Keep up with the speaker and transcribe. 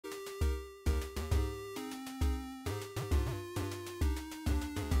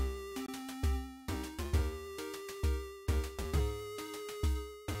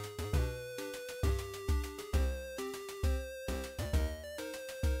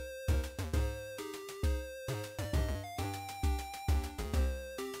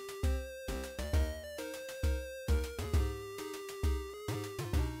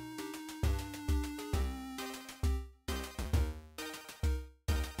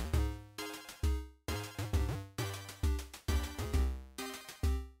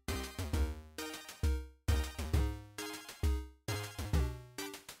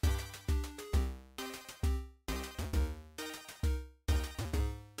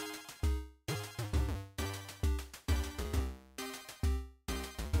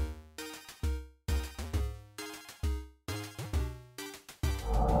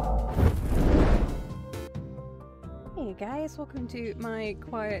Hey guys, welcome to my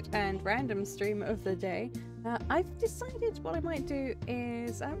quiet and random stream of the day. I've decided what I might do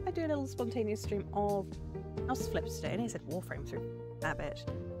is I do a little spontaneous stream of Houseflipper today, and I said Warframe through Habit.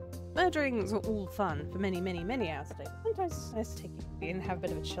 Murderings are all fun for many hours a day. Sometimes it's nice to take it easy and have a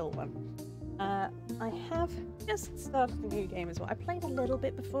bit of a chill one. I have just started a new game as well. I played a little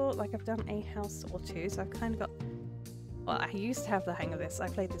bit before, like I've done a house or two, so I've kind of got... Well, I used to have the hang of this. I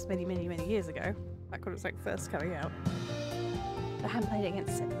played this many years ago. Back when it was like first coming out. I haven't played it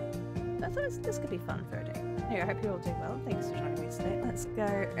against it. But I thought this could be fun for a day. Anyway, I hope you all do well. Thanks for joining me today. Let's go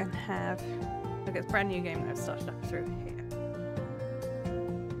and have look at this brand new game that I've started up through here.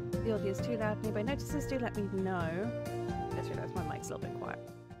 The audio is too loud. Anybody notices, do let me know. I just realised my mic's a little bit quiet.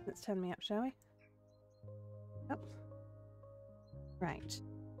 Let's turn me up, shall we? Oh. Right.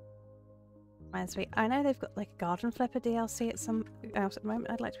 Reminds me, I know they've got like a Garden Flipper DLC out at the moment.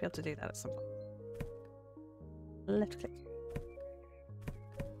 I'd like to be able to do that at some point. Left click.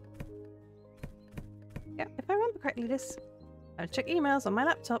 Yeah, if I remember correctly, this... I check emails on my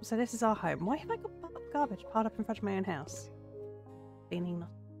laptop, so this is our home. Why have I got garbage piled up in front of my own house? Cleaning not...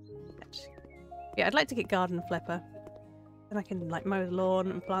 Yeah, I'd like to get Garden Flipper. Then I can like mow the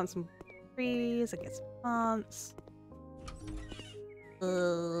lawn and plant some trees and get some plants.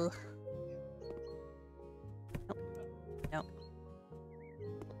 Nope. Nope.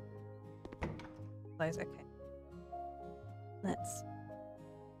 Close, okay. Let's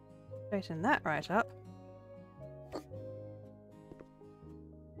straighten that right up.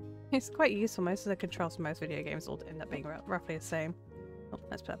 It's quite useful. Most of the controls for most video games all end up being roughly the same. Oh,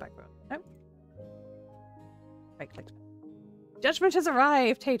 let's put that back. Nope. Right click. Judgment has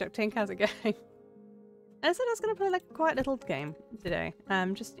arrived! Hey Dr. how's it going? I said I was going to play like a quiet little game today.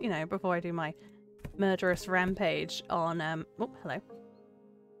 Just, you know, before I do my murderous rampage on, oh, hello.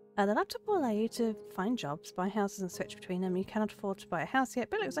 The laptop will allow you to find jobs, buy houses and switch between them. You cannot afford to buy a house yet,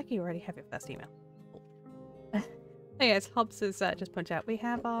 but it looks like you already have your first email. Oh yes, Hobbs has just pointed out we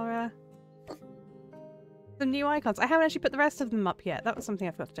have our some new icons. I haven't actually put the rest of them up yet. That was something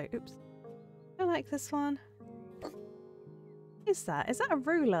I forgot to do. Oops. I like this one. What is that? Is that a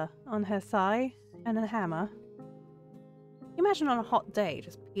ruler on her thigh and a hammer? Imagine on a hot day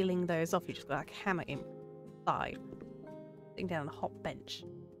just peeling those off. You just got like a hammer in thigh, sitting down on a hot bench.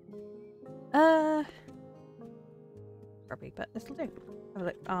 Probably, but this'll do. Have a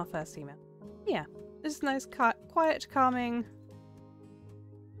look. Our first email. Yeah, this is nice, quiet, calming.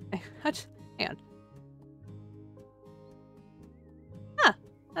 Hang on. Ah,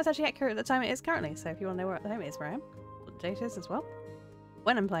 that's actually accurate at the time it is currently. So if you want to know where at the home is, where I am, what the date is as well.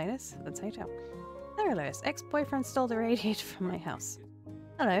 When I'm playing this, let's say tell. Hello, Lois. Ex-boyfriend stole the radiator from my house.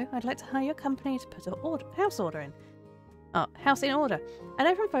 Hello, I'd like to hire your company to put a house order in. Oh, house in order. I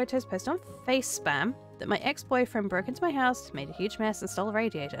know from photos posted on Face Spam that my ex-boyfriend broke into my house, made a huge mess, and stole the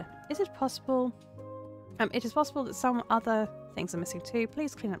radiator. Is it possible? It is possible that some other things are missing too.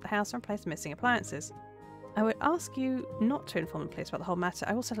 Please clean up the house and replace the missing appliances. I would ask you not to inform the police about the whole matter.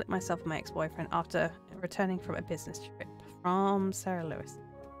 I will settle it myself and my ex-boyfriend after returning from a business trip. From Sarah Lewis.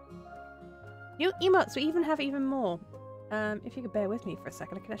 New emotes, we even have even more. If you could bear with me for a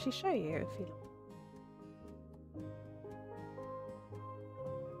second, I can actually show you if you like.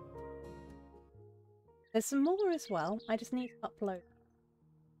 There's some more as well. I just need to upload.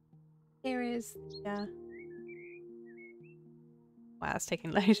 Here is wow, it's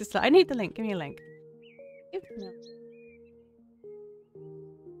taking loads. I need the link. Give me a link. No.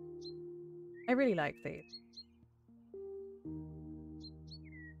 I really like these.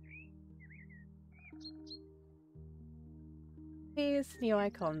 Here's new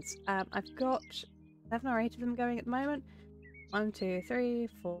icons. I've got 7 or 8 of them going at the moment. 1, 2, 3,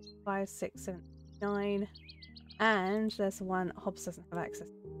 4, 5, 6, 7, 9, and there's one Hobbs doesn't have access.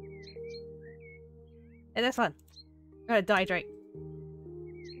 Hey, this one. I'm gonna dehydrate.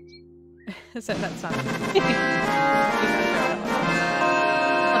 So that's fun.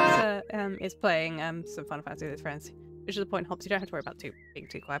 Hobbs is playing some Final Fantasy with his friends. Which is the point, Hobbs, you don't have to worry about being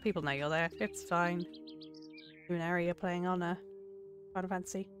too quiet. People know you're there. It's fine. Luminary, you're playing on Final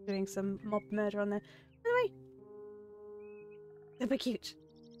Fantasy, doing some mob murder on there. Anyway, super cute.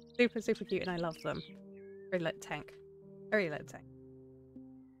 Super cute, and I love them. Very lit tank. Very lit tank.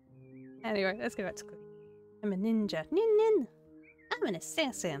 Anyway, let's go back to cooking. I'm a ninja. Nin! I'm an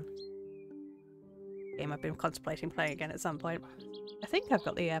assassin. Game I've been contemplating playing again at some point. I think I've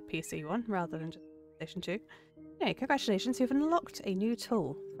got the PC one rather than just PlayStation 2. Hey, congratulations, you've unlocked a new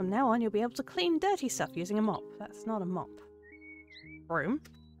tool. From now on, you'll be able to clean dirty stuff using a mop. That's not a mop. Broom.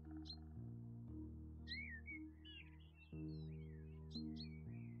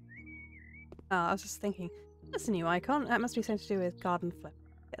 I was just thinking, That's a new icon. That must be something to do with garden flip.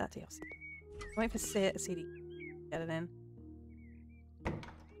 Get that DLC. Wait for CD. Get it in.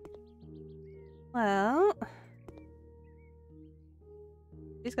 Well,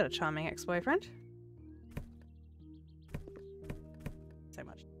 he's got a charming ex-boyfriend. So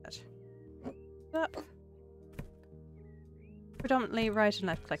much that. But predominantly right and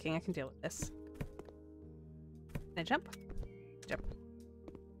left clicking, I can deal with this. No jump. Jump.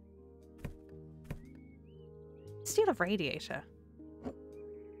 Steal a radiator.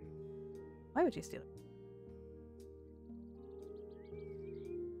 Why would you steal it?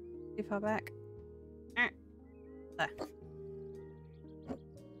 Too far back. There.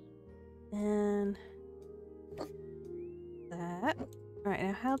 And that. Right,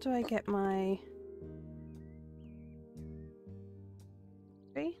 now how do I get my...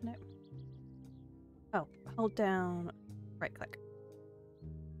 Three? No. Oh, hold down, right click.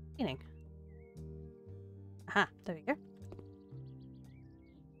 Cleaning. Aha, there we go.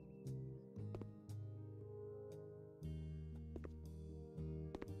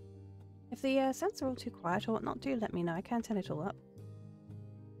 If the sounds are all too quiet or whatnot, do let me know. I can turn it all up.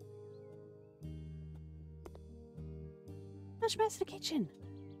 Much mess in the kitchen.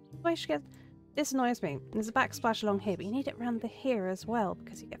 Why should get... This annoys me. There's a backsplash along here, but you need it around the here as well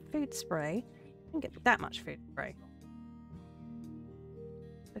because you get food spray. You don't get that much food spray.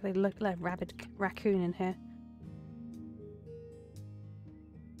 They look like a rabid raccoon in here.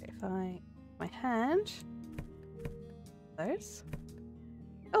 If I... my hand... Those.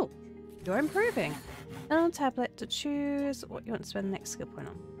 Oh! You're improving! And on tablet to choose what you want to spend the next skill point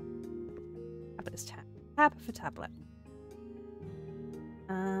on. Tablet is tab. Tab for tablet.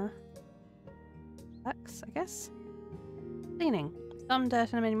 Lux, I guess. Cleaning. Some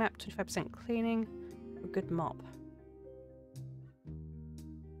dirt on a minimap, 25% cleaning. A good mop.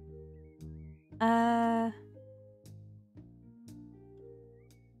 It'd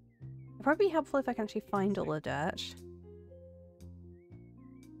probably be helpful if I can actually find all the dirt.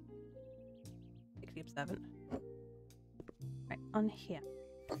 Observant. Right, on here.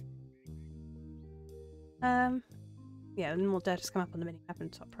 Yeah, and more dirt has come up on the mini-map in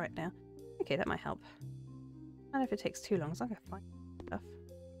the top right now. Okay, that might help. I don't know if it takes too long, so I'm gonna find stuff.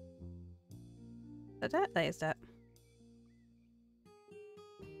 Is that dirt? There is dirt.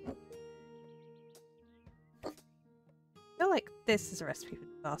 I feel like this is a recipe for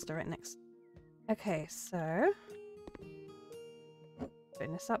disaster right next. Okay, so...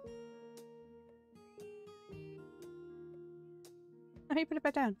 Putting this up. How do you put it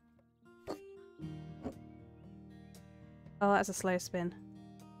back down? Oh, that's a slow spin.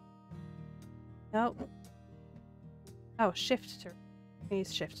 No. Oh, shift to...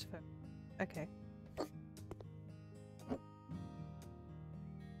 Use shift for... Okay.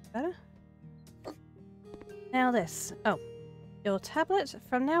 Better? Now this. Oh. Your tablet.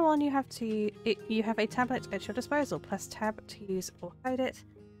 From now on you have to... you have a tablet at your disposal. Plus tab to use or hide it.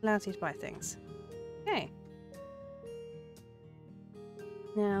 Allows you to buy things. Okay.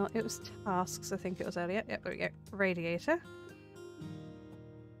 Now, it was tasks, I think it was earlier. Yep, there we go. Radiator.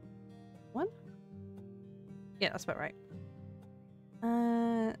 One? Yeah, that's about right.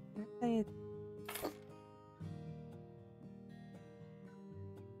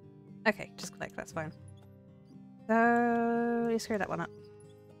 Okay, just click, that's fine. So, you screw that one up.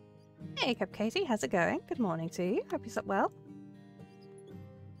 Hey, Cupcakey, how's it going? Good morning to you. Hope you slept well.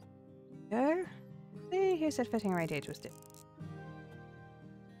 Go. See who said fitting a radiator was difficult.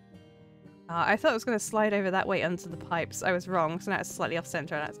 I thought it was going to slide over that way under the pipes. I was wrong, so now it's slightly off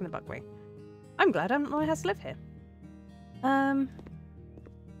center and that's going to bug me. I'm glad I'm not the one who has to live here. Now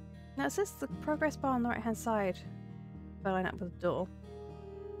it says the progress bar on the right hand side. If I line up with the door.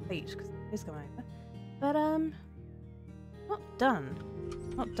 Wait, because it's going over. But, not done.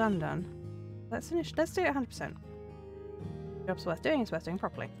 Not done. Let's finish. Let's do it 100%. Job's worth doing, it's worth doing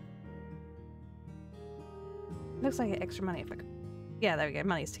properly. Looks like I get extra money if I could. Yeah, there we go.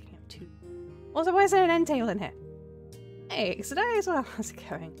 Money is ticking up too. Also, why is there an end table in here? Hey, it's today as well. How's it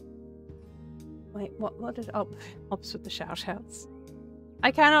going? Wait, what did Hobbs with the shout-outs?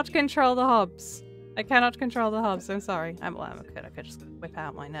 I cannot control the Hobbs. I cannot control the Hobbs, I'm sorry. I could just whip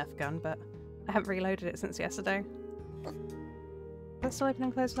out my Nerf gun, but I haven't reloaded it since yesterday. Does it still open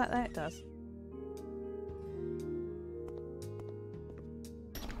and close like that? It does.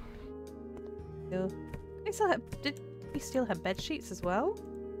 Did he steal her bed sheets as well?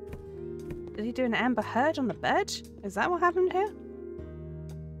 Did he do an Amber Heard on the bed? Is that what happened here?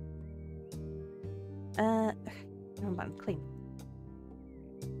 Wrong button. Clean.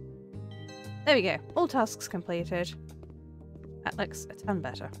 There we go. All tasks completed. That looks a ton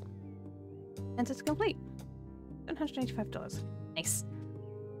better. Enter to complete. $185. Nice.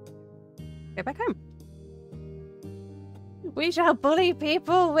 Go back home. We shall bully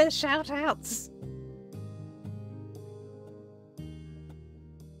people with shout-outs.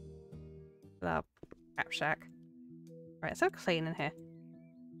 Oh, crap shack. Right, so clean in here.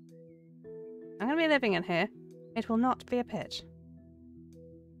 I'm gonna be living in here. It will not be a pit.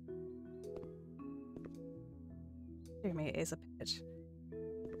 Dear me, it is a pit.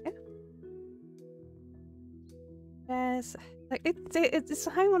 Yeah. There's like it's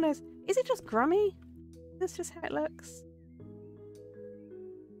the home one is it just grummy? That's just how it looks.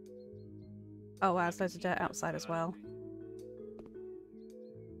 Oh wow, there's loads of dirt outside as well.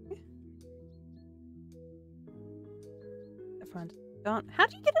 The front. Gone. How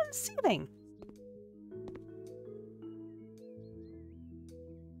do you get on the ceiling?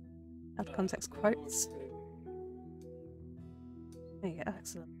 Out of context quotes. There you go,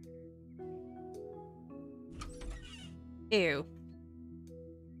 excellent. Ew.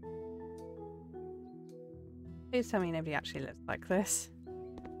 Please tell me nobody actually lives like this.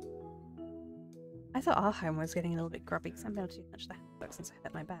 I thought our home was getting a little bit grubby because I haven't been able to do much of the work since I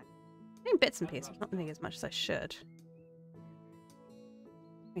hurt my back. I'm doing bits and pieces, not doing as much as I should.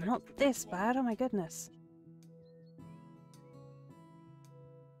 I mean, not this bad, oh my goodness.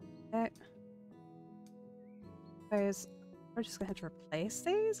 Okay. Suppose we're just gonna have to replace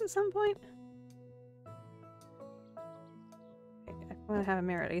these at some point. Okay, if I'm gonna have a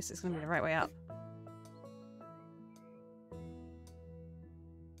mirror, at least it's gonna be the right way up.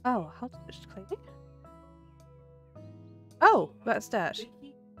 Oh, how just cleaning? Oh, that's dirt.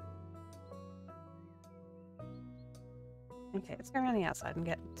 Okay, let's go around the outside and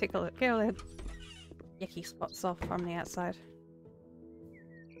get all the yucky spots off from the outside.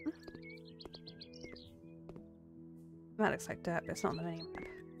 That looks like dirt, but it's not on the mini-map.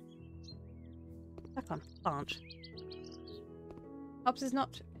 Back on, Blanche. Hobbs is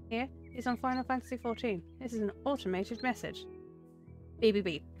not here. He's on Final Fantasy XIV. This is an automated message. Beep beep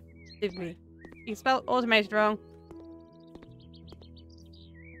beep. Beep beep. You spelled automated wrong.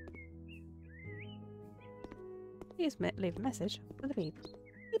 Please leave a message for the beep.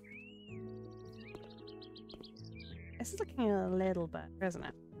 Beep. This is looking a little better, isn't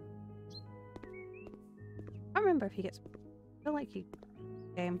it? I can't remember if he gets. I feel like he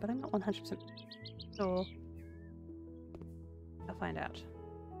game, but I'm not 100% sure. I'll find out.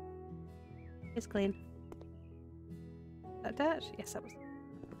 It's clean. Is that dirt? Yes, that was.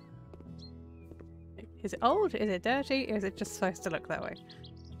 Is it old? Is it dirty? Or is it just supposed to look that way?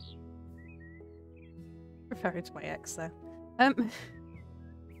 Referring to my ex there.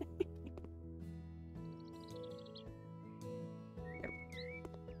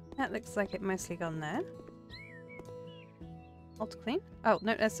 That looks like it mostly gone there. All to clean? Oh,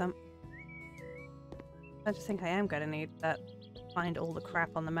 no, there's some. I just think I am going to need that find all the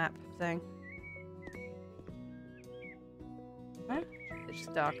crap on the map thing. No? It's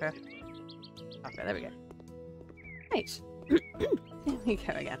just darker. Darker, there we go. Right. There we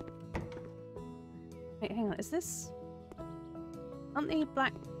go again. Wait, hang on, is this... Aren't the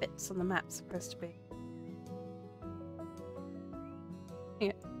black bits on the map supposed to be...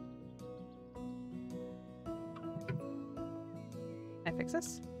 Yeah. Can I fix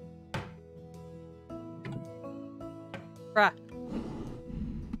this? Bruh.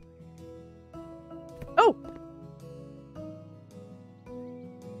 Oh!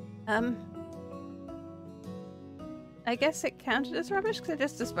 I guess it counted as rubbish because I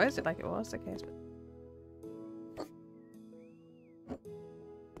just disposed it like it was. Okay, so...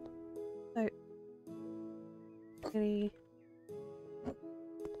 really...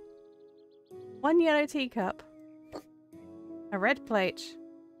 One yellow teacup, a red plate,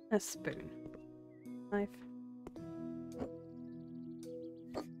 a spoon, knife.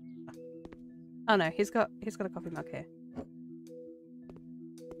 Oh no, he's got a coffee mug here.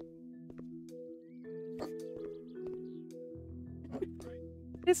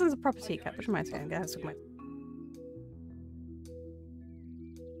 This one's a proper teacup, which reminds me I'm gonna have some.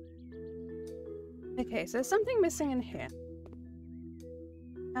 Okay, so there's something missing in here.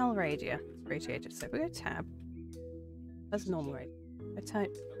 Al radio. Radiated. So if we go tab, that's normal rate. I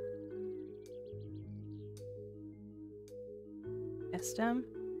type stem,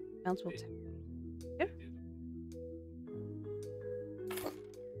 multiple tab. Yeah.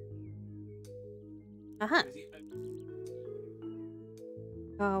 Aha.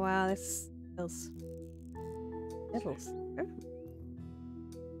 Oh wow, this feels littles. Oh.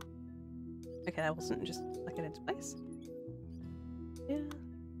 Okay, that wasn't just like it into place. Yeah.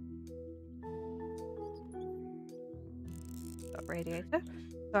 Got radiator.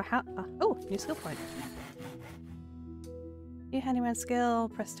 So how? Oh, new skill point. New handyman skill,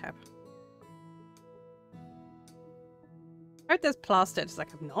 press tab. I hope there's plaster, just like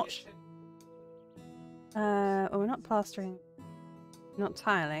I'm not. Well, we're not plastering, not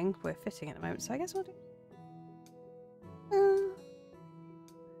tiling, we're fitting at the moment, so I guess we'll do.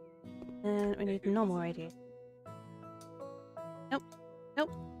 And we need normal radiator. Nope.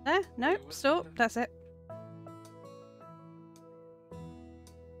 Nope. There? Nope. Stop. That's it.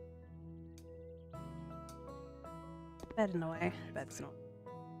 Bed in the way. Bed's not.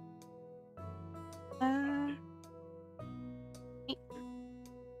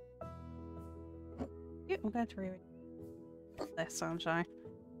 Yeah, I'm going to reread this, aren't I?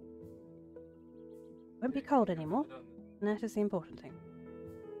 Won't be cold anymore. And that is the important thing.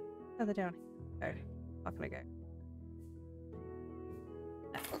 Further down. Go. How can I go?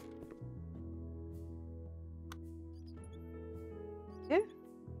 Yeah.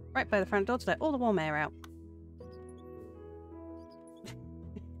 Right by the front door to let all the warm air out.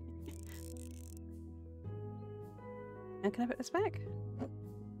 And can I put this back?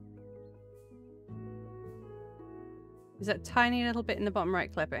 Is that tiny little bit in the bottom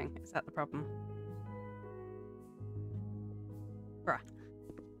right clipping? Is that the problem? Bruh.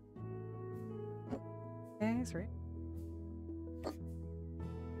 Okay, sorry.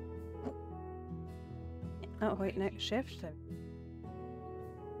 Oh wait, no, shift.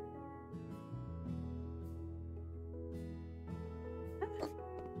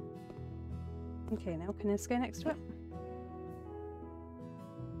 Okay, now can this go next to it?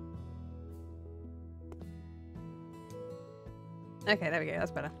 Okay, there we go,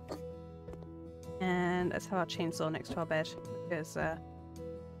 that's better. And let's have our chainsaw next to our bed, because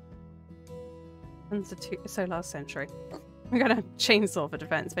one's so last century. We got a chainsaw for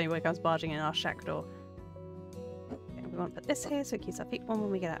defense if anyone comes barging in our shack door. Okay, we want to put this here so it keeps our feet warm when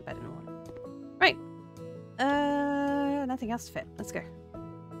we get out of bed in the morning. Right. Nothing else to fit. Let's go.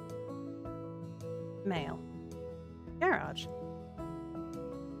 Mail. Garage.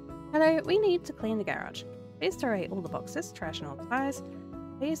 Hello, we need to clean the garage. Please throw away all the boxes, trash and all the tires.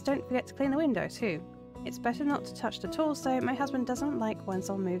 Please don't forget to clean the window too. It's better not to touch the tools though. My husband doesn't like when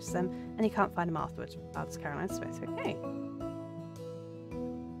someone moves them and he can't find them afterwards. That's Caroline Smith. Okay.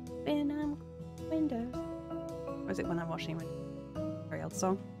 Clean windows. Or is it when I'm washing windows? Very old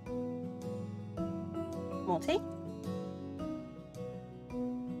song. More tea?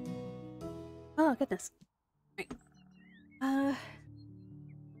 Oh goodness. Right.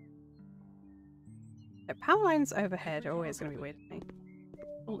 The power lines overhead are always going to be weird to me.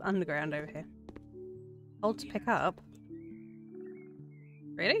 All underground over here. Hold to pick up.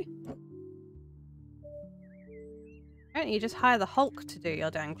 Really? Don't you just hire the Hulk to do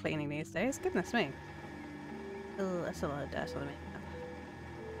your damn cleaning these days? Goodness me. Oh, that's a lot of dirt on me.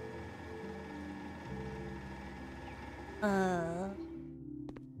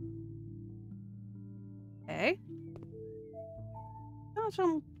 Okay. Start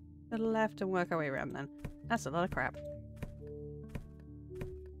on the left and work our way around then. That's a lot of crap.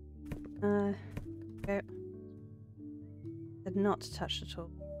 Okay. Did not touch at all.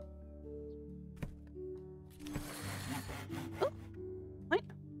 Oh, wait.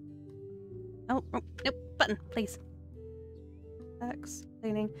 Oh, nope. Button, please. Works.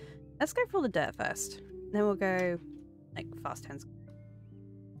 Cleaning. Let's go for all the dirt first. Then we'll go like fast hands.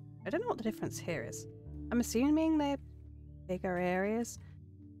 I don't know what the difference here is. I'm assuming they're bigger areas.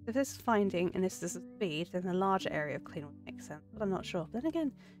 If this is finding and this is speed, then the larger area of clean would make sense. But I'm not sure. Then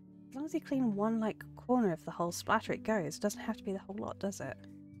again, as long as you clean one like corner of the whole splatter, it goes. It doesn't have to be the whole lot, does it?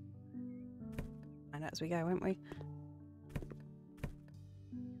 Find out as we go, won't we?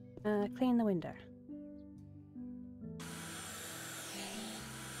 Clean the window.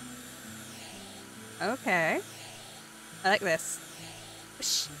 Okay. I like this.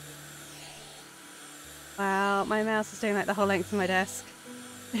 Whoosh. Wow, my mouse is doing like the whole length of my desk.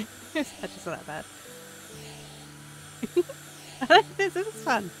 It's actually not that bad. I like this. This is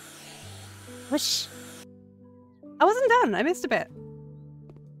fun. Whoosh. I wasn't done. I missed a bit.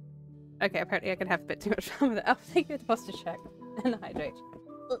 Okay, apparently I can have a bit too much fun with it. I'll take you to posture check and hydrate.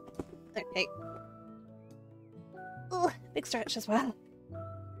 Okay. Ooh, big stretch as well.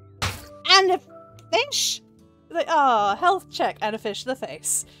 And a fish! Like, oh, health check and a fish to the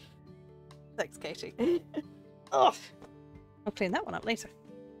face. Thanks, Katie. Oh, I'll clean that one up later.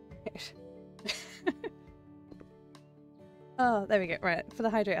 Oh, there we go. Right, for the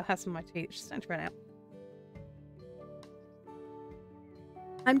hydrate, I'll have some of my tea. It's just starting to run out.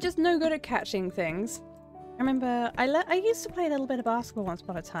 I'm just no good at catching things. I remember I used to play a little bit of basketball once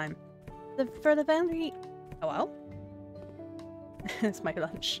upon a time. For the very... Oh well. It's my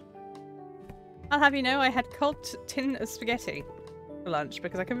lunch. I'll have you know I had cold tin of spaghetti for lunch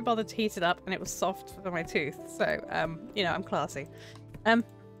because I couldn't be bothered to heat it up and it was soft for my tooth. So, you know, I'm classy. I'll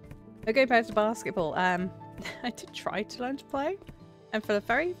go back to basketball. I did try to learn to play, and for a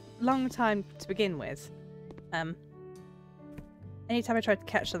very long time to begin with, anytime I tried to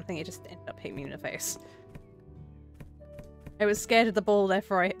catch something, it just ended up hitting me in the face. I was scared of the ball,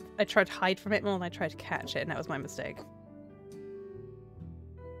 therefore I tried to hide from it more than I tried to catch it, and that was my mistake.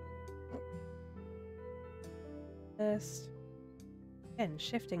 First, again,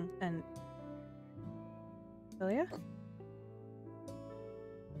 shifting and Filia.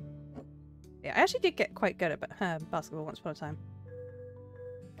 Yeah, I actually did get quite good at basketball once upon a time.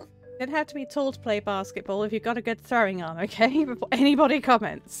 You don't have to be tall to play basketball if you've got a good throwing arm, okay? Before anybody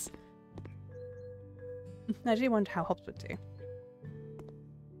comments. I do wonder how Hobbs would do.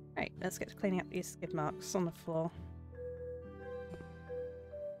 Right, let's get to cleaning up these skid marks on the floor.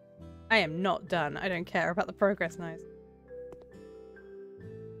 I am not done. I don't care about the progress noise.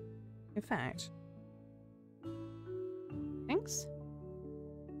 In fact... Thanks.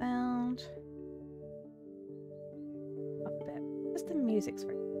 Found... Up a bit. Just the music's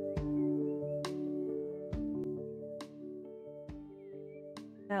free.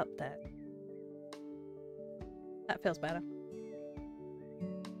 About that. That feels better.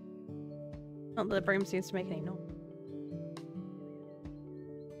 Not that the broom seems to make any noise.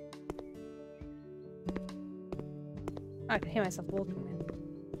 I can hear myself walking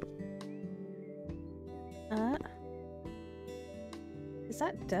now. Is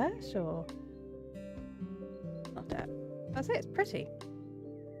that dirt or not dirt? I'd say it's pretty.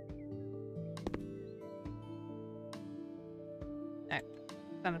 No,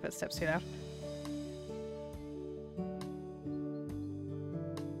 sound of footsteps too loud.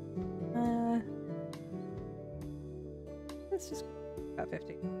 Let's just about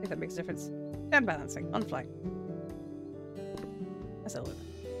 50. If that makes a difference. And balancing on fly. That's a little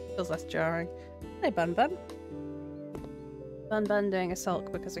bit. Feels less jarring. Hey, Bun Bun. Bun Bun doing a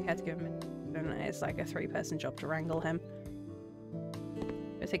sulk because we had to give him it's like a 3-person job to wrangle him.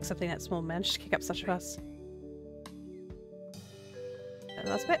 It takes something that small managed to kick up such a fuss. That's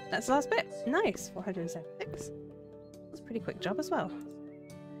the last bit. That's the last bit. Nice. 476. That's a pretty quick job as well.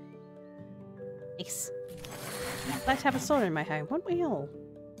 Nice. I'd like to have a sauna in my home, wouldn't we all?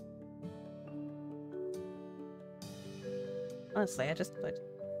 Honestly, I just would.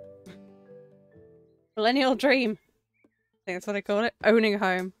 Millennial dream. I think that's what I call it. Owning a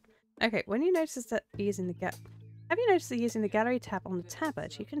home. Okay, when you notice that using the have you noticed that using the gallery tab on the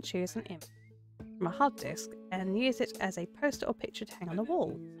tablet, you can choose an image from a hard disk and use it as a poster or picture to hang on the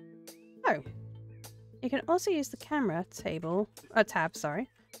wall. Oh. You can also use the camera tab, sorry,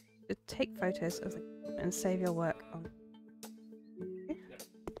 to take photos of the and save your work on. Okay.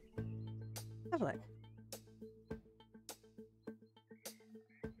 Have a look.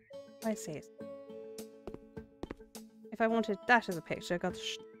 I see it. If I wanted that as a picture, I got to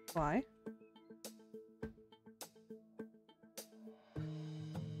Y.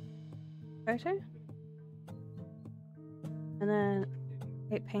 Photo. And then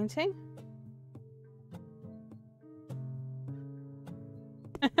hit painting.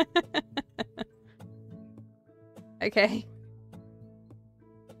 Okay.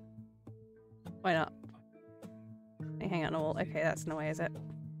 Why not? Hang on a wall. Okay, that's no way, is it?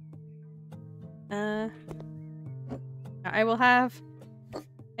 I will have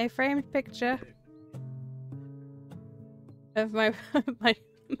a framed picture of my my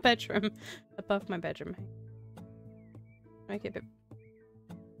bedroom above my bedroom. Make it a bit.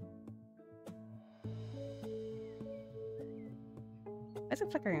 Why is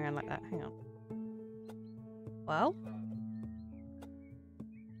it flickering around like that? Hang on. Well,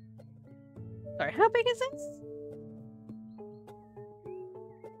 sorry, how big is this?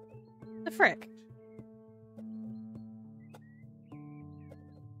 The frick?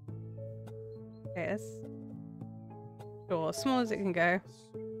 Okay, that's sure, as small as it can go.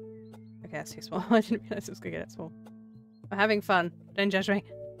 Okay, that's too small. I didn't realize it was gonna get that small. I'm having fun. Don't judge me.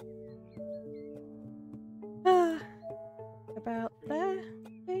 About there.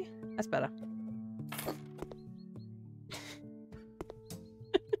 Okay, that's better.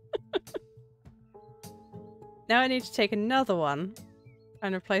 Now I need to take another one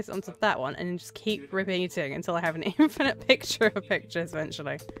and replace it onto that one and then just keep repeating until I have an infinite picture of pictures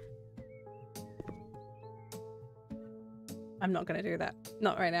eventually. I'm not going to do that.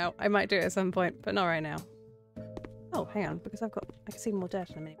 Not right now. I might do it at some point, but not right now. Oh, hang on, because I can see more dirt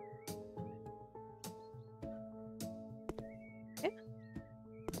in a minute. Yeah.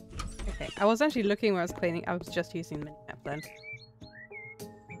 Okay, I was actually looking where I was cleaning. I was just using the mini map then.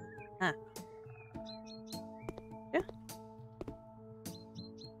 Ah.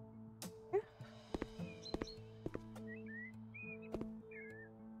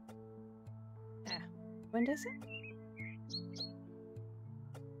 windowsill?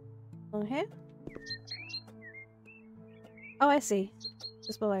 On here? Oh, I see.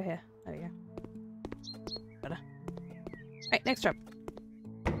 Just below here. There we go. Better. Right, next job.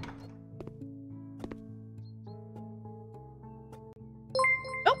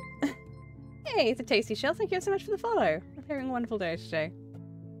 Oh! Hey, it's a tasty shell. Thank you so much for the follow. I'm having a wonderful day today.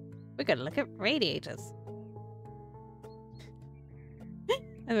 We're gonna look at radiators.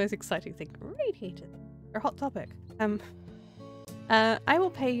 The most exciting thing. Radiators. Or hot topic. I will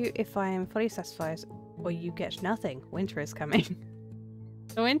pay you if I am fully satisfied, or you get nothing. Winter is coming.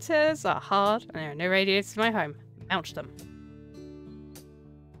 The winters are hard, and there are no radiators in my home. Mount them.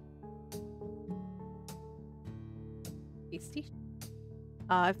 Tasty.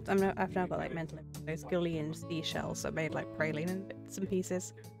 I've now got like mental those Gillian seashells that made like praline in bits and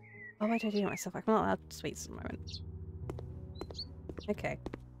pieces. Oh, why did I do it myself? I'm not allowed sweets at the moment. Okay.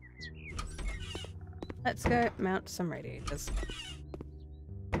 Let's go mount some radiators.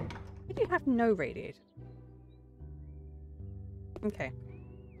 Did you have no radiator? Okay.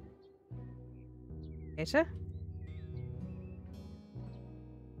 Radiator.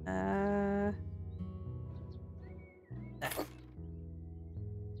 There.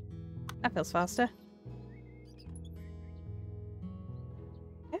 That feels faster.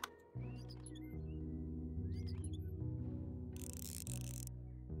 Yeah.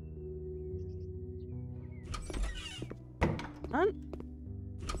 On.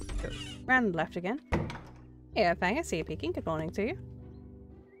 Go round left again. Yeah, Fang, I see you peeking. Good morning to you.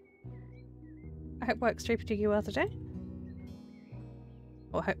 I hope work's treated you well today.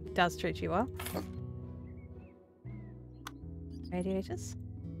 Or hope it does treat you well. Radiators.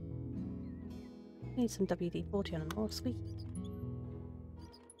 Need some WD-40 on them. Oh, sweet.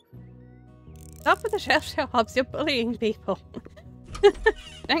 Stop with the shelf Hobbs, you're bullying people.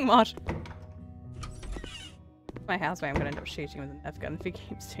 Dang mod. My house where I'm going to end up shooting with a Nerf gun if he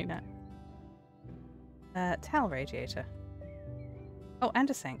keeps doing that. Towel radiator. Oh, and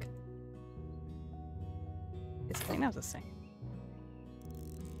a sink. It's clean out a sink.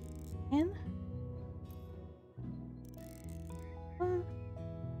 In.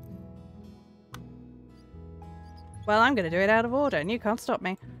 Well, I'm going to do it out of order, and you can't stop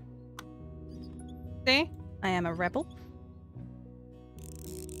me. See? I am a rebel.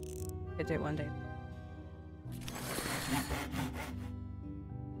 Could do it one day.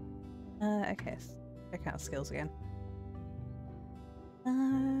 Okay. Check out skills again.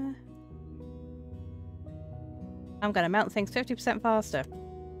 I'm going to mount things 50% faster.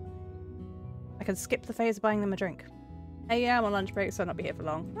 I can skip the phase of buying them a drink. Hey, yeah, I'm on lunch break, so I'll not be here for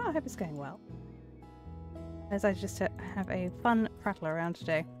long. Oh, I hope it's going well. As I just have a fun prattle around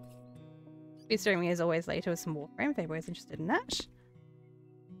today. Be steering me as always later with some Warframe if anybody's interested in that.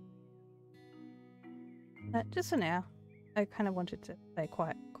 Just for now, I kind of wanted to play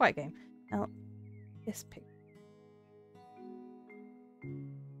quiet game. Now, this pig.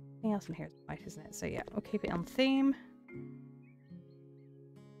 Everything else in here is white, isn't it? So yeah, we'll keep it on theme.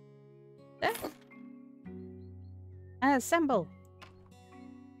 There. Assemble.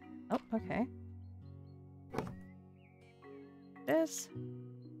 Oh, okay. I just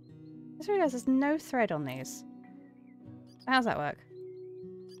realised there's no thread on these. How's that work?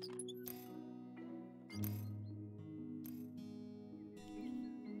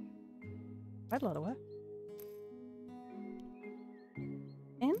 Quite a lot of work.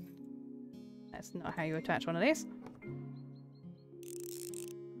 In? That's not how you attach one of these.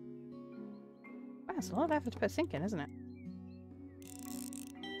 Wow, it's a lot of effort to put sync in, isn't it?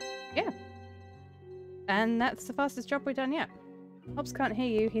 Yeah. And that's the fastest job we've done yet. Hobbs can't hear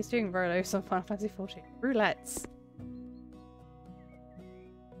you. He's doing Rolos on Final Fantasy 14. Roulettes.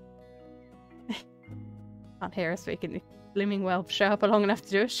 Can't hear us, but you can blooming well show up long enough to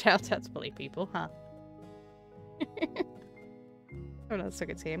do a shout out to bully people, huh? Oh, that's so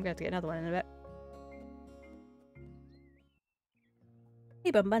good to see. I'm going to get another one in a bit.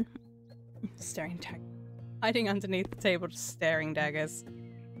 Hey, Bun Bun. Staring dagger. Hiding underneath the table, just staring daggers.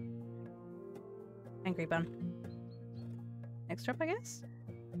 Angry Bun. Next drop, I guess?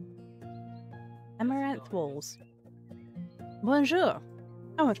 Amaranth walls. Bonjour!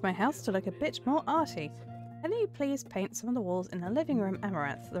 I want my house to look a bit more arty. Can you please paint some of the walls in the living room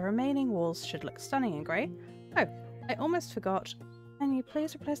amaranth? The remaining walls should look stunning in grey. Oh, I almost forgot. Can you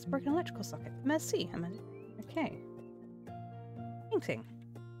please replace the broken electrical socket? Merci. Okay. Painting.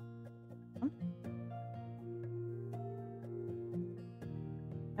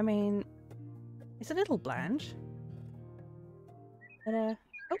 I mean, it's a little bland. But, oh,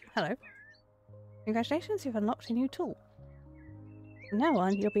 hello. Congratulations, you've unlocked a new tool. From now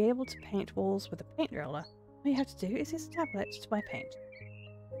on, you'll be able to paint walls with a paint roller. All you have to do is use a tablet to buy paint.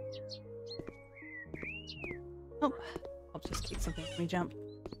 Oh, I'll just keep something when we jump.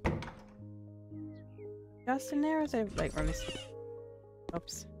 Just in there, or is there like rooms?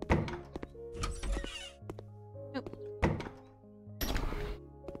 Oops. Nope.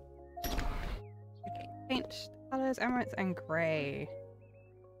 Okay, paint colors, amaranth, and grey.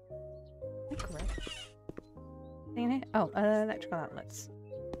 Grey. Seen it? Oh, electrical outlets.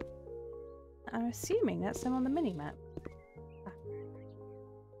 I'm assuming that's them on the mini-map. Ah.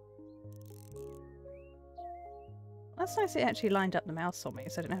 That's nice it actually lined up the mouse for me,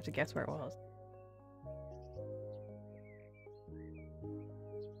 so I didn't have to guess where it was.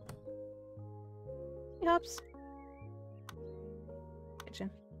 Hey, Hobbs.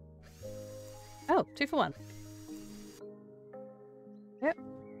 Kitchen. Oh, 2 for 1. Yep.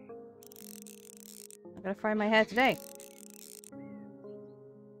 I'm gonna fry my hair today.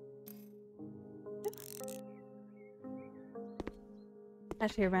 I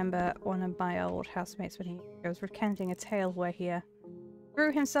actually remember one of my old housemates when he was recounting a tale where he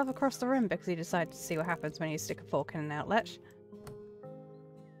threw himself across the room because he decided to see what happens when you stick a fork in an outlet.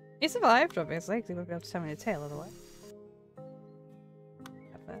 He survived, obviously, because he wouldn't be able to tell me the tale otherwise.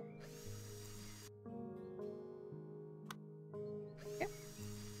 Yeah.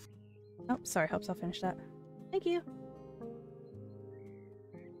 Oh, sorry, Hobbs, I'll finish that. Thank you.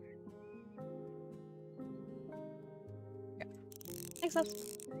 Yeah. Thanks,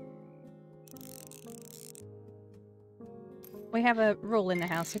 Hobbs. We have a rule in the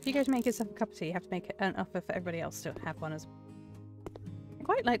house. If you go to make yourself a cup of tea, you have to make an offer for everybody else to have one as well. I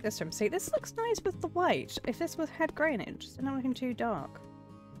quite like this room. See, this looks nice with the white. If this had grey in it, just not looking too dark.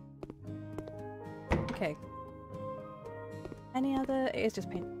 Okay. Any other? It is just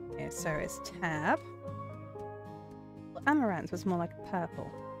paint here, so it's tab. Amaranth was more like a purple.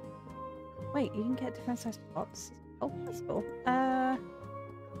 Wait, you can get different sized pots. Oh, that's cool.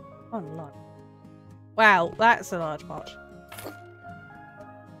 One lot. Wow, that's a large pot.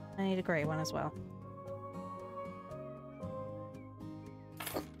 I need a grey one as well.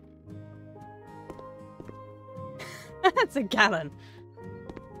 That's a gallon.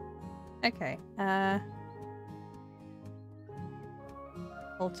 Okay.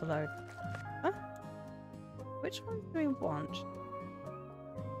 Alter load. Huh? Which one do we want?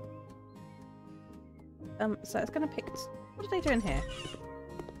 So it's gonna pick. What are they doing here?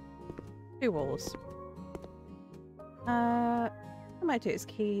 2 walls. What I might do is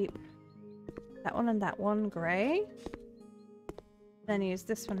keep that one and that one grey. Then use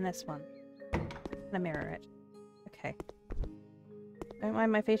this one and this one. And mirror it. Okay. Don't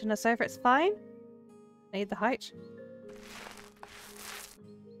mind my feet on the sofa, it's fine. Need the height.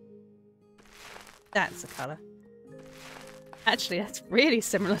 That's the colour. Actually, that's really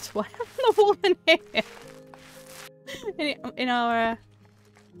similar to what I have on the wall in here. In our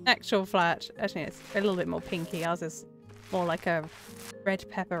actual flat, actually it's a little bit more pinky. Ours is more like a red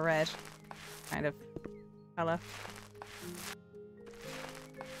pepper red kind of colour.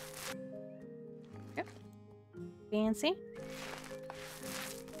 Yep. Fancy.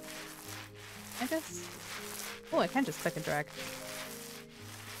 I just... Oh, I can just click and drag.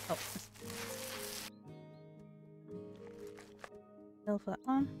 Oh. Fill for that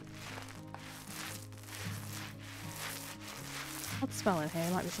one. What's the smell in here?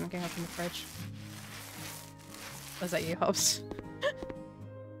 There might be something going up in the fridge. Was that you, Hobbs?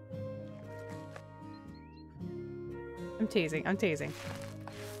 I'm teasing, I'm teasing.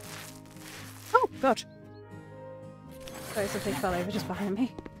 Oh, God! Sorry, something fell over just behind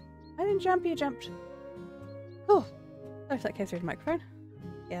me. I didn't jump, you jumped. Oh! Sorry if that came through the microphone.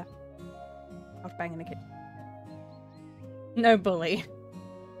 Yeah. I was banging the kitchen. No bully.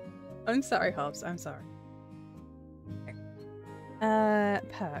 I'm sorry, Hobbs, I'm sorry. Okay.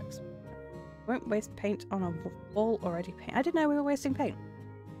 Perks. Won't waste paint on a wall already paint. I didn't know we were wasting paint.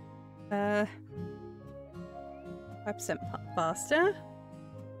 5% faster.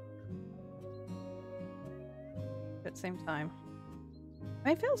 At the same time. I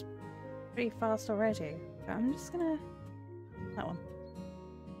mean, it feels pretty fast already. But I'm just gonna... that one.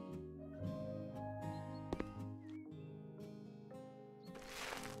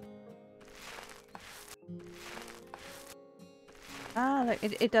 Ah, look,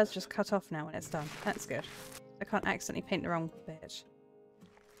 it does just cut off now when it's done. That's good. I can't accidentally paint the wrong bit.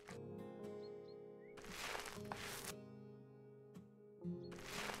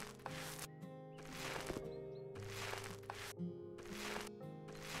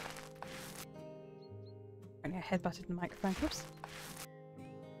 I headbutted the microphone. Whoops.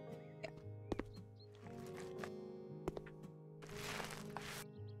 Yeah.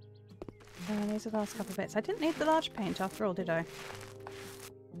 use the last couple of bits. I didn't need the large paint after all, did I?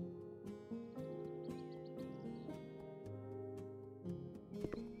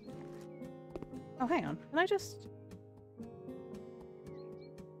 Oh, hang on. Can I just...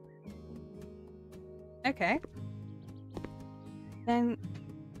 Okay. Then,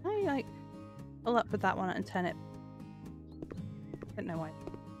 can I, like, pull up with that one and turn it... I don't know why.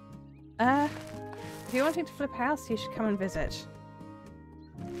 If you're wanting to flip a house, you should come and visit.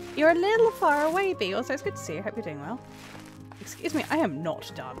 You're a little far away, Bee. Also, it's good to see you. Hope you're doing well. Excuse me, I am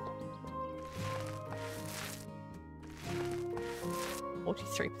not done.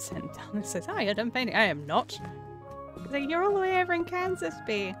 43% done. It says, hi, you're done painting. I am not. It's like, you're all the way over in Kansas,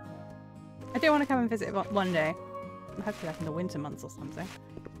 Bee. I do want to come and visit one day. Hopefully like in the winter months or something.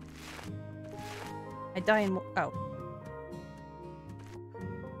 I die in... Oh.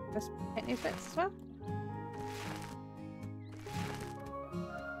 Just paint these bits as well?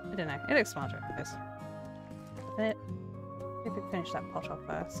 I don't know. It looks smarter, I guess. See if we can finish that pot off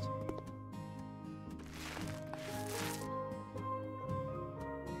first.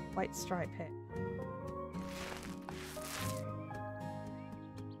 White stripe here.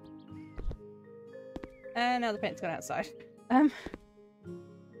 And now the paint's gone outside.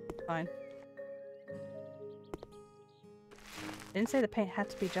 Fine. Didn't say the paint had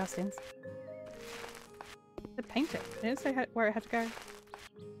to be just in. To paint it. Didn't say where it had to go.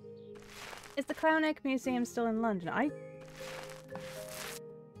 Is the Clown Egg Museum still in London? There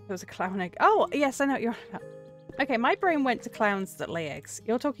was a clown egg. Oh, yes, I know what you're on about. Okay, my brain went to clowns that lay eggs.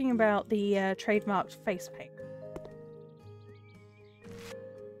 You're talking about the trademarked face paint.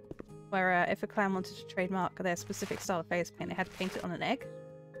 Where if a clown wanted to trademark their specific style of face paint, they had to paint it on an egg.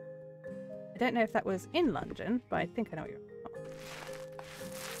 I don't know if that was in London, but I think I know what you're on about.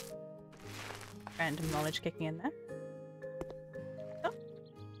 Random knowledge kicking in there. Oh,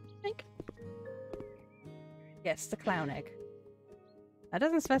 I think. Yes, the clown egg. That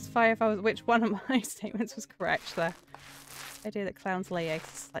doesn't specify if which one of my statements was correct there. The idea that clowns lay eggs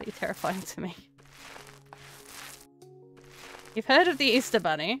is slightly terrifying to me. You've heard of the Easter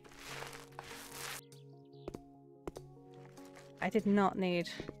Bunny? I did not need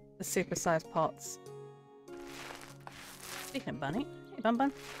the super-sized pots. Speaking of Bunny, hey Bun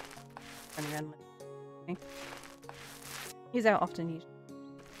Bun. Running around with me. He's out often usually.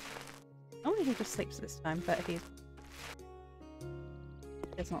 Normally he just sleeps this time, but he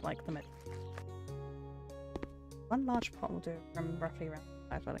does not like the mid. One large pot will do from roughly around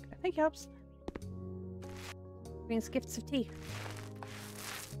 5 while I go. Thank you, Hobbs. Brings gifts of tea.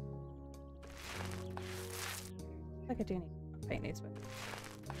 I think I do need to paint these, but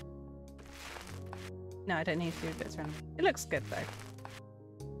no, I don't need to do bits around. It looks good though.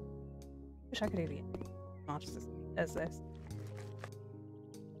 Wish I could do the smart as this.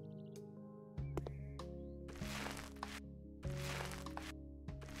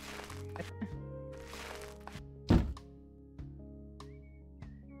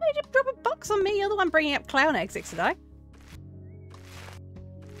 Why did you drop a box on me? You're the one bringing up clown eggs, Ixidai.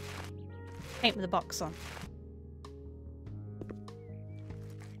 Paint with a box on.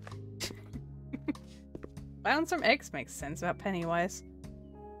 Clowns from eggs makes sense about Pennywise.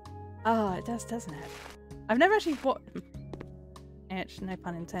 Oh, it does, doesn't it? I've never actually watched... no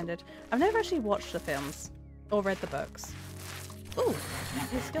pun intended. I've never actually watched the films or read the books. Ooh,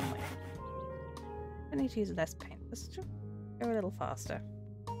 this skill point. I need to use less paint. Let's just go a little faster.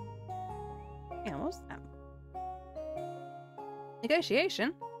 Yeah, what was that?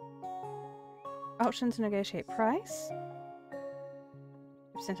 Negotiation? Option to negotiate price.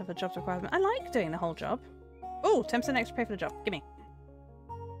 10% of the job's requirement. I like doing the whole job. Oh, 10% extra pay for the job. Gimme.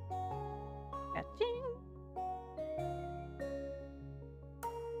 Ka-ching.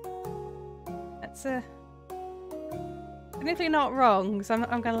 That's technically not wrong, because I'm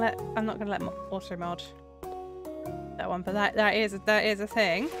not gonna let auto mod that one, but that is a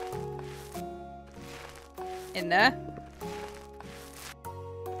thing in there.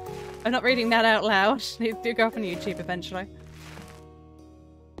 I'm not reading that out loud. It do go up on YouTube eventually.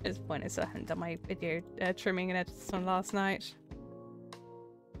 At this point, I hadn't done my video trimming and editing on last night.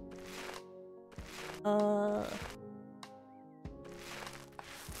 Go.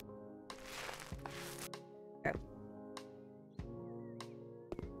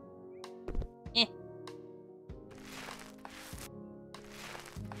 Eh.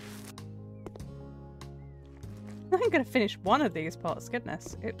 I'm gonna finish one of these pots.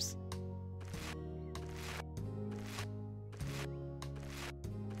 Goodness. Oops.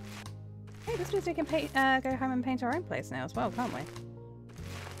 This means we can paint, go home and paint our own place now as well, can't we?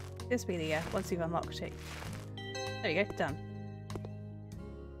 This will be the once you've unlocked it. There you go, done.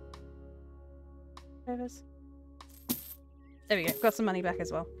 subscribers. There we go. Got some money back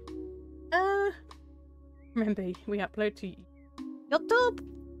as well. Remember, we upload to YouTube.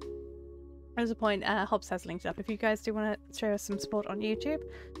 There's a point, Hobbs has linked up. If you guys do want to show us some support on YouTube,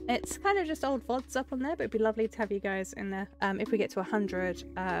 it's kind of just old VODs up on there, but it'd be lovely to have you guys in there. If we get to 100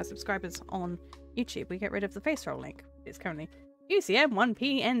 subscribers on YouTube, we get rid of the face roll link. It's currently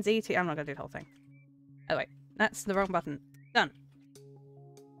UCM1PNZ2. I'm not going to do the whole thing. Oh wait, that's the wrong button. Done.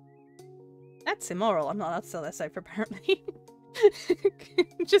 That's immoral. I'm not allowed to sell their sofa apparently.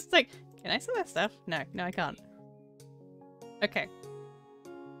 Just like, can I sell that stuff? No, no I can't. Okay.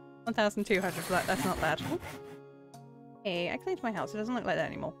 1,200 for that, that's not bad. Ooh. Hey, I cleaned my house, it doesn't look like that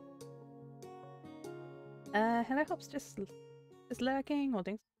anymore. Hello Hops, just lurking or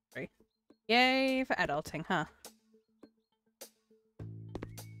doing something. Yay for adulting, huh?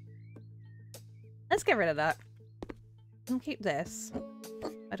 Let's get rid of that. And keep this.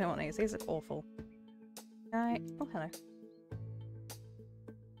 I don't want these look awful. Oh, hello.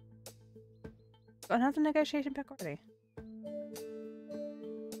 Got another negotiation pack already.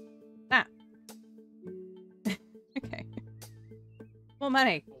 Ah. Okay. More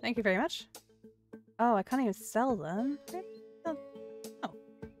money. Thank you very much. Oh, I can't even sell them. Oh.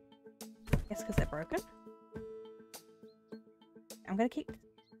 Yes, because they're broken. I'm gonna keep.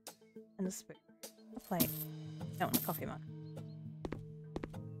 And the spoon. A plate. Don't want a coffee mug.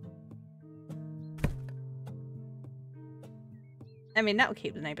 I mean, that will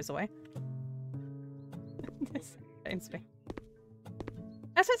keep the neighbours away. This pains me.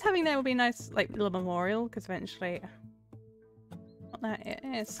 I suppose having there will be a nice, like, little memorial, because eventually... Not that,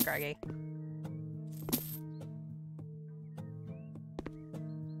 it's scraggy.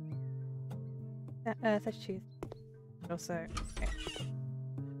 32. Also, okay.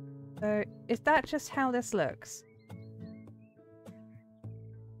 So, is that just how this looks?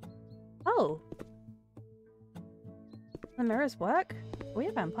 Oh! The mirrors work? Are we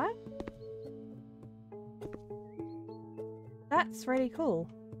a vampire? That's really cool.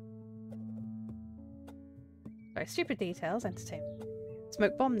 Sorry, stupid details, entertainment.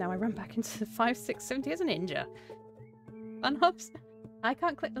 Smoke bomb, now I run back into the 5670 as a ninja. Fun Hops? I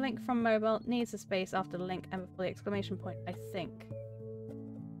can't click the link from mobile, needs a space after the link and before the exclamation point, I think.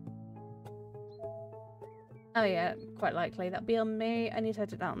 Oh yeah, quite likely. That'll be on me. I need to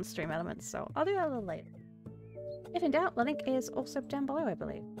edit that on Stream Elements, so I'll do that a little later. If in doubt, the link is also down below, I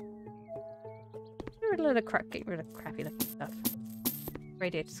believe. Get rid of crappy looking stuff.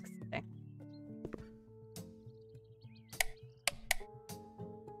 Radio disgusting.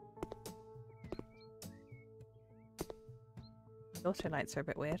 Auto lights are a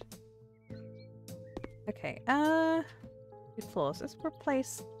bit weird. Okay, good floors. Let's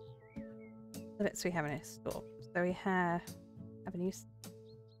replace the bits we have in a store. So we have a new.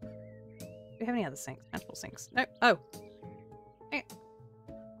 Do we have any other sinks? Multiple sinks. No. Oh. Okay.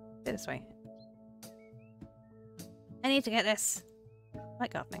 This way. I need to get this. I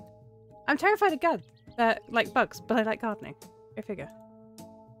like gardening. I'm terrified of like bugs, but I like gardening. Go figure.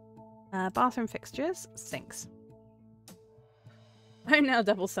 Bathroom fixtures, sinks. I'm now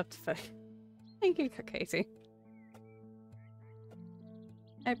double subbed for. Thank you, Katie.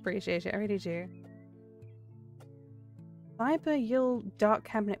 I appreciate it, I really do. Fiber Yule dark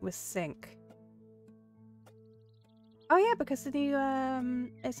cabinet with sink. Oh yeah, because the new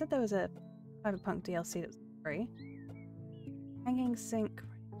it said there was a Cyberpunk DLC that was free. Hanging sink.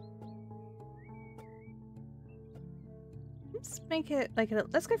 Let's make it like a.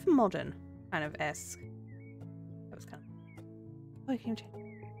 Let's go for modern kind of esque. That was kind of. Oh, you can change.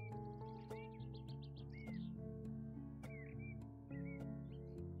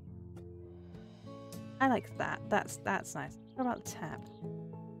 I like that. That's nice. What about the tap?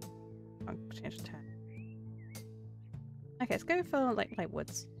 I'll change the tap. Okay, let's go for like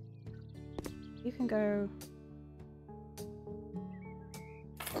woods. You can go.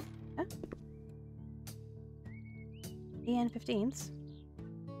 Huh? EN15s.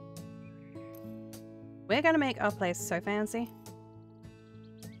 We're gonna make our place so fancy.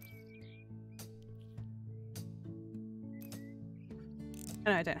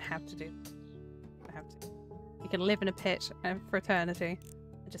 No, I don't have to do. I have to. You can live in a pit for eternity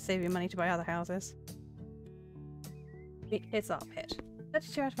and just save your money to buy other houses. It's our pit.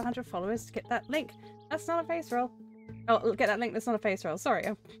 32 out of 100 followers to get that link. That's not a face roll. Oh, get that link. That's not a face roll. Sorry.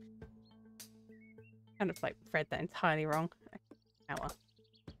 I'm kind of like read that entirely wrong. Hour.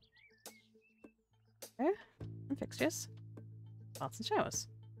 Okay. And fixtures. Baths and showers.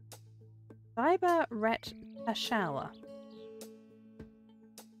 Cyber ret a shower.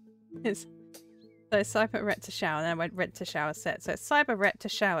 It's so cyber ret to shower, and then I went ret to shower set. So it's cyber ret to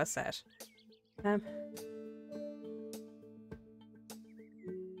shower set.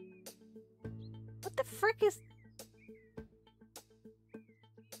 fuck is...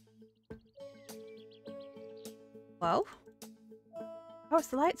 Whoa. Oh, it's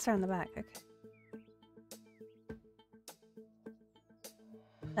the lights around the back. Okay.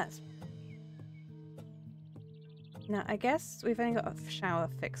 That's... Now, I guess we've only got a shower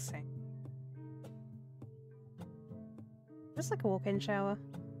fixing. Just like a walk-in shower.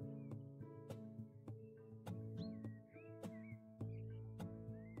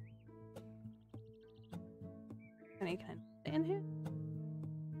 Can I fit in here?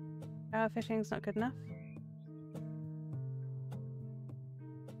 Shower fishing's not good enough.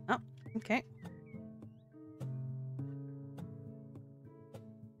 Oh, okay.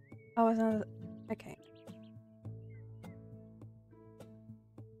 Oh, it's another... Okay.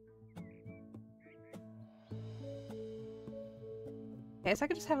 Okay, so I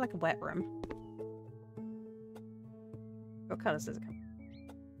could just have like a wet room. What colours does it come?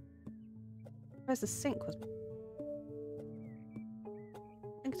 Where's the sink? Was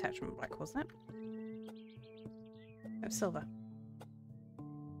sink attachment black, wasn't it? Oh, silver.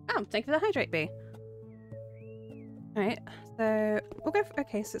 Oh, thank you for the hydrate bee. Alright, so we'll go for,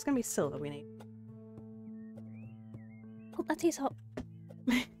 okay, so it's gonna be silver we need. Oh, that tea's hot.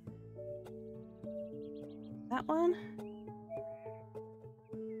 That one.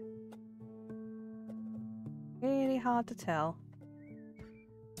 Really hard to tell.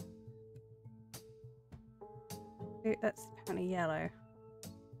 Ooh, that's apparently yellow.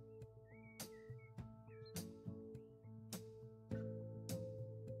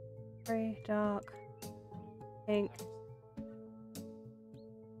 Very dark. Pink.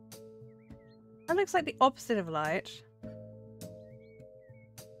 That looks like the opposite of light.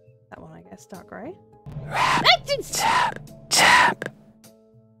 That one, I guess, dark grey. Tap, tap.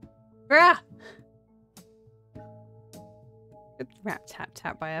 Rah! Good rap tap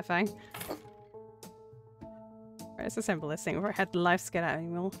tap by a fang. Right, let's assemble this thing before I had the life get out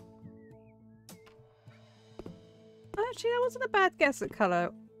anymore. Oh, actually, that wasn't a bad guess at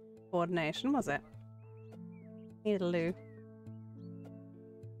colour coordination, was it? Need a loo.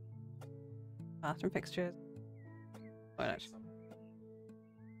 Bathroom fixtures. Toilet.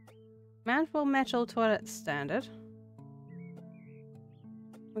 Mountable metal toilet standard.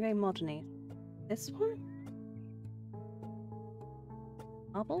 We're going modern-y. This one?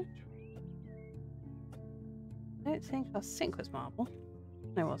 Marble? I don't think our sink was marble.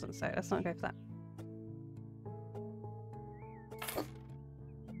 No, it wasn't, so let's not go for that.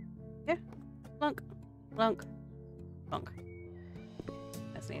 Yeah. Plunk. Plunk. Plunk.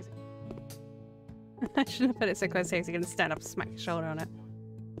 That's easy. I shouldn't have put it so close here so you're going to stand up and smack your shoulder on it.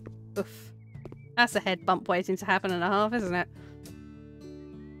 Oof. That's a head bump waiting to happen and a half, isn't it?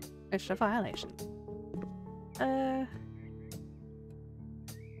 It's a violation. Oh,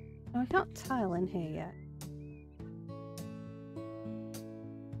 I can't tile in here yet.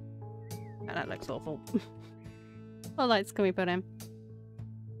 Oh, that looks awful. What lights can we put in?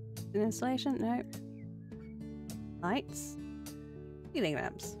 An installation? No. Lights? Ceiling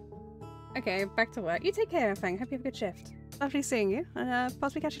lamps. Okay, back to work. You take care, Fang. Hope you have a good shift. Lovely seeing you, and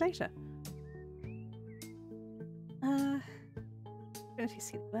possibly catch you later. If you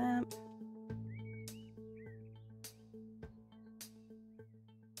see the lamp.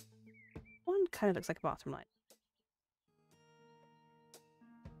 One kind of looks like a bathroom light.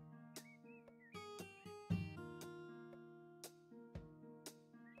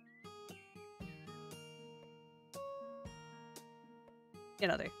 Yeah,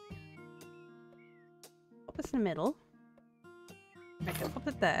 that'll do. Pop this in the middle. Okay, pop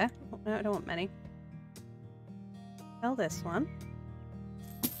it there. Oh, no, I don't want many. Fill this one.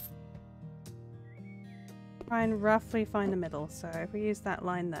 Try and roughly find the middle. So if we use that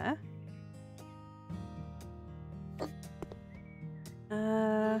line there.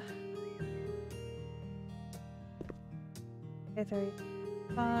 3,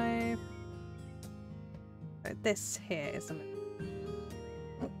 5. So this here is the middle.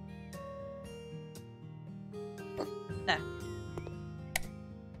 There.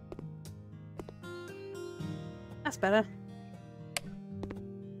 That's better.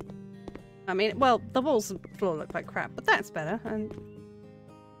 I mean, well, the walls and floor look like crap, but that's better. And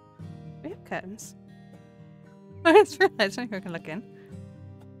we have curtains. Oh, that's right. I don't think I can look in.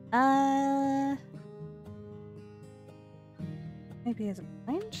 Maybe there's a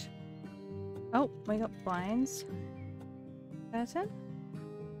blind. Oh, we got blinds. Curtain.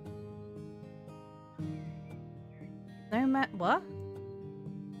 No what?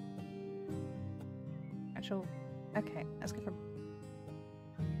 Actual. Okay, let's go for.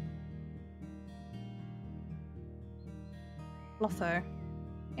 Lotho.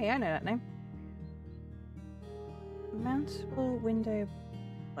 Hey, I know that name. Mountable window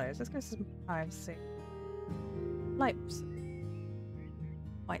closed. Let's go to some privacy. Lights.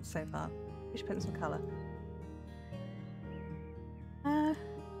 White so far. We should put in some colour. Go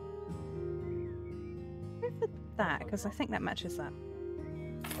for that, because I think that matches that.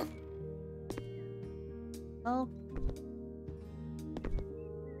 Well.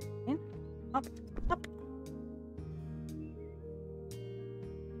 In. Up. Up.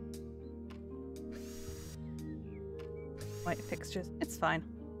 White fixtures. It's fine.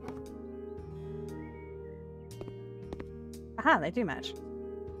 Aha, they do match.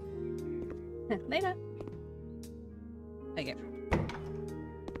 Later. There you go.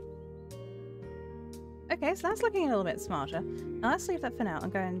 Okay, so that's looking a little bit smarter. Now let's leave that for now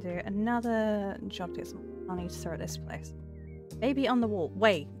and go and do another job to get some money to throw at this place. Baby on the wall.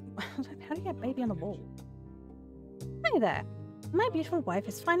 Wait. How do you get baby on the wall? Hi there. My beautiful wife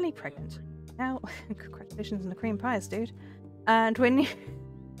is finally pregnant. Now, congratulations on the cream pies, dude. And we're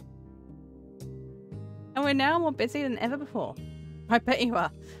now more busy than ever before. I bet you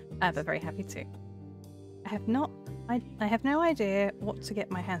are. But very happy too. I have no idea what to get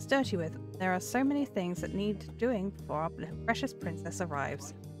my hands dirty with. There are so many things that need doing before our precious princess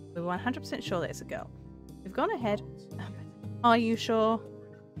arrives. We're 100% sure that it's a girl. We've gone ahead. Are you sure?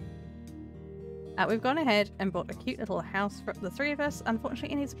 We've gone ahead and bought a cute little house for the three of us.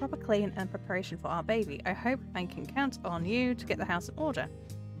 Unfortunately, it needs a proper clean and preparation for our baby. I hope I can count on you to get the house in order.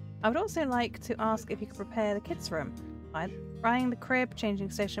 I would also like to ask if you could prepare the kids' room. By drying the crib, changing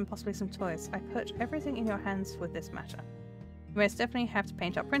station, possibly some toys. I put everything in your hands with this matter. You most definitely have to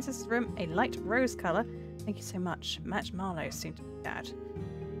paint our princess's room a light rose colour. Thank you so much. Match Marlowe's soon to be dad.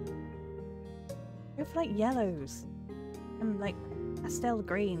 Go for like yellows. And like pastel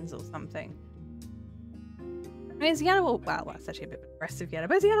greens or something. I mean, it's yellow. Wow, that's actually a bit aggressive yellow,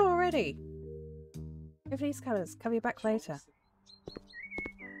 but it's yellow already. Go for these colours. Cover your back later.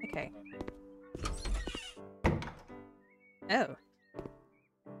 Okay. Oh.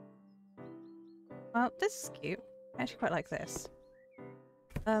 Well, this is cute. I actually quite like this.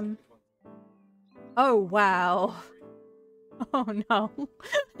 Oh, wow. Oh, no.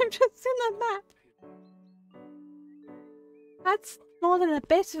 I've just seen the map. That's more than a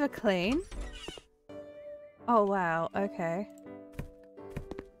bit of a clean. Oh, wow. Okay.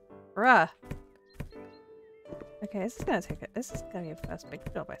 Bruh. Okay, this is gonna take it. This is gonna be a first big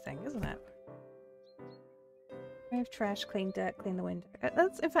job, I think, isn't it? Remove trash, clean dirt, clean the window.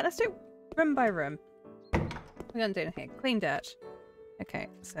 In fact, let's do room by room. We're gonna do it here. Clean dirt. Okay,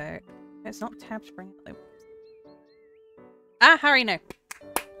 so it's not tabbed to bring out the... Ah, Harry, no.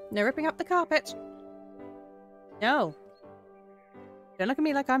 No ripping up the carpet. No. Don't look at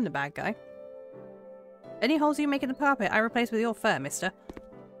me like I'm the bad guy. Any holes you make in the carpet, I replace with your fur, mister.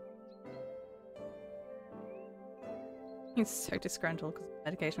 He's so disgruntled because of the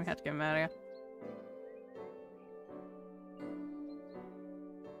medication we had to give him earlier.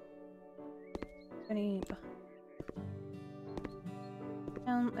 Any...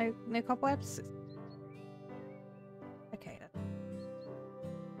 no cobwebs? Okay then.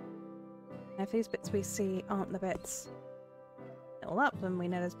 Now if these bits we see aren't the bits all up, then we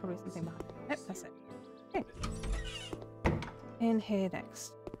know there's probably something behind it. Nope, that's it. Okay. In here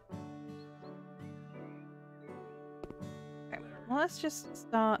next. Okay, well let's just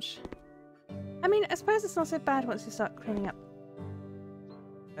start... I mean, I suppose it's not so bad once you start cleaning up.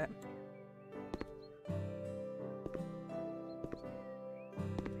 But...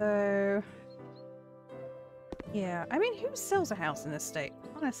 So... yeah, I mean, who sells a house in this state?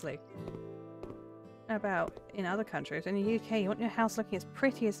 Honestly. About in other countries. In the UK, you want your house looking as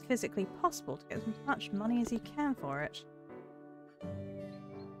pretty as physically possible to get as much money as you can for it.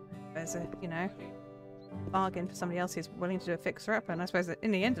 There's a, you know, bargain for somebody else who's willing to do a fixer-upper, and I suppose that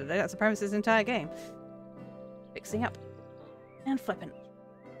in the end of the day, that's the premise of this entire game. Fixing up. And flipping.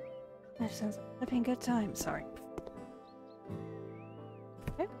 That sounds like a flipping good time, sorry.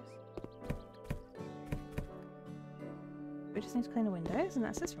 Okay. We just need to clean the windows, and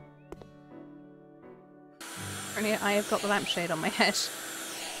that's this one. Apparently I have got the lampshade on my head.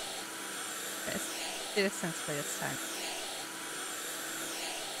 Let's do this sensibly this time.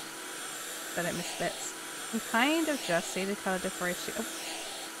 So I don't miss bits. You can kind of just see the colour differentiation. Oh,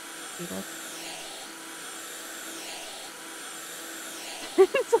 keyboard.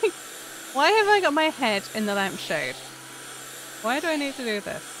 It's like, why have I got my head in the lampshade? Why do I need to do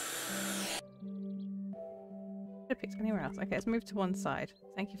this? Should have picked anywhere else. Okay, let's move to one side.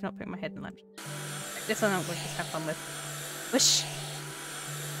 Thank you for not putting my head in the lampshade. This one I'm going to just have fun with. Whoosh!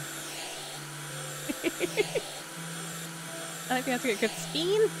 I hope you have to get a good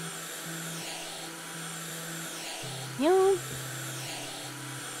spin. Yo.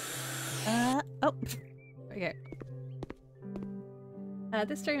 Oh. Okay.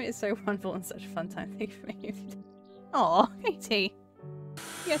 This stream is so wonderful and such a fun time. Thank you for making it. Aw, Katie.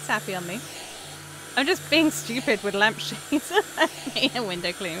 You're happy on me. I'm just being stupid with lampshades and a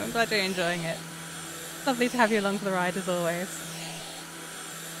window clean. I'm glad you're enjoying it. Lovely to have you along for the ride as always.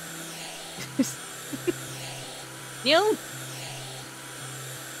 Neil?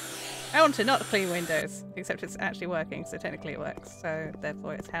 I want to not clean windows, except it's actually working, so technically it works. So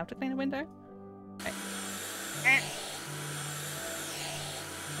therefore it's how to clean a window. Okay.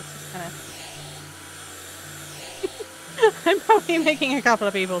 Let's just kind of... I'm probably making a couple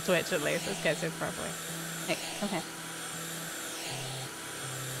of people twitch at least. Let's go so properly. Hey, come here.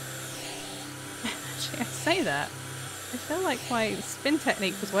 Actually, I say that. I feel like my spin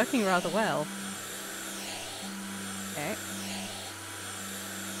technique was working rather well. Okay.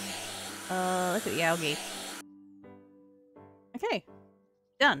 Look at the algae. Okay.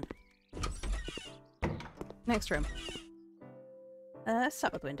 Done. Next room. Let's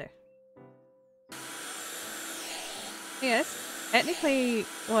start with window. Yes, technically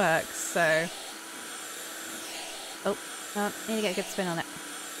works, so... Oh, need to get a good spin on it.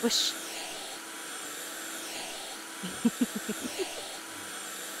 Whoosh!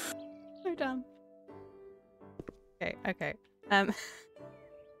 So dumb. Okay, okay.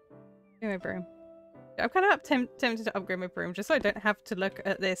 Give me a broom. I'm kind of tempted to upgrade my broom just so I don't have to look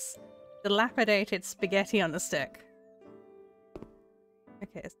at this dilapidated spaghetti on the stick.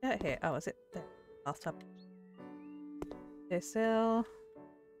 Okay, is that here? Oh, is it there? Last up. Still.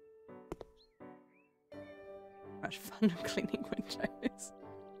 Much fun cleaning windows.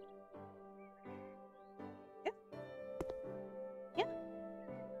 Yeah. Yeah.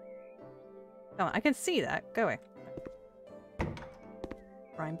 Come on, I can see that. Go away.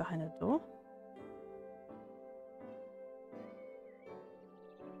 Rhyme behind the door.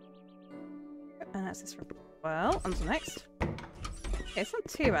 And that's this room. Well, on to the next. Okay, it's not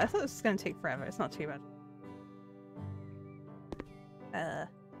too bad. I thought this was going to take forever. It's not too bad.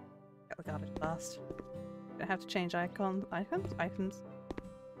 Got the garbage blast. Don't have to change icons.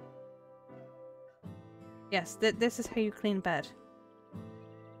 Yes, this is how you clean bed.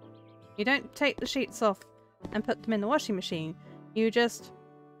 You don't take the sheets off and put them in the washing machine. You just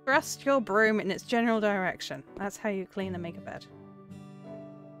thrust your broom in its general direction. That's how you clean and make a bed.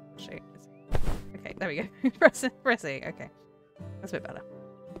 Shoot. Okay, there we go. Press E. Okay. That's a bit better.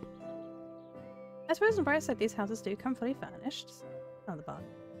 I suppose on bright side these houses do come fully furnished. Oh, the bar.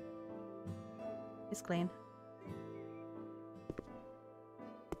 It's clean.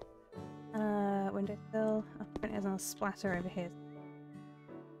 Window sill. Oh, there's a splatter over here.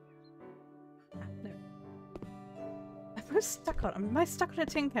 Ah, no. I was stuck on. Am I stuck on a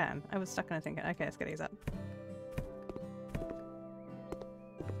tin can? I was stuck on a tin can. Okay, let's get these up.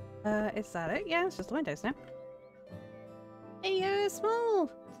 Is that it? Yeah, it's just the windows now. Hey, you're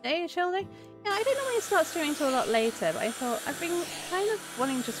small! Stay chill day. Yeah, I don't normally start streaming till a lot later, but I thought I've been kind of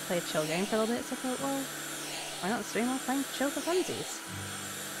wanting to just play a chill game for a little bit, so I thought, well, why not stream while playing chill for funsies?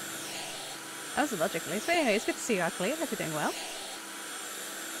 That was the logic, at least. But anyway, it's good to see you, Akkho. Hope you're doing well.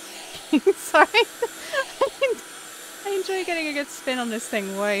 Sorry. I enjoy getting a good spin on this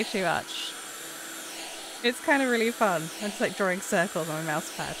thing way too much. It's kind of really fun. I'm just like drawing circles on my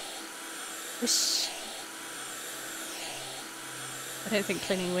mouse pad. Whoosh. I don't think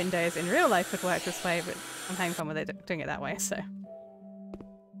cleaning windows in real life would work this way, but I'm having fun with it doing it that way, so.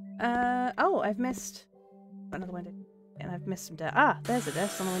 Oh, I've missed another window. And I've missed some dirt. Ah, there's a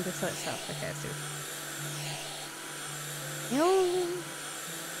dust on the windowsill itself. Okay, let's do this.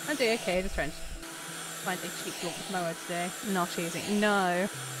 I'm doing okay, just trying to find a cheap lawn mower today. Not using. No.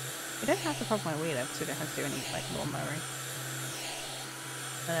 We don't have the problem where we live, so we don't have to do any, like, lawn mowing.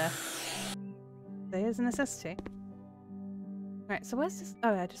 There is a necessity. Right, so where's this?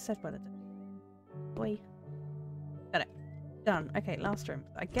 Oh, I just said where it is. Boy. Got it. Done. Okay, last room.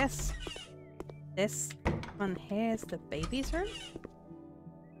 I guess this one here is the baby's room?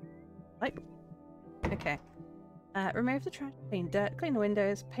 Right. Okay. Remove the trash, clean dirt, clean the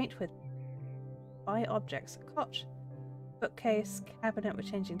windows, paint with buy objects, a cot, bookcase, cabinet we're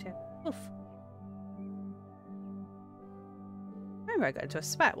changing to. Oof. I remember I got into a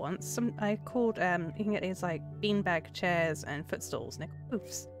spat once. I called, you can get these like beanbag chairs and footstools and they're called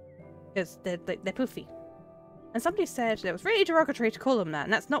poofs. Because they're poofy. And somebody said it was really derogatory to call them that,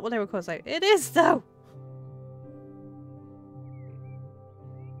 and that's not what they were called. Like, it is though!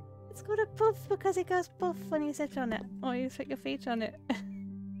 It's called a poof because it goes poof when you sit on it. Or you put your feet on it.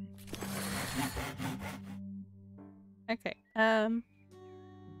 Okay, I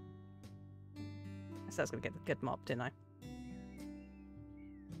So I was gonna get the good mob, didn't I?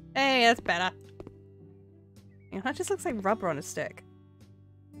 Hey, that's better. You know, that just looks like rubber on a stick.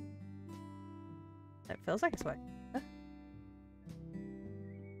 It feels like it's working.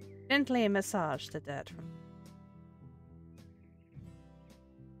 Gently massage the dirt from.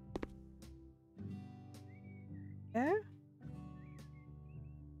 Go.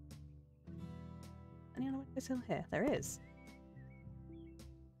 Any other windows in here? There is.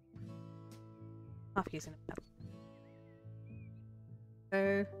 Half using it.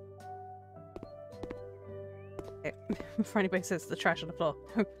 So. Okay. Before anybody says the trash on the floor.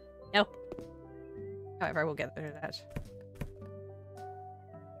 No. However, I will get through that.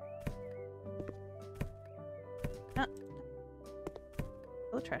 Ah.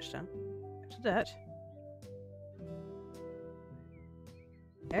 Pull the trash down. Catch the dirt.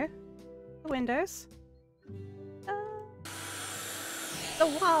 Okay. The windows. The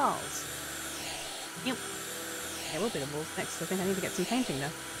walls! Yep. There will be the walls next, so I think I need to get some painting now.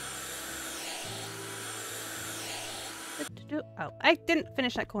 Oh, I didn't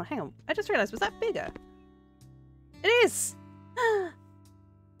finish that corner. Hang on. I just realised, was that bigger? It is!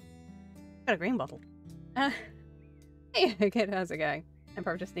 Got a green bottle. Hey, okay, how's it going? I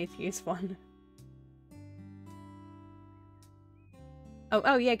probably just need to use one.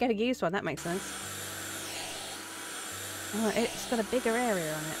 Oh yeah, get a used one. That makes sense. Oh, it's got a bigger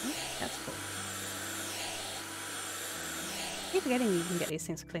area on it. Oh, that's cool. I keep forgetting you can get these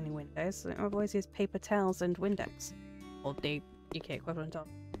things for cleaning windows. I've always used paper towels and Windex. Or the UK equivalent of.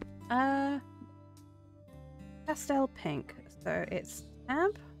 Pastel pink. So it's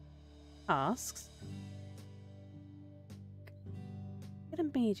tab, tasks. Get a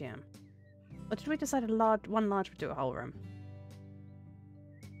medium. Or did we decide one large would do a whole room?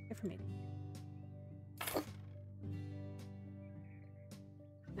 Go for medium.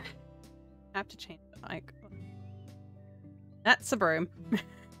 I have to change the mic. That's a broom.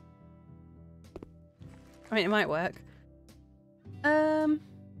 I mean, it might work.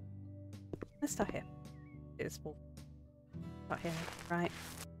 Let's start here. Do this wall. Start here, right?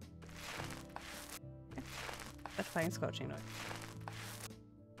 Okay. That's playing scorching noise.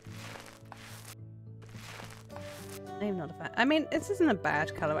 I'm not a fan. I mean, this isn't a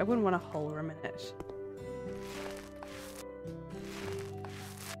bad colour. I wouldn't want a whole room in it.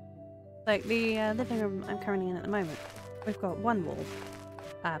 Like the living room I'm currently in at the moment, we've got one wall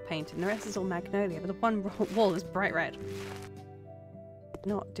painted, and the rest is all magnolia, but the one wall is bright red.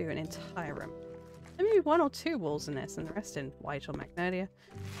 Not do an entire room. Maybe one or two walls in this, and the rest in white or magnolia.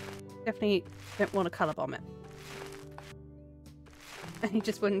 Definitely don't want to colour bomb it. And you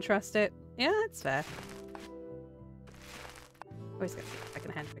just wouldn't trust it. Yeah, that's fair. Always get it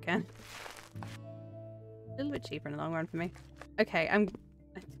second hand if I can. A little bit cheaper in the long run for me. Okay, I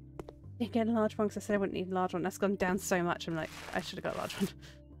didn't get a large one because I said I wouldn't need a large one. That's gone down so much. I'm like, I should have got a large one.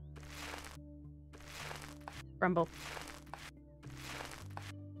 Rumble.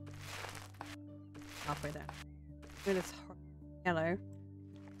 Halfway there. Look at this yellow.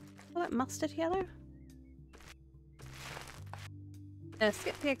 Call that mustard yellow?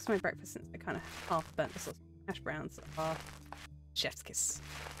 Skip the eggs for my breakfast since I kind of half burnt the sauce. Hash browns are chef's kiss.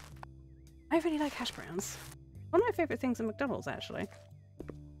 I really like hash browns. One of my favourite things at McDonald's, actually.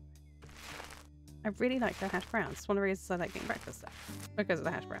 I really like their hash browns. It's one of the reasons I like getting breakfast there. Because of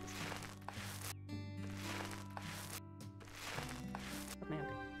the hash browns.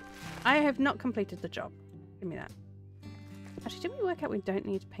 I have not completed the job. Give me that. Actually, did we work out we don't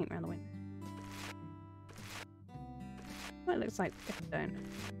need to paint around the window? Well, it looks like if we don't.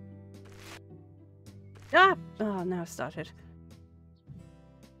 Ah! Oh, now I've started.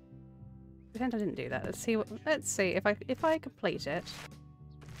 Pretend I didn't do that. Let's see if I complete it.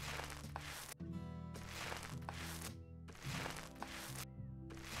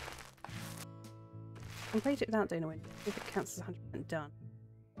 Complete it without doing a window. If it counts as 100% done.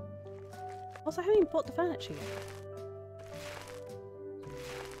 Also, I haven't even bought the furniture yet.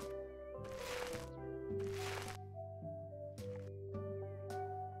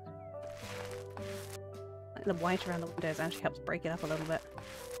 Like the white around the windows actually helps break it up a little bit.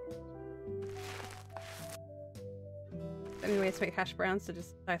 The only way to make hash browns to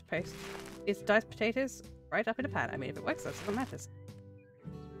just dice paste is dice potatoes right up in a pan. I mean, if it works, that's what matters.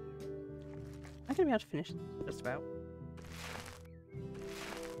 I'm gonna be able to finish just about.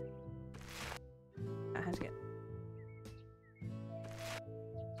 I had to get.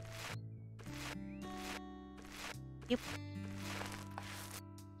 Yep.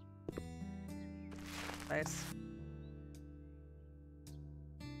 Nice.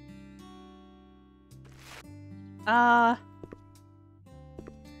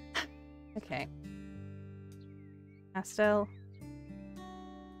 Okay. Pastel.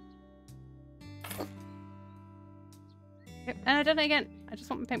 Yep, and I've done it again. I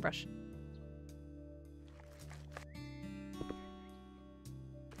just want my paintbrush.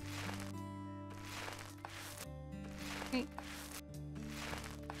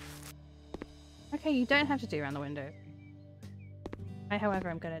 Okay, you don't have to do around the window. I, however,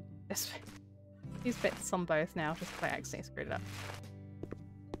 am gonna just use bits on both now, just because I accidentally screwed it up.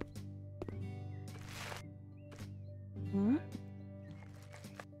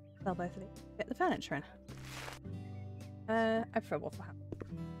 Sell both of these. Get the furniture in. I prefer Waffle House.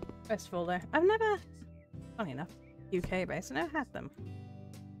 First of all, though, I've never, funny enough, UK based, I've never had them.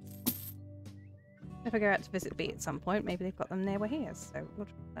 If I go out to visit B at some point, maybe they've got them near where he is, so we'll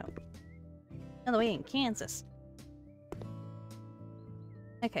try that out. All the way in Kansas.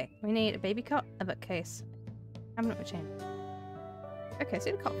 Okay, we need a baby cot, a bookcase, cabinet with chain. Okay, let's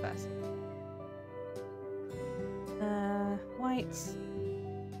do the cot first. Whites.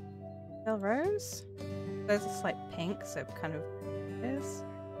 Bell rose. Those are slight pink, so kind of is.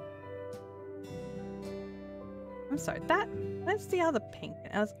 I'm sorry, that's the other pink.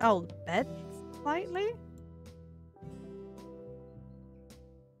 Oh, the bed slightly.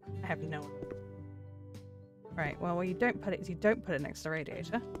 I have no idea. Right, well, where you don't put it is you don't put it next to the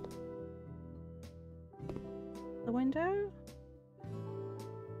radiator. The window.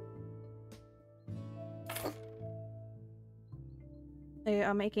 They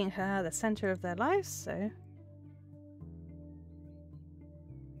are making her the center of their lives, so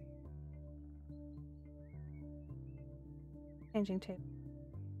changing table.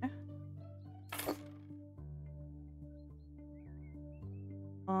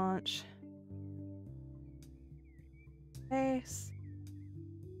 Launch. Face.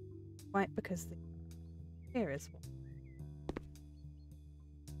 White because the here is one.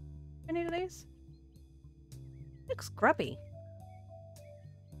 Any of these? Looks grubby.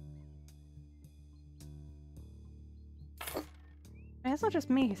 I mean, it's not just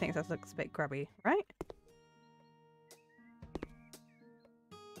me who thinks that looks a bit grubby, right?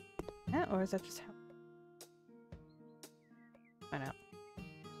 Yeah, or is that just how? Find out.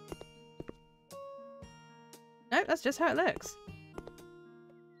 No, that's just how it looks.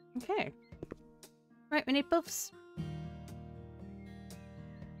 Okay. Right, we need buffs.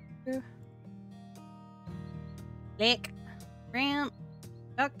 Black, brown,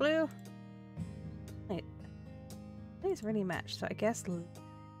 dark blue. Wait. These really match, so I guess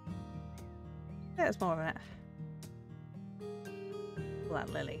there's more of that. Pull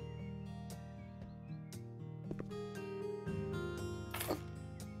out Lily.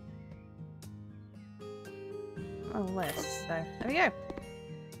 Oh, list. So there we go.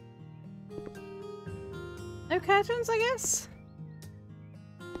 No curtains, I guess.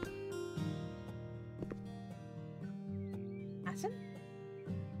 Atom.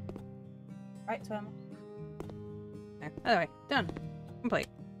 Right to him. No. Anyway, done. Complete.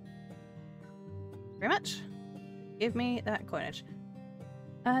 Very much. Give me that coinage.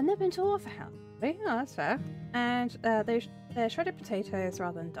 Never been to a Waffle House. Oh, that's fair. And they're shredded potatoes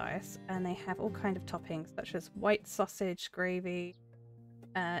rather than dice, and they have all kind of toppings such as white sausage, gravy,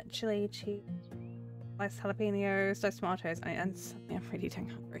 chili, cheese, sliced jalapenos, diced tomatoes, and suddenly I'm really dang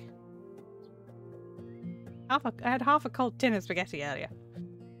hungry. I had half a cold tin of spaghetti earlier.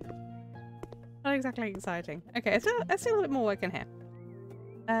 Not exactly exciting. Okay, let's do a little bit more work in here.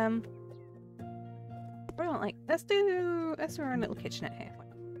 Let's do our own little kitchenette here.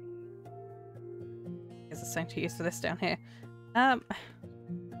 There's something to use for this down here. And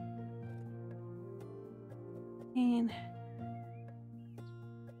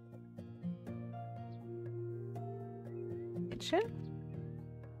kitchen.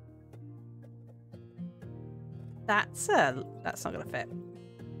 That's not gonna fit.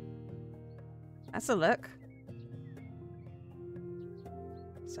 That's a look.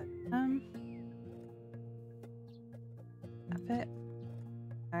 So that fit.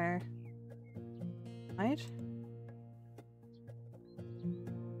 Or hide.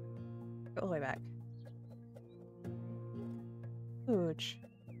 Go all the way back. Huge.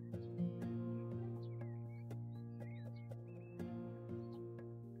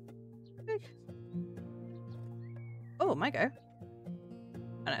 Big. Oh, might go.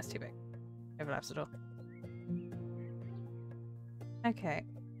 Oh no, it's too big. Overlaps the door. Okay.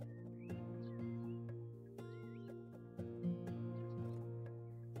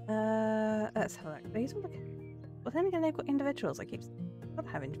 Let's have a look. These will look. Well, then again, they've got individuals. I keep. Gotta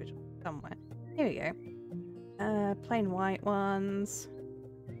have individuals somewhere. Here we go. Plain white ones.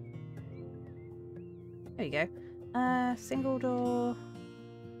 There you go. Single door.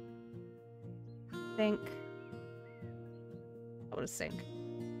 Pink. would stink.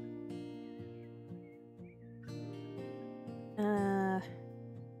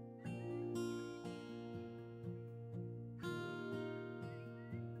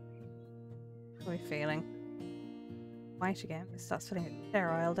 What are we feeling? White again. It starts feeling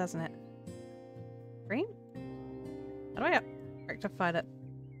sterile, doesn't it? Cream? How do I rectify that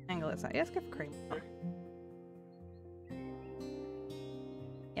angle it's at? Yeah, let's go for cream.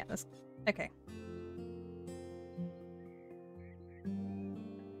 Yeah, that's okay.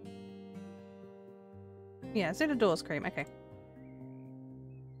 Yeah, let's do the doors cream. Okay.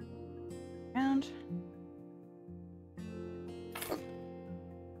 Round.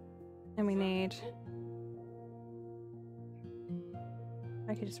 And we need...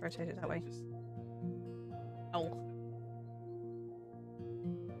 I could just rotate it that way. Oh.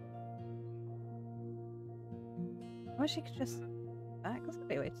 I wish you could just... Back? That's a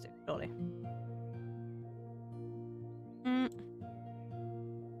better way to do it, surely.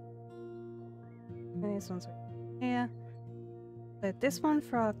 These ones are here. So this one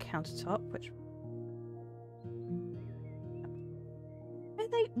for our countertop, which...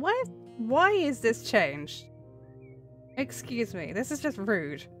 Why is this changed? Excuse me, this is just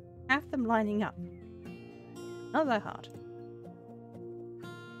rude. Have them lining up. Not that hard.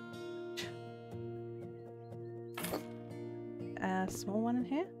 A small one in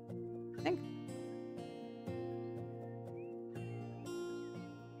here, I think.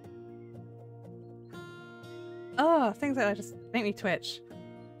 Oh, things that just make me twitch.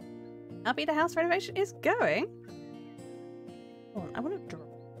 Happy the house renovation is going. Hold on, I want to draw.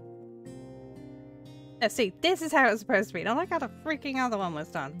 Let's see, this is how it's supposed to be. Not like how the freaking other one was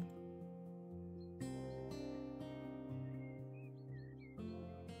done.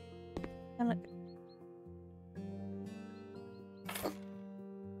 And look.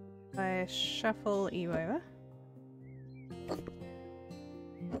 I shuffle you over.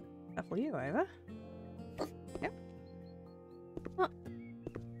 Shuffle you over. Yep. Oh.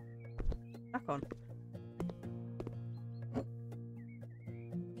 Back on.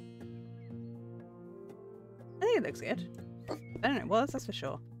 I think it looks good. I don't know, well, that's for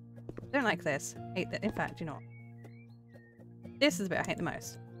sure. I don't like this. Hate that. In fact, you know what? This is the bit I hate the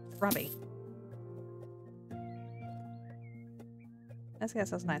most. Rubby. Let's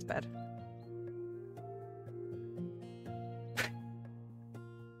guess that's a nice bed.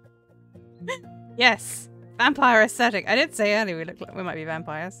 Yes! Vampire aesthetic! I did say earlier we look like we might be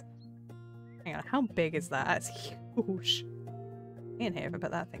vampires. Hang on, how big is that? That's huge. In here if I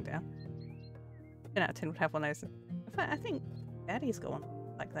put that thing down. 10 out of 10 would have one of those. In fact, I think Daddy's got one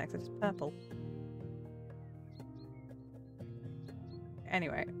like that because it's purple.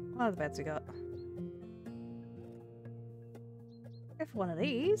 Anyway, what other beds we got? Go for one of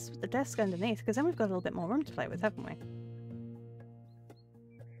these with the desk underneath because then we've got a little bit more room to play with, haven't we?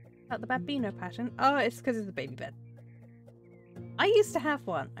 About the Babino pattern. Oh, it's because it's the baby bed. I used to have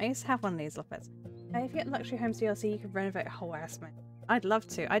one. I used to have one of these little beds. If you get Luxury Homes DLC, you can renovate a whole ass, man. I'd love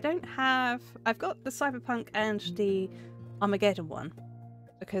to. I don't have... I've got the Cyberpunk and the Armageddon one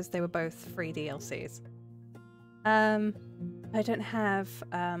because they were both free DLCs. I don't have...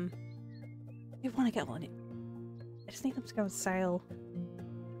 I want to get one. I just need them to go on sale.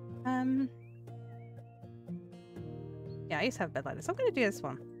 Yeah, I used to have a bed like this. I'm going to do this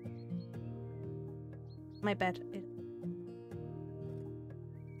one. My bed is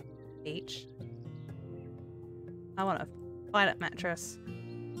beach. I want a violet mattress.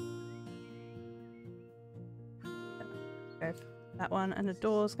 Go for that one, and the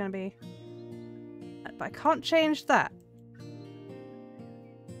door's going to be... But I can't change that.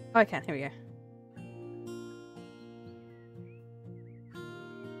 Oh, I can. Here we go.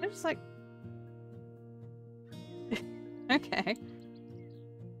 I'm just like... Okay.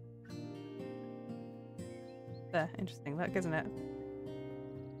 Interesting look, isn't it?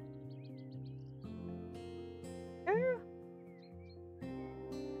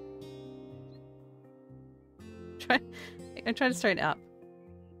 I'm trying to straighten it up.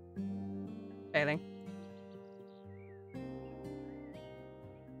 Failing.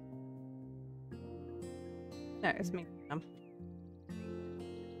 No, it's me.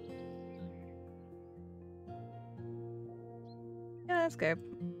 Yeah, let's go.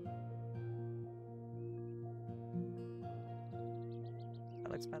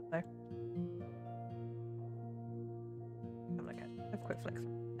 That looks better though. Have a look at it. A quick flick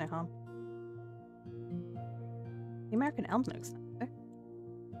through. No harm. The American elm looks nice though.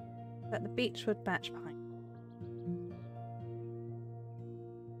 But the beech would match behind.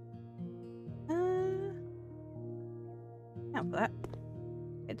 Now for that.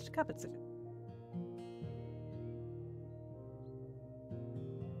 It's cupboards.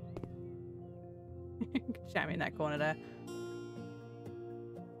 Jam in that corner there.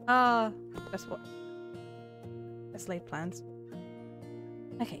 Ah, that's what. Let's laid plans.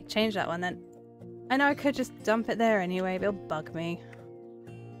 Okay, change that one then. I know I could just dump it there anyway, but it'll bug me.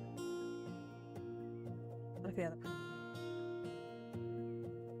 Look at the other.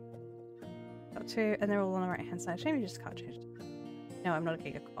 Got two, and they're all on the right hand side. Shame you just can't change it. No, I'm not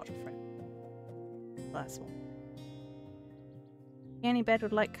looking at a cot for it. Last one. Any bed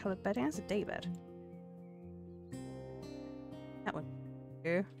with light coloured bedding? That's a day bed. That would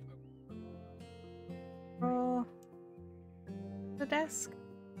do. Drawer. The desk.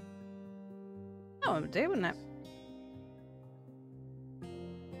 That one would do, wouldn't it?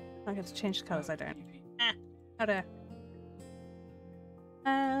 I get to change the colours, I don't. How dare.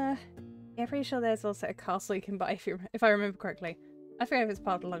 Yeah, pretty sure there's also a castle you can buy if I remember correctly. I forget if it's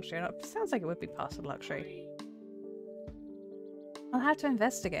part of luxury or not. It sounds like it would be part of luxury. I'll have to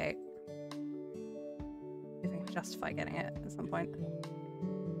investigate. I think I justify getting it at some point.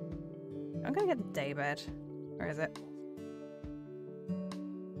 I'm gonna get the day bed. Where is it?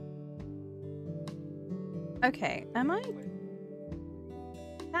 Okay, am I?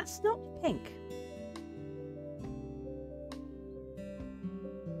 That's not pink.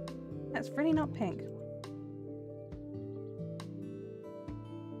 That's really not pink.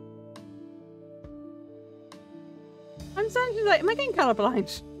 I'm starting to like, am I getting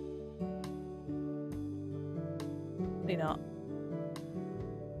colourblind? Maybe not.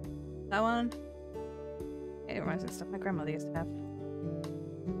 That one? It reminds me of stuff my grandmother used to have.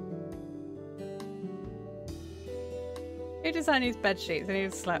 Who designed these bed sheets? I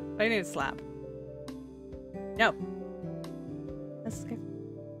need to slap. I need to slap. No. Let's go.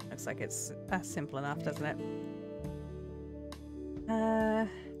 Looks like it's simple enough, doesn't it?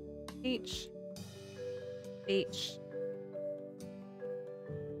 Beach. Beach.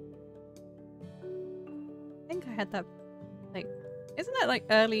 I think I had that, like, isn't that like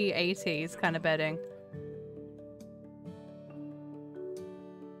early 80s kind of bedding?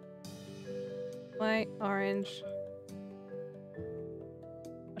 White, orange.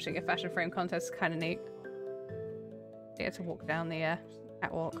 Watching a fashion frame contest is kind of neat. You get to walk down the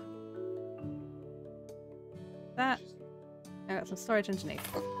catwalk. That. I got some storage underneath.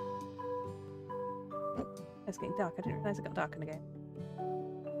 It's getting dark. I didn't realise it got dark in the game.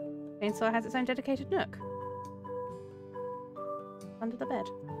 Chainsaw has its own dedicated nook. Under the bed.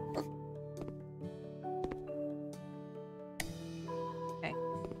 Okay.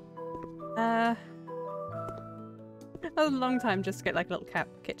 That was a long time just to get like a little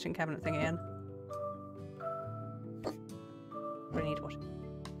kitchen cabinet thing in. We need water.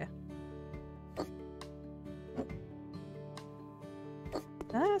 Yeah.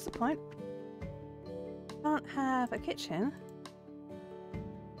 That's the point. Can't have a kitchen.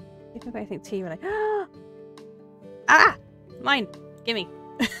 If I think tea, we're like, ah! Mine! Gimme!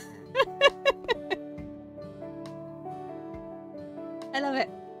 I love it!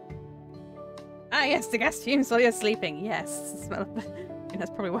 Ah yes, the gas fumes while you're sleeping. Yes. Smell of that's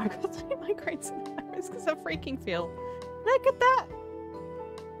probably why I got so many migraines in the house, because I freaking feel. Look at that!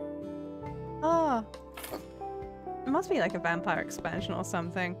 Oh. It must be like a vampire expansion or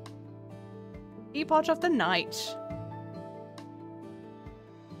something. Epoch of the Night.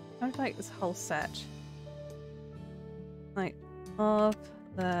 I would like this whole set. Like, of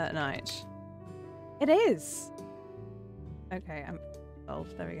the night. It is! Okay, I'm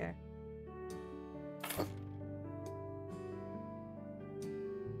old. There we go.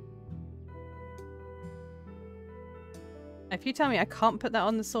 If you tell me I can't put that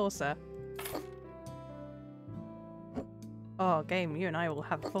on the saucer. Oh, game, you and I will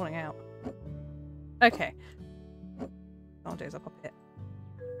have a falling out. Okay. What I'll do is I'll pop it.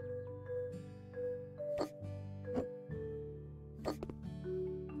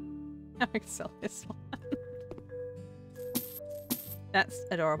 I can sell this one. That's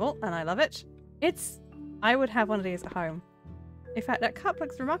adorable, and I love it. I would have one of these at home. In fact, that cup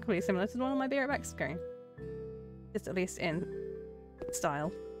looks remarkably similar to the one on my Be Right Back screen. Just at least in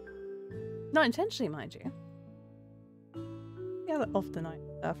style. Not intentionally, mind you. The other of the night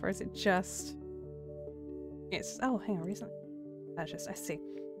stuff, or is it just... It's... Oh, hang on, recently purchased. I see.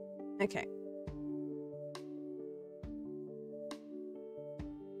 Okay.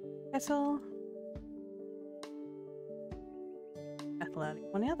 Kettle. MacLeod.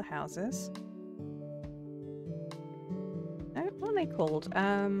 One of the other houses. No, what are they called?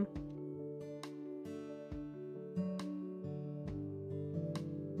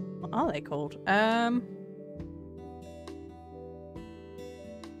 What are they called?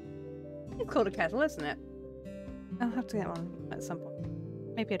 It's called a kettle, isn't it? I'll have to get one at some point.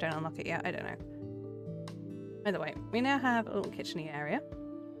 Maybe I don't unlock it yet, I don't know. By the way, we now have a little kitcheny area.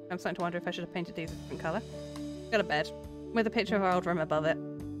 I'm starting to wonder if I should have painted these a different colour. Got a bed with a picture of our old room above it.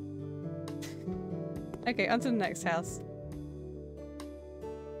 Okay, on to the next house.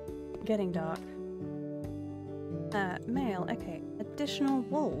 Getting dark. Mail. Okay, additional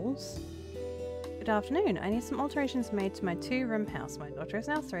walls. Good afternoon. I need some alterations made to my 2-room house. My daughter is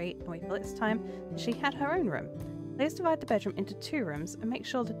now 3, and we feel it's time she had her own room. Please divide the bedroom into 2 rooms and make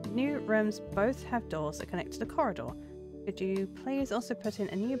sure the new rooms both have doors that connect to the corridor. Could you please also put in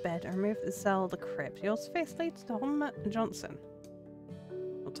a new bed and remove the cell, the crib? Yours faithfully, Tom Johnson.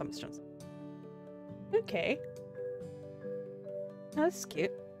 Or Thomas Johnson. Okay. Oh, this is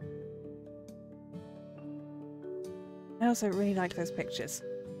cute. I also really like those pictures.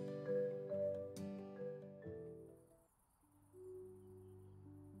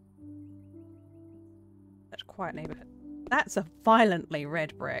 Such a quiet neighborhood. That's a violently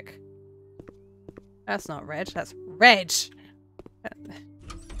red brick. That's not red, that's red!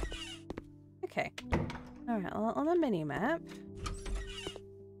 Okay. Alright, on the mini-map...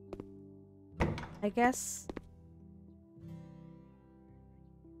 I guess...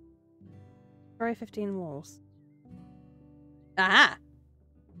 Destroy 15 walls. Aha!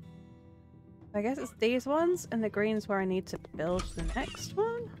 I guess it's these ones, and the green's where I need to build the next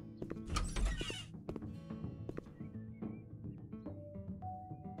one?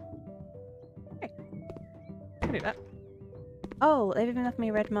 Okay. I'll do that. Oh, they've even left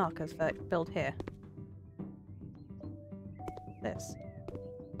me red markers for build here. This.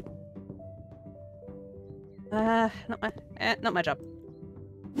 Not my job.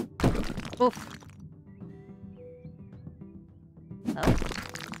 Oof. Oh.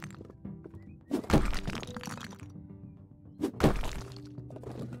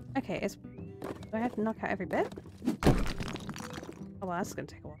 Okay, do I have to knock out every bit? Oh well, that's gonna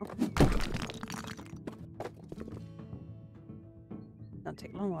take a while. That'll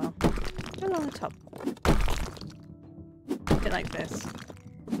take a long while. Go along the top. A bit like this.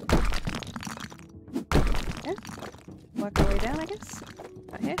 Yeah. Work our way down, I guess.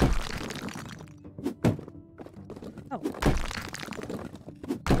 Right here. Oh.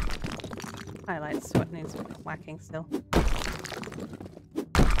 Highlights. What needs whacking still?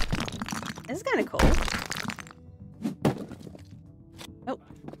 This is kind of cool. Oh.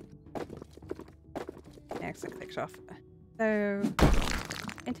 Yeah, I clicked off. So,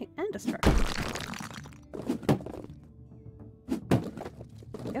 painting and destruction.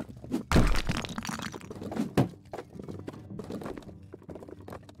 Yep.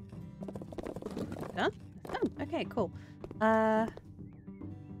 Done? Done. Okay, cool.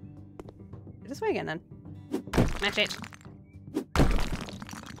 This way again then. Match it.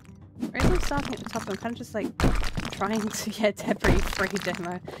 The reason I'm starting at the top, I'm kind of just like trying to get debris free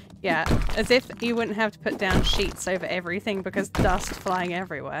demo. Yeah, as if you wouldn't have to put down sheets over everything because dust flying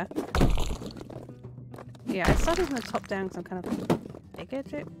everywhere. Yeah, I started from the top down because I'm kind of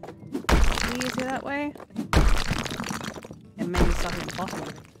figured it easier that way. And maybe starting at the bottom.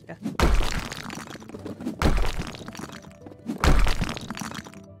 Yeah.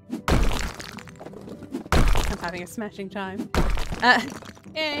 I'm having a smashing time.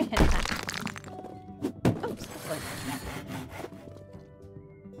 Yeah. Oops.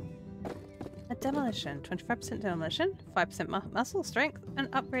 A demolition. 25% demolition, 5% muscle strength,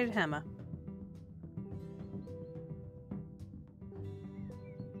 and upgraded hammer.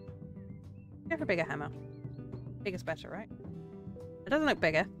 Go for a bigger hammer. Bigger's better, right? It doesn't look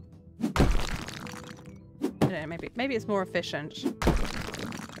bigger. I don't know, maybe it's more efficient.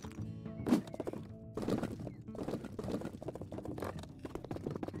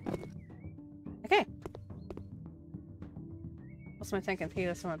 Okay. What's my thinking?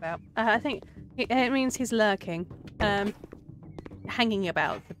 Feel something about? I think it means he's lurking. Hanging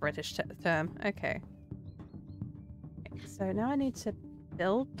about, the British term. Okay. So now I need to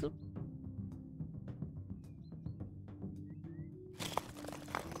build.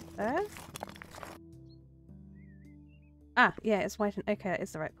 There? Ah, yeah, it's white and okay,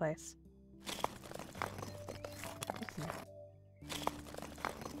 it's the right place.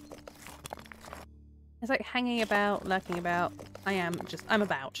 It's like hanging about, lurking about. I'm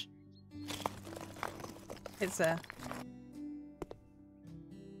about. It's a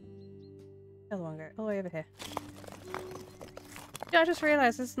other one go all the way over here. Yeah, I just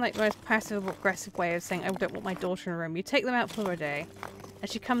realised this is like the most passive aggressive way of saying I don't want my daughter in a room. You take them out for a day and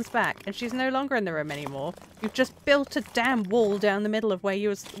she comes back and she's no longer in the room anymore. You've just built a damn wall down the middle of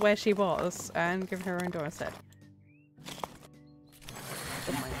where she was and given her own door instead.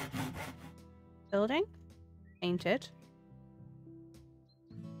 Building. Painted.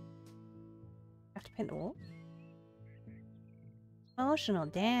 Have to paint the wall. Emotional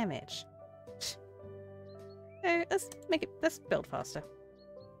damage. So let's build faster.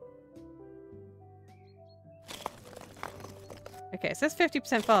 Okay, so that's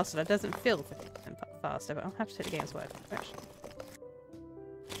 50% faster. That doesn't feel 50% faster, but I'll have to take the game's word for it.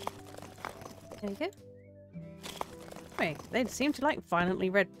 There you go. Wait, they seem to like violently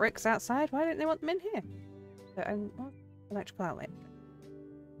red bricks outside. Why don't they want them in here? So, electrical outlet.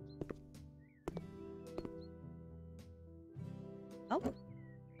 Oh.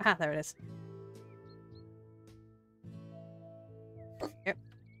 Ah, there it is. Yep.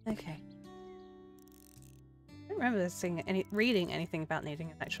 Okay. I don't remember seeing reading anything about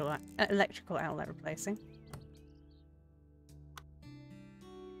needing an electrical outlet replacing.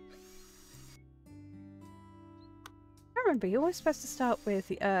 I remember you're always supposed to start with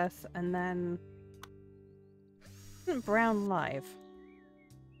the earth and then brown live.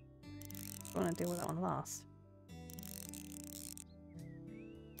 I want to deal with that one last.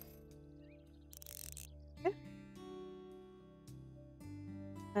 Okay.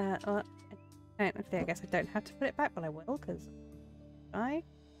 Well, I guess I don't have to put it back, but I will because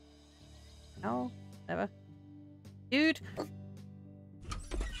no, never, dude.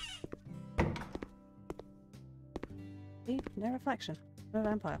 No reflection. No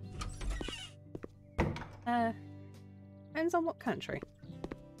vampire. Depends on what country.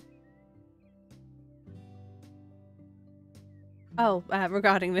 Oh,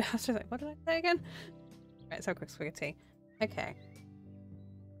 regarding the... I was just like, what did I say again? Right, so quick spaghetti. Okay.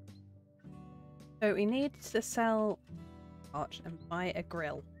 So we need to sell arch and buy a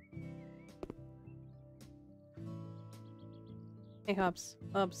grill. Hey, Hobbs.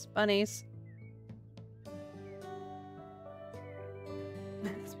 Hobbs. Bunnies.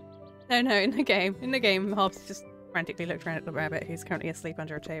 No, in the game, Hobbs just frantically looked around at the rabbit who's currently asleep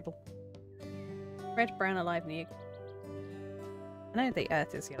under a table. Red, brown, alive, near. I know the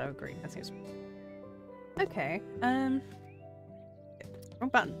earth is yellow and green. That seems... Okay, wrong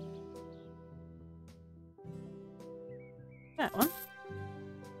button. That one.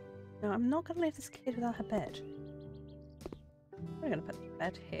 No, I'm not gonna leave this kid without her bed. We're gonna put the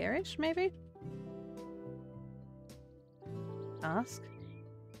bed here-ish, maybe? Ask.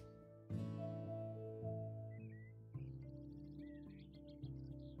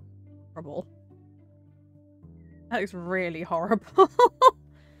 Horrible. That looks really horrible.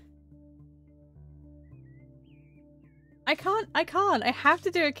 I can't. I have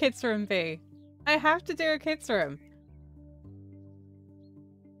to do a kids room, B. I have to do a kids room.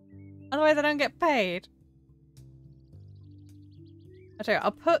 Otherwise I don't get paid. I'll tell you,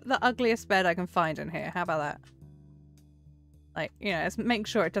 I'll put the ugliest bed I can find in here. How about that? Like, you know, let's make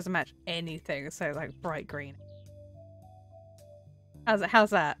sure it doesn't match anything. So like bright green. How's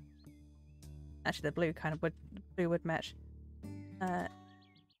that? Actually, the blue kind of would match.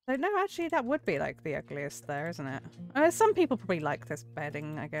 So no, actually, that would be like the ugliest there, isn't it? Some people probably like this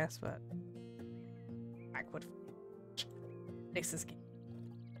bedding, I guess, but backward. This is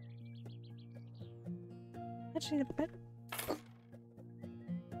actually the bed.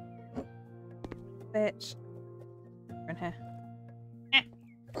 Bitch. In here.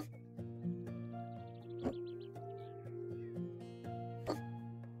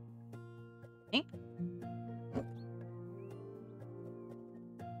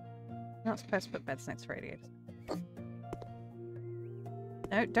 Not supposed to put beds next to radiators.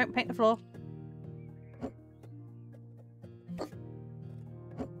 No, don't paint the floor. I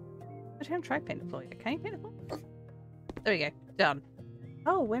haven't tried painting the floor yet. Can you paint the floor? There we go. Done.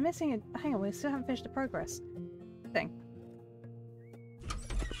 Oh, we're missing a... Hang on, we still haven't finished the progress thing.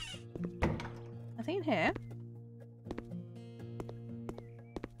 I think in here.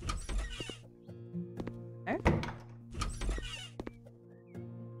 No.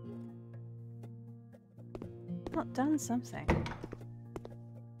 Not done something.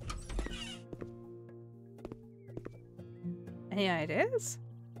 Any ideas?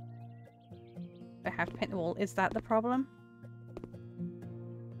 I have to paint the wall. Is that the problem?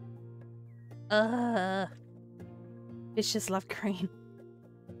 Vicious love green.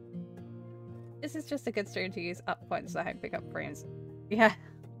 This is just a good stream to use up points so I don't pick up frames. Yeah.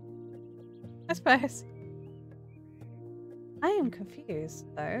 I suppose. I am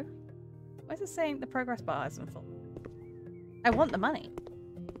confused though. Why is it saying the progress bar isn't full? I want the money.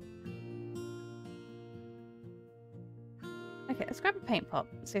 Okay, let's grab a paint pot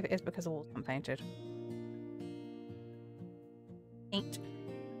and see if it is because the wall's unpainted. Paint.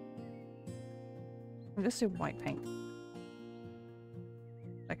 I'll just do white paint.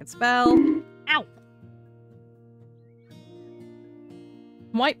 I can spell. Ow!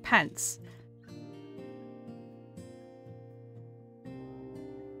 White pants.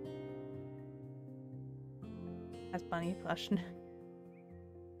 bunny plush.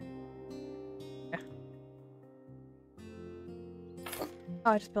 Yeah.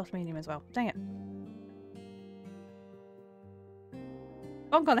 Oh, I just built a medium as well. Dang it.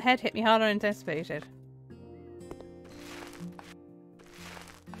 Bonk on the head hit me harder than anticipated.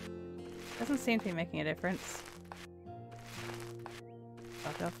 Doesn't seem to be making a difference.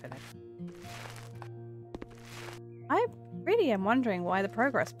 But I'll finish. I really am wondering why the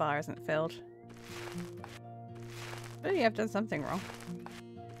progress bar isn't filled. Really, I've done something wrong.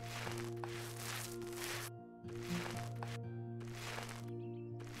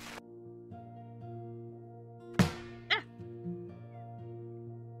 Ah!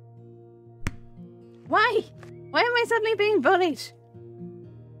 Why? Why am I suddenly being bullied?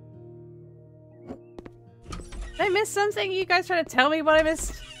 Did I miss something? You guys trying to tell me what I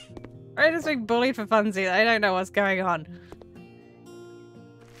missed? Or am I just being bullied for funsies? I don't know what's going on.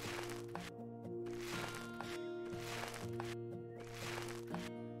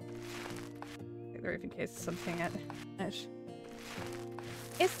 Take the roof in case something at edge.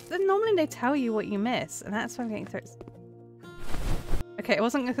 Normally they tell you what you miss, and that's why I'm getting through. Okay, it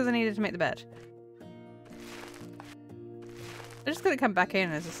wasn't because I needed to make the bed. I'm just gonna come back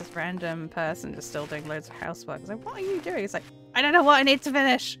in as just this random person just still doing loads of housework. It's like, what are you doing? It's like, I don't know what I need to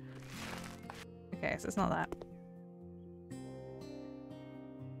finish. Okay, so it's not that.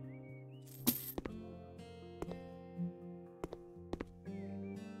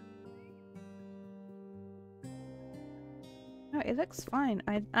 No, it looks fine.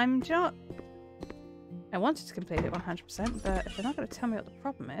 I'm not. I wanted to complete it 100%, but if they're not going to tell me what the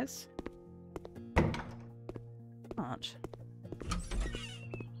problem is, can't.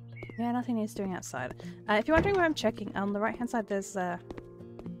 Yeah, nothing needs doing outside. If you're wondering where I'm checking, on the right hand side there's done.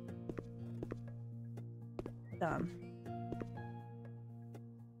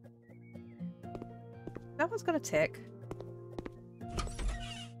 That one's got a tick.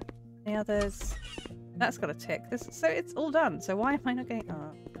 The others, that's got a tick. So it's all done. So why am I not getting?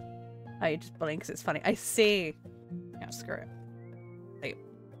 Oh, you're just bullying because it's funny. I see. Yeah, screw it. Wait.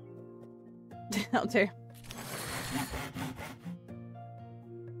 That'll do.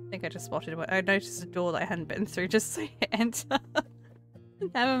 I think I just spotted one. I noticed a door that I hadn't been through just so hit enter.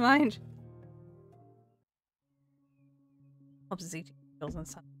 Never mind. Hobbs is eating pills and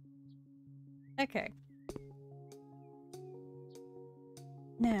stuff. Okay.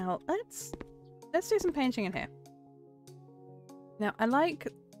 Now let's do some painting in here. Now I like,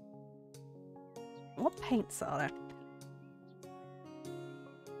 what paints are there?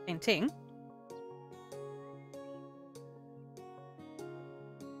 Painting.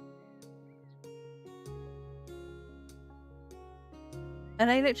 And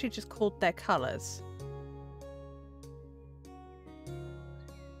they literally just called their colours.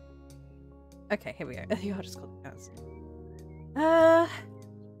 Okay, here we go. You are just called the colours.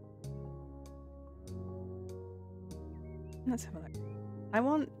 Let's have a look. I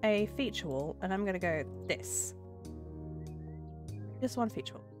want a feature wall, and I'm gonna go this. Just one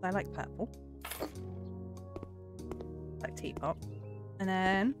feature wall. I like purple. Like teapot. And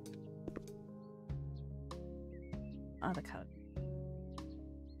then other colour.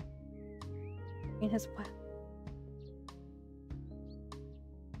 Green as well.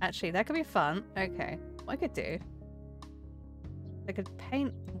 Actually, that could be fun. Okay, what I could do, I could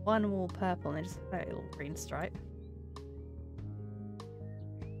paint one wall purple and then just put a little green stripe.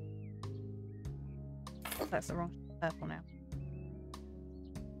 That's the wrong purple now.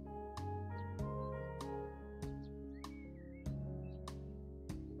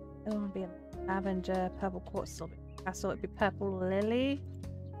 It would be a lavender, purple quartz, castle. It'd be purple lily.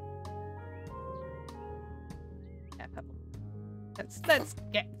 Yeah, purple. Let's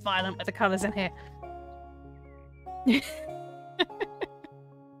get violent with the colours in here.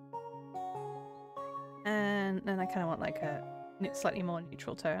 And then I kind of want like a slightly more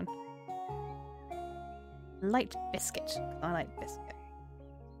neutral tone. Light biscuit. I like biscuit.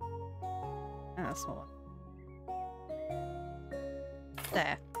 And a small one.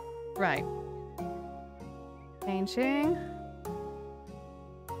 There. Right. Painting.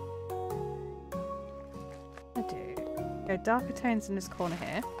 I do. Go darker tones in this corner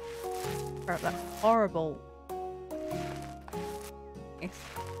here. Throw up that horrible.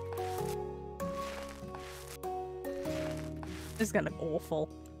 This is gonna look awful.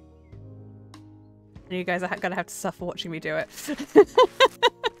 And you guys are gonna have to suffer watching me do it.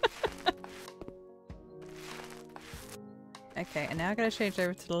 Okay, and now I'm gonna change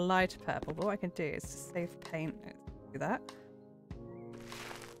over to the lighter purple. But what I can do is to save paint. Do that.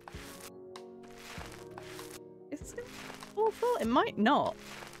 Is this gonna be awful? It might not.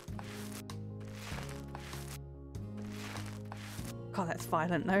 God, that's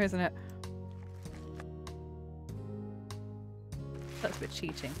violent though, isn't it? That's a bit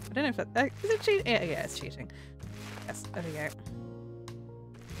cheating. I don't know if that... is it cheating? Yeah, it's cheating. Yes, there we go.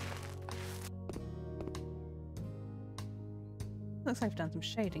 Looks like I've done some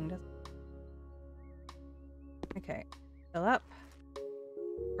shading, doesn't it? Okay. Fill up.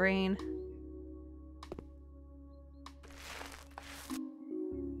 Green.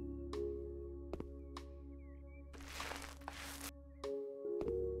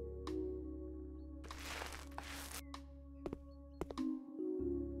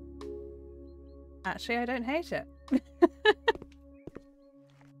 Actually, I don't hate it.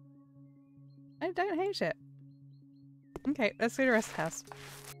 I don't hate it. Okay, let's do the rest of the house.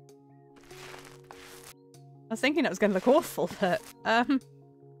 I was thinking it was going to look awful, but not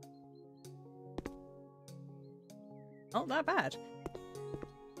that bad.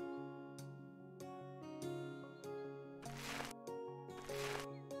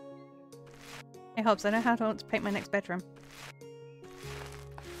 Hey Hobbs, I know how to want to paint my next bedroom.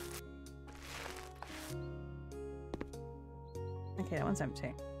 Okay, that one's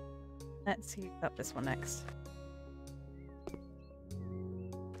empty. Let's use up this one next.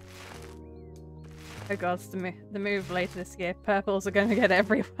 Oh god, the move later this year. Purples are going to get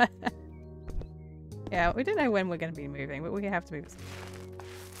everywhere. Yeah, we don't know when we're going to be moving, but we have to move.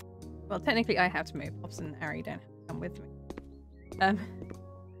 Well, technically I have to move. Hobbs and Ari don't come with me. I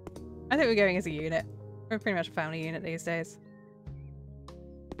think we're going as a unit. We're pretty much a family unit these days.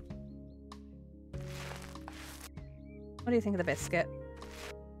 What do you think of the biscuit?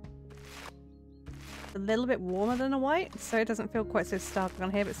 A little bit warmer than a white, so it doesn't feel quite so stark on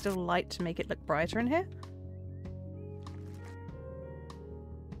here, but still light to make it look brighter in here.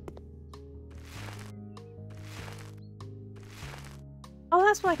 Oh,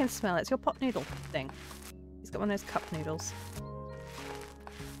 that's why I can smell it. It's your pot noodle thing. He's got one of those cup noodles.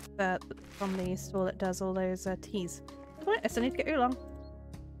 From the store that does all those teas. I still need to get oolong.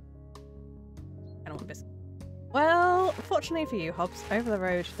 I don't want biscuit. Well, fortunately for you, Hobbs, over the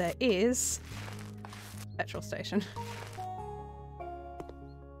road there is a petrol station. Do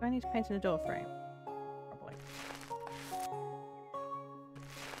I need to paint in a door frame? Probably.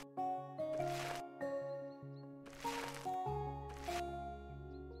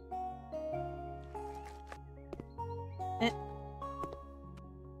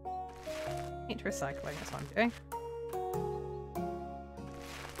 Need to recycle, that's what I'm doing.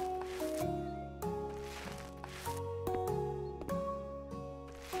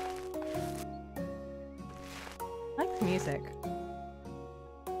 Music.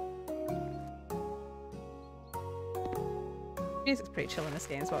 Music's pretty chill in this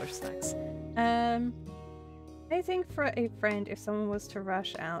game as well, which is nice. Anything for a friend if someone was to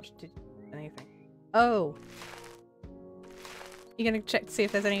rush out to do anything? Oh. You're gonna check to see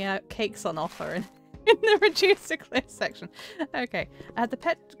if there's any cakes on offer in the reduce to clear section. Okay. The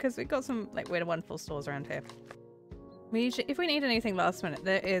pet, because we've got some like weird and wonderful stores around here. We usually, if we need anything last minute,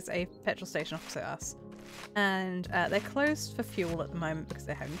 there is a petrol station opposite us. And they're closed for fuel at the moment because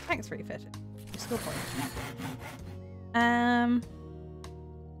they're having tanks refitted. Still point.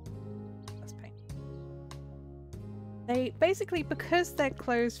 That's pain. They basically, because they're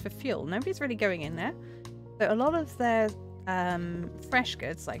closed for fuel, nobody's really going in there. So a lot of their fresh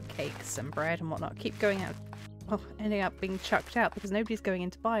goods like cakes and bread and whatnot keep going out, ending up being chucked out because nobody's going in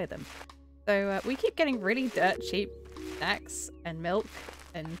to buy them. So we keep getting really dirt cheap snacks and milk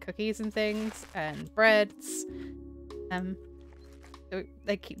and cookies and things and breads. So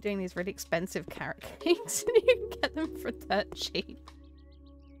they keep doing these really expensive carrot cakes and you can get them for dirt cheap.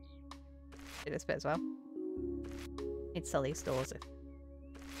 Do this bit as well. Need to sell these doors.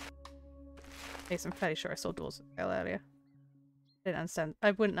 I'm fairly sure I saw doors earlier. Didn't understand.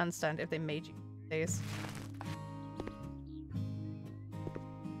 I wouldn't understand if they made you these.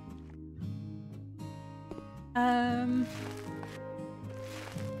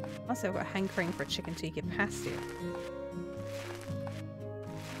 Also, I've got a hankering for a chicken tikka pasty.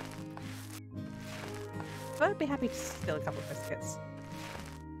 But I'd be happy to steal a couple of biscuits.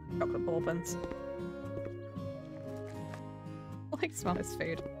 Chocolate bourbons. I like to smell this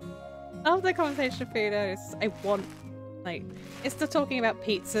food. After the conversation of food, I want, like, it's still talking about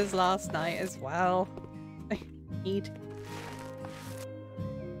pizzas last night as well. I need.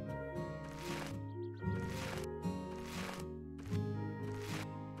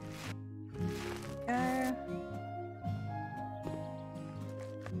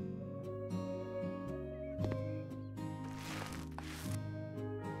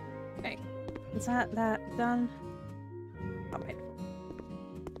 Okay, is that done? Oh, wait.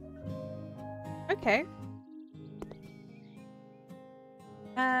 Okay.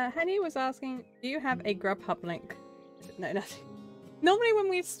 Henny was asking, do you have a Grubhub link? No, nothing. Normally when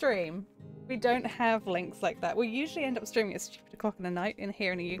we stream, we don't have links like that. We usually end up streaming at stupid o'clock in the night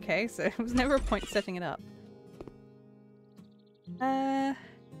here in the UK, so it was never a point setting it up.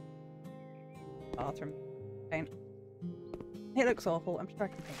 Bathroom paint. It looks awful. I'm sure I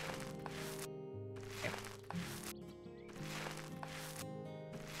can paint it.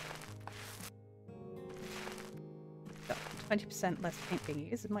 Okay. 20% less paint being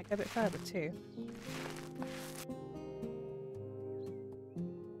used. It might go a bit further too.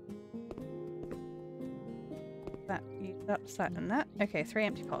 That used up, that and that. Okay, 3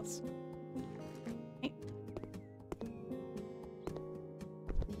 empty pots. Okay.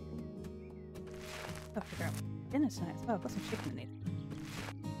 I'll figure out dinner tonight as well. I've got some chicken I need.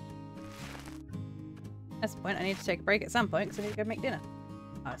 That's the point. I need to take a break at some point because I need to go make dinner.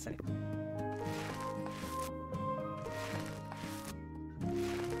 Oh, that's silly.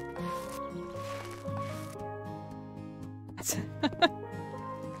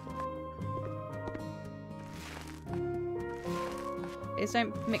 Please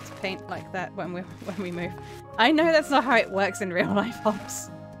don't mix paint like that when we move. I know that's not how it works in real life, Hobbs.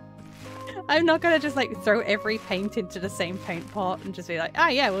 I'm not gonna just like throw every paint into the same paint pot and just be like, ah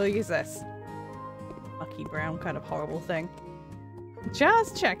yeah, we'll use this. Mucky brown kind of horrible thing.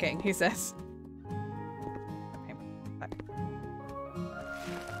 Just checking, he says. Okay, back.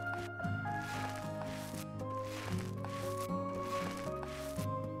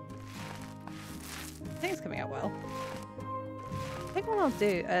 I think it's coming out well. I think what I'll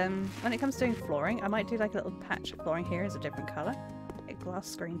do, when it comes to doing flooring, I might do like a little patch of flooring here as a different colour. A glass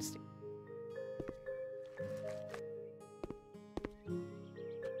screen stick.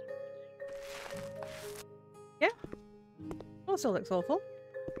 Yeah. Also looks awful.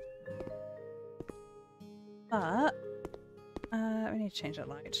 But we need to change that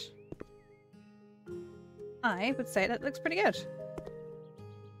light. I would say that looks pretty good.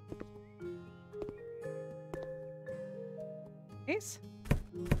 Please.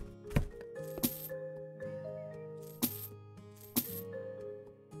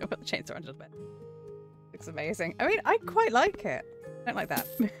 I'll put the chainsaw under the bed. Looks amazing. I mean, I quite like it. I don't like that.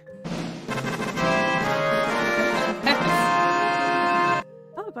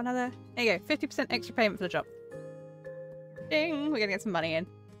 Oh, I've got another. There you go. 50% extra payment for the job. Ding! We're gonna get some money in.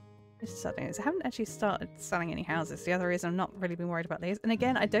 I haven't actually started selling any houses. The other reason I'm not really been worried about these. And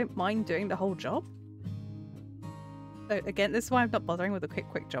again, I don't mind doing the whole job. So again, this is why I'm not bothering with the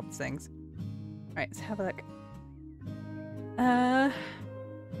quick job things. Right, let's have a look.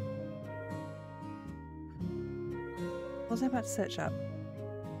 What was I about to search up?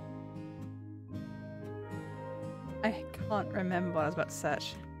 I can't remember what I was about to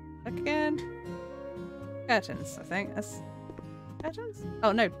search. Look again. Curtains, I think. That's curtains?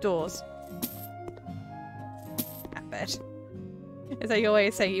 Oh no, doors. Cat bed. Is that your way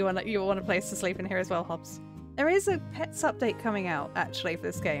of saying you want a place to sleep in here as well, Hobbs? There is a pets update coming out actually for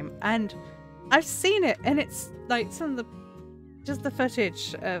this game, and I've seen it, and it's like some of the just the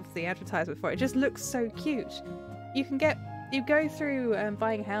footage of the advertisement for it just looks so cute. You go through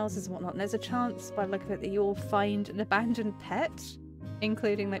buying houses and whatnot, and there's a chance by the look of it that you'll find an abandoned pet,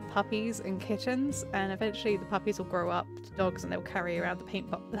 including like puppies and kittens, and eventually the puppies will grow up to dogs and they'll carry around the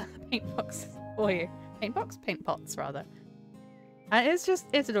paint boxes for you. Paint pots rather. And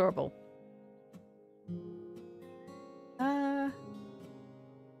it's adorable.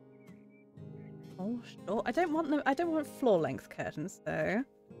 Oh, sure. I don't want floor length curtains though.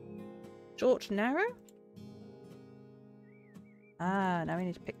 Short, narrow? Ah, now we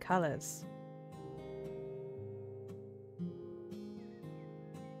need to pick colours.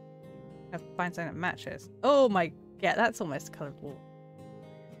 I have to find something that matches. Oh my, yeah, that's almost a coloured wall.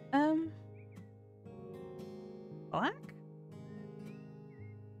 Black?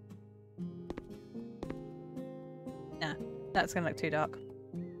 Nah, that's gonna look too dark.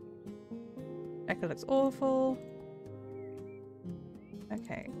 Echo looks awful.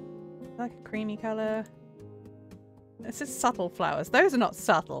 Okay, I like a creamy colour. This is subtle flowers. Those are not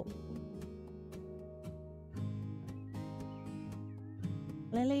subtle.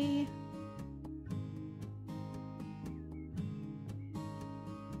 Lily.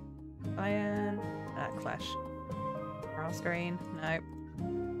 Iron. Clash. Grass green. Nope.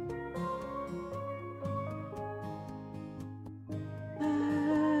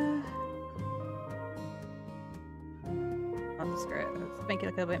 I'll screw it. Let's make it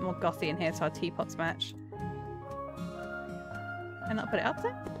look a little bit more gothy in here so our teapots match. And not put it up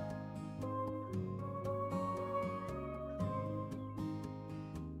there?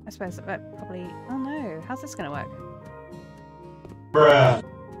 I suppose that probably... Oh no, how's this gonna work? Bruh.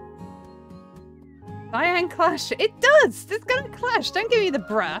 try and clash. It does! It's gonna clash. Don't give me the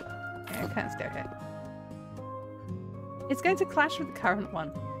bruh. Okay, I can't stay okay. It's going to clash with the current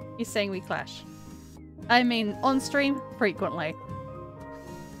one. You're saying we clash. I mean, on stream, frequently.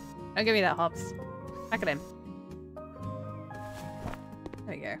 Don't give me that, Hobbs. Back at him.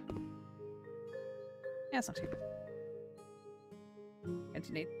 There we go. Yeah, it's not too bad. And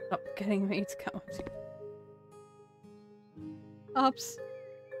you need to stop getting me to come up to you. Hobbs.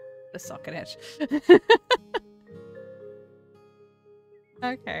 The socket edge.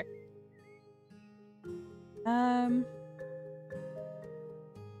 Okay.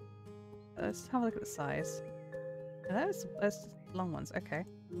 Let's have a look at the size. Oh, those long ones. Okay.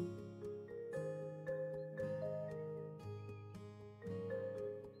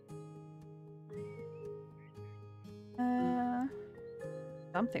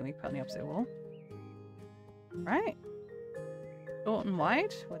 Something we put on the opposite wall. Right. Short and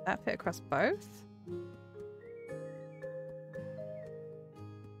wide. Would that fit across both?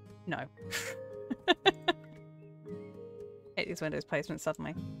 No. Hate these Windows placements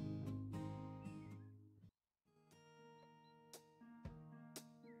suddenly.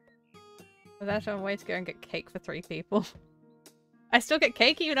 Was that a way to go and get cake for 3 people? I still get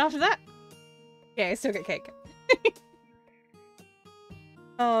cake even after that? Yeah, I still get cake.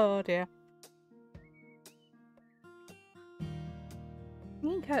 Oh dear.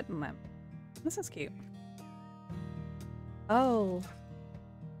 Green curtain lamp. This is cute. Oh.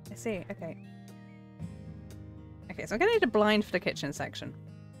 I see, okay. Okay, so I'm gonna need a blind for the kitchen section.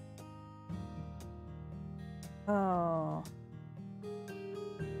 Oh.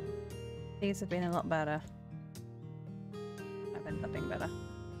 These have been a lot better. I've ended up being better.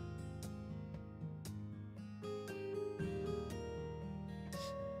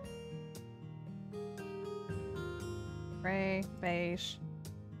 Grey, beige.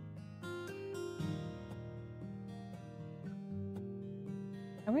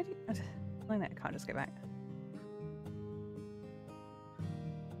 I really... I can't just go back.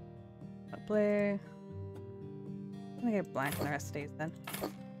 Blue. I'm gonna go blank on the rest of these then.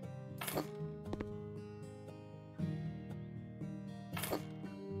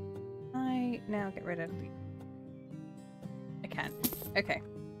 I now get rid of the... I can. Okay.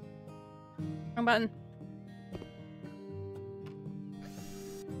 Wrong button.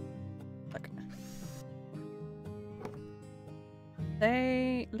 Look.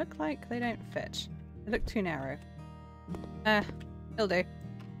 They look like they don't fit. They look too narrow. They'll do.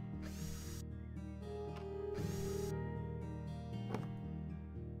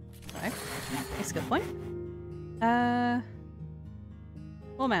 Right. That's a good point.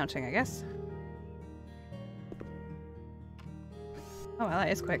 More mounting, I guess. Oh well, that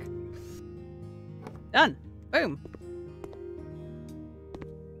is quick. Done! Boom!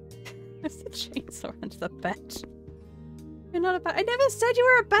 There's the chainsaw under the bed. You're not a bad- I never said you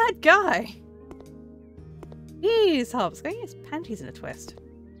were a bad guy! Jeez, Hobbs, getting his panties in a twist.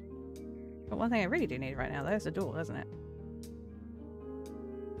 But one thing I really do need right now, though, is a door, isn't it?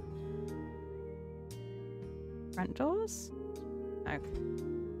 Front doors? No.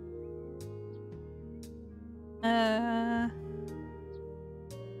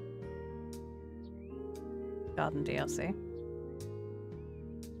 Garden DLC.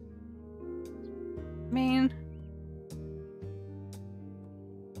 I mean...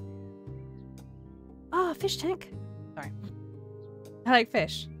 Oh, fish tank! Sorry. I like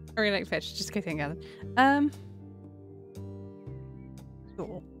fish. I really like fish, just keep thinking of them.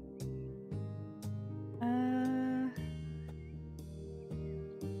 Cool.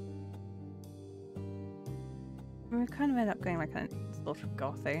 We kind of end up going like a sort of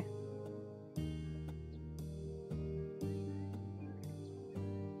gothy.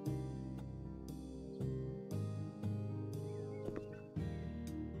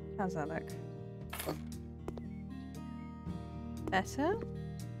 How's that look? Better?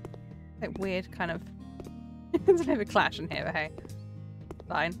 Like weird kind of... There's a bit of a clash in here, but hey.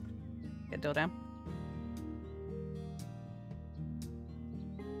 Fine. Get the door down.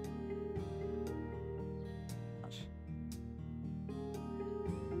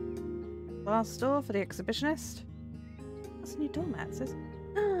 Glass door for the exhibitionist. That's a new doormat, says.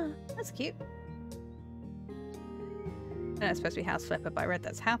 Ah, that's cute. I know it's supposed to be Houseflipper, but I read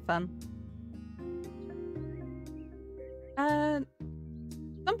that's how fun.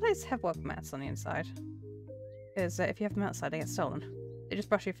 Some places have welcome mats on the inside. Because if you have them outside, they get stolen. They just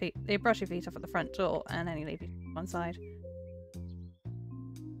brush your feet. They brush your feet off at the front door, and then you leave one side.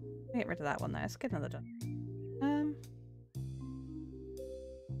 Get rid of that one though. Let's get another door.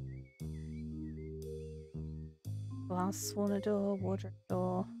 Glass sauna door, wardrobe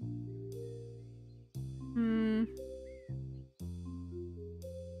door.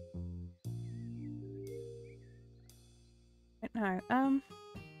 know. I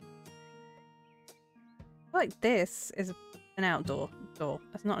feel like this is an outdoor door.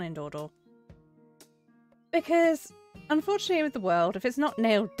 That's not an indoor door. Because, unfortunately with the world, if it's not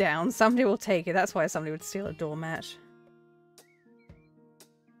nailed down, somebody will take it. That's why somebody would steal a doormat.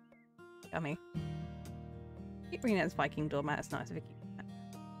 Yummy. Keep bringing out this Viking doormat. It's nice if you keep that.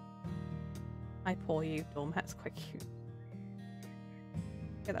 I pour you doormat's quite cute.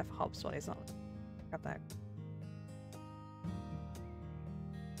 Get that for Hobbs while he's not. Grab that.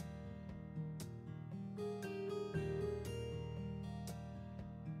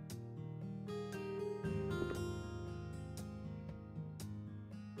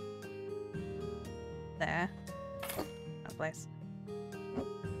 There. That place.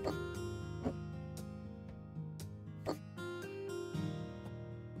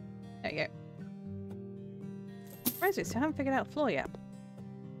 There you go. Reminds me, so I haven't figured out the floor yet.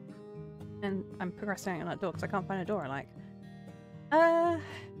 And I'm procrastinating on that door because I can't find a door I like.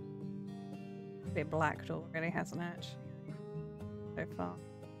 Be a black door, really has an hatch. So far.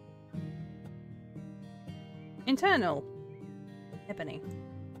 Internal. Ebony.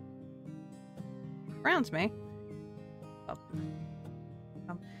 Rounds me.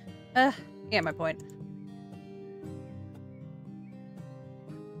 Oh. Yeah, my point.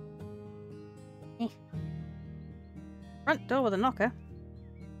 Front door with a knocker.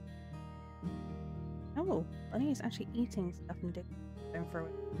 Oh, Bunny is actually eating stuff and going through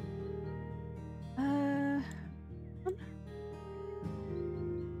it.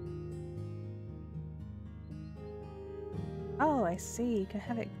 Oh, I see. You can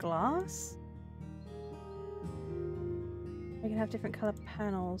have it glass. We can have different colour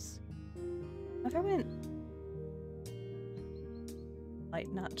panels. If I went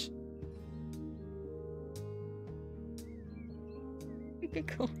light nut. Okay,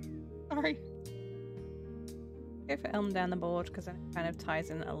 cool. Sorry. Go for elm down the board because it kind of ties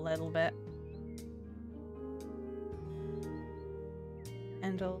in a little bit.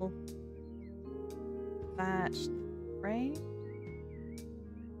 Handle. Thatched frame.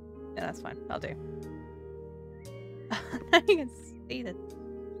 Yeah, that's fine. I'll do. You can see that.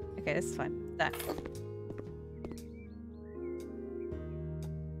 Okay, this is fine. There.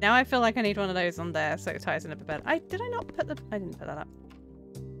 Now I feel like I need one of those on there so it ties in a bit better. Did I not put the... I didn't put that up.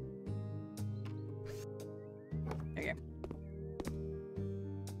 There you go.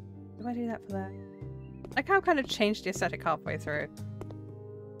 Do I do that for that? I can't kind of change the aesthetic halfway through.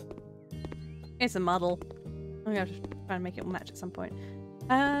 It's a muddle. I'm going to have to try and make it match at some point.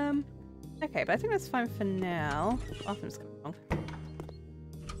 Okay, but I think that's fine for now. Bathroom's coming along.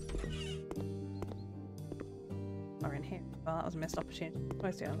 Or in here. Well, that was a missed opportunity.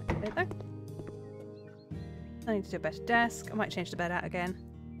 Where's the other bit there? I need to do a better desk. I might change the bed out again.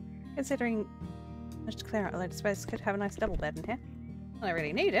 Considering I should clear out a load of space, could have a nice double bed in here. I don't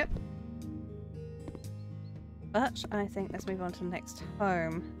really need it. But I think let's move on to the next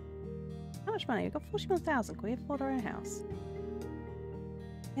home. How much money? We've got 41,000. Can we afford our own house?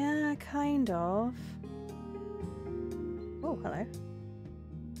 Yeah, kind of. Oh, hello.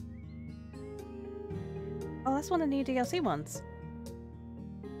 Oh, that's one of the new DLC ones.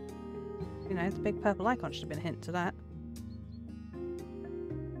 You know, the big purple icon should have been a hint to that.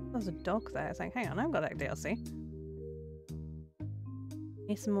 There's a dog there. It's like, hang on, I haven't got that DLC.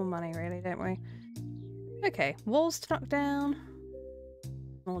 Need some more money, really, don't we? Okay, walls to knock down.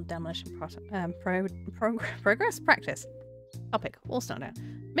 More demolition progress practice. Topic, walls to knock down.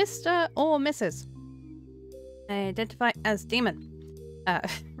 Mr. or Mrs. Identify as demon.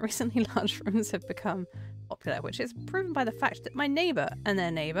 Recently large rooms have become popular, which is proven by the fact that my neighbour and their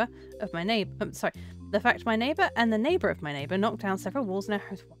neighbour of my neighbour... the fact my neighbour and the neighbour of my neighbour knocked down several walls in our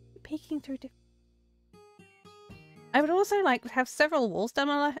house. Peeking through I would also like to have several walls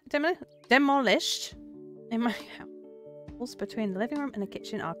demolished in my house. Walls between the living room and the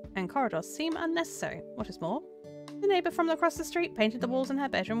kitchen and corridors seem unnecessary. What is more, the neighbour from across the street painted the walls in her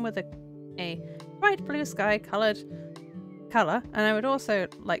bedroom with a bright blue sky colour, and I would also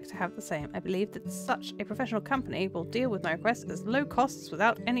like to have the same. I believe that such a professional company will deal with my requests as low costs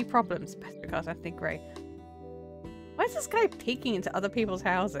without any problems. Best regards, Anthony Gray. Why is this guy peeking into other people's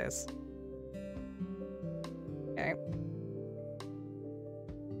houses? Okay.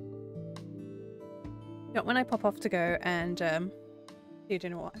 But when I pop off to go and do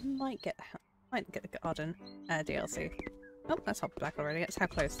dinner, what I might get the garden DLC. Oh, that's hopped back already. That's how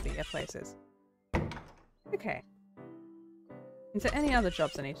close the place is. Okay. Is there any other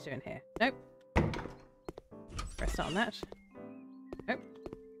jobs I need to do in here? Nope. Press on that. Nope.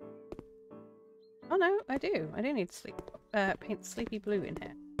 Oh no, I do. I do need to paint sleepy blue in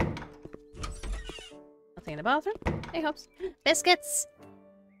here. Nothing in the bathroom. Hey, hops. Biscuits!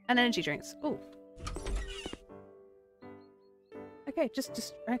 And energy drinks. Ooh. Okay,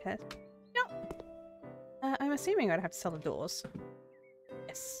 just okay. Yep. I'm assuming I'd have to sell the doors.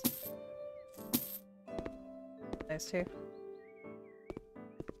 Yes. Those two.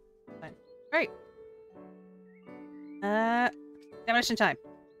 Fine. Great. Demolition time.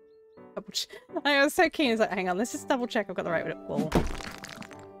 I was so keen. It's like, hang on, let's just double check I've got the right wall.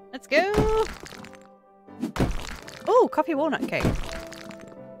 Let's go! Oh, coffee walnut cake.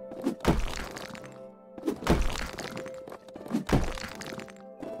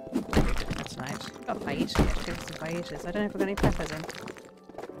 That's nice. I've got fajitas. Yeah, give us some fajitas. I don't know if we've got any peppers in.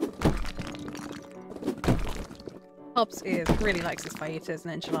 Hobbs really likes his fajitas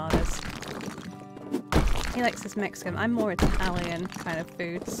and enchiladas. He likes his Mexican. I'm more Italian kind of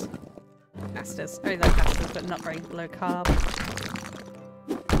foods. Pastas. I really like pastas, but not very low carb.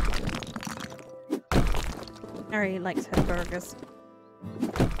 Harry likes her burgers.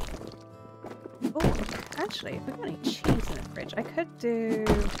 Oh, actually, if we've got any cheese in the fridge, I could do...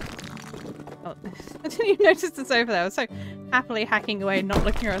 Oh, I didn't even notice it's over there. I was so happily hacking away, not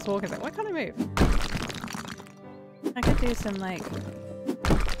looking where I was walking. Like, why can't I move? I could do some, like,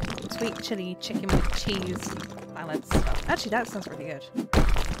 sweet chili chicken with cheese salad stuff. Actually, that sounds really good.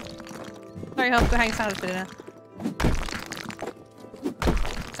 Sorry, Hope, go hang salad for dinner.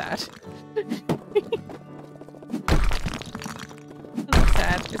 Sad. That's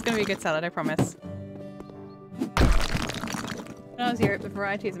sad. It's gonna be a good salad, I promise. When I was in Europe, the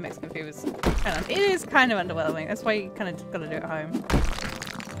varieties of Mexican food was it is kind of underwhelming. That's why you kind of gotta do it at home.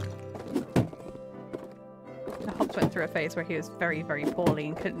 Hobbs went through a phase where he was very, very poorly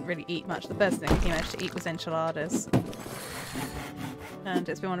and couldn't really eat much. The best thing he managed to eat was enchiladas. And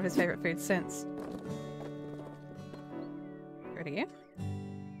it's been one of his favourite foods since. Where are you?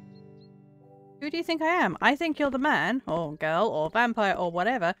 Who do you think I am? I think you're the man, or girl, or vampire, or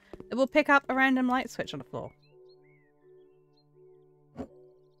whatever, that will pick up a random light switch on the floor.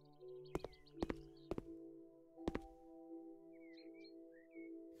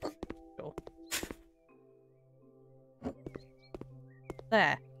 Sure.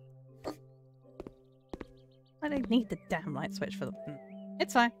 There. I don't need the damn light switch for the...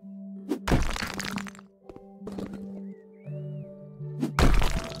 It's fine.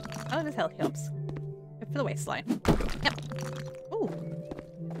 Oh, there's healthy Hobbs. Go for the waistline. Yep. Ooh.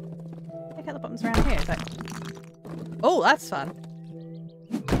 Check out the buttons around here. Is that... Oh, that's fun.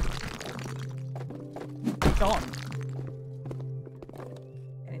 Gone.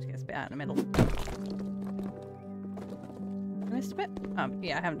 I need to get this bit out in the middle. I missed a bit?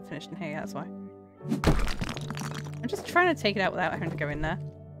 Yeah, I haven't finished in here yet, that's why. I'm just trying to take it out without having to go in there.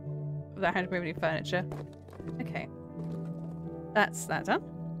 Without having to move any furniture. Okay. That's that done.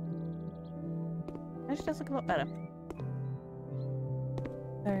 Actually does look a lot better.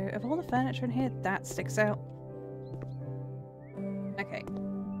 So, of all the furniture in here, that sticks out. Okay.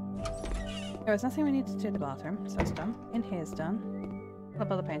 There was nothing we need to do in the bathroom, so that's done. In here's done. I'll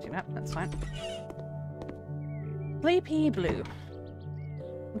bother painting that, that's fine. Sleepy blue.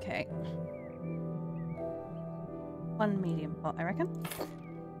 Okay. One medium pot, I reckon.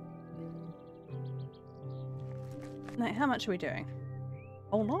 Now, how much are we doing?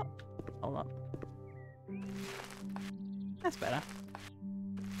 Whole lot? Whole lot. That's better.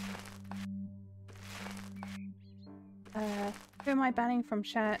 Who am I banning from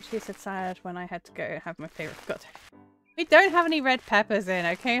chat? She said salad when I had to go and have my favourite. Forgot. We don't have any red peppers in,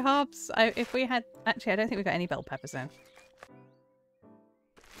 okay, Hobbs? If we had... Actually, I don't think we've got any bell peppers in.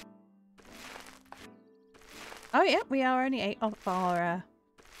 Oh, yeah, we are only 8 off our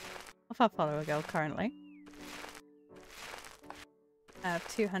follower goal currently. I have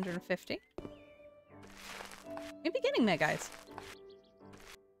 250. We're beginning there, guys.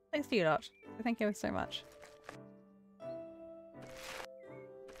 Thanks to you lot. Thank you so much.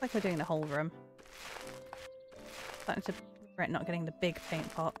 It's like we're doing the whole room. Starting to regret not getting the big paint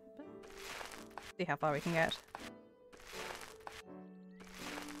pot. But see how far we can get.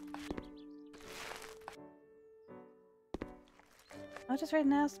 I just read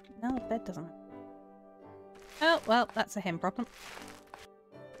now the bed doesn't. Oh, well, that's a him problem.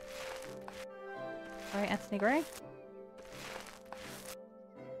 Sorry, Anthony Gray.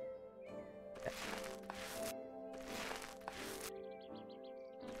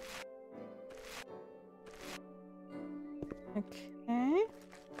 Okay. I'm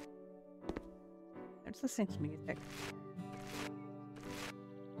just listening to music.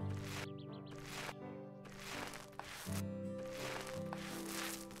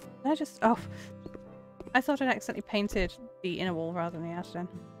 I just... Oh. I thought I'd accidentally painted the inner wall rather than the outer end.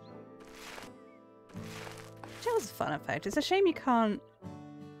 That was a fun effect. It's a shame you can't...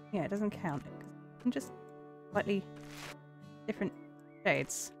 Yeah, it doesn't count. I'm just slightly different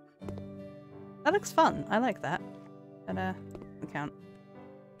shades. That looks fun. I like that. But, doesn't count.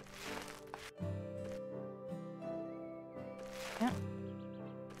 Yeah.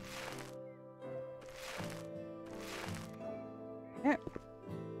 Yeah.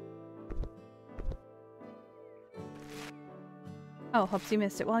 Oh, Hobbs, you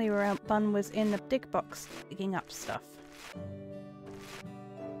missed it. While you were out, Bun was in the dig box digging up stuff.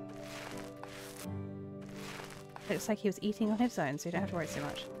 Looks like he was eating on his own, so you don't have to worry so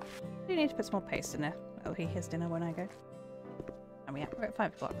much. You need to put some more paste in there. Oh, he has dinner when I go. And we're at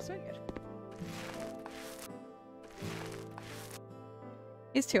 5 o'clock, so we're good.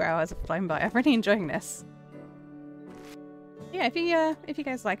 These 2 hours have flown by. I'm really enjoying this. Yeah, if you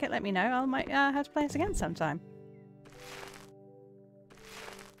guys like it, let me know. I might have to play this again sometime.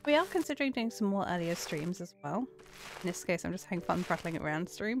 We are considering doing some more earlier streams as well. In this case, I'm just having fun prattling around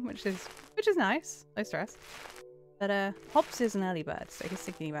stream, which is nice. No stress. But Hobbs is an early bird, so he's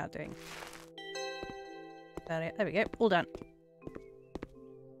thinking about doing earlier. There we go. All done.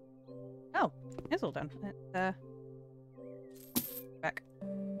 Oh, it's all done. Back.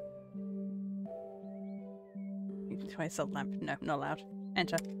 You can try salt lamp. No, not allowed.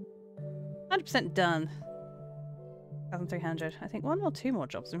 Enter. 100% done. 1,300. I think 1 or 2 more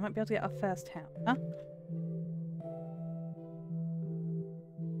jobs. We might be able to get our first house. Huh?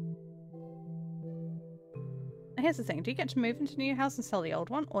 Now here's the thing. Do you get to move into the new house and sell the old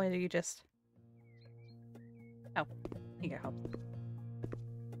one? Or do you just... Oh. Here you go, Hobbs.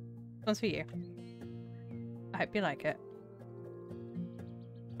 This one's for you. I hope you like it.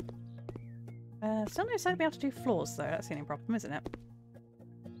 Still no sign to be able to do floors though. That's the only problem, isn't it?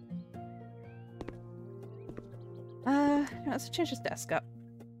 Let's change this desk up.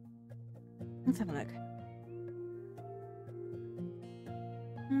 Let's have a look.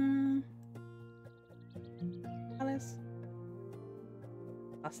 Colours.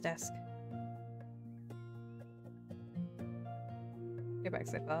 Last desk. Go back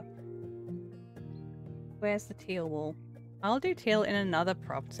so far. Where's the teal wall? I'll do teal in another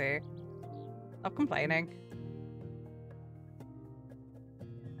property. Stop complaining.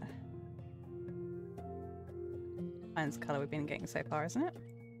 Mine's colour we've been getting so far, isn't it?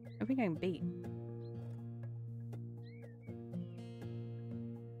 We've been getting beat.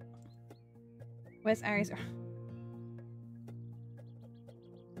 Where's Aries?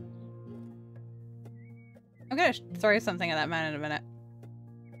 I'm gonna throw something at that man in a minute.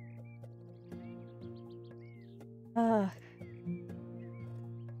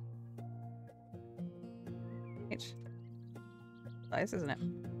 It's nice, isn't it?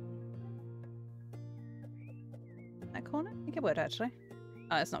 That corner? I think it would actually.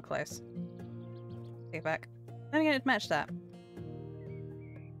 Oh, it's not close. Take it back. Then again, it'd match that.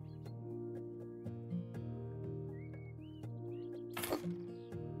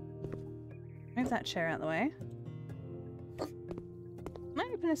 Move that chair out of the way. Can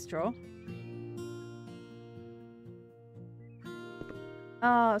I open this drawer?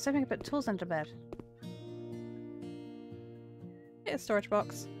 Oh, I was hoping I could put tools under bed. Get a storage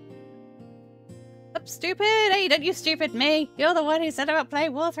box. Up, stupid! Hey, don't you stupid me! You're the one who said about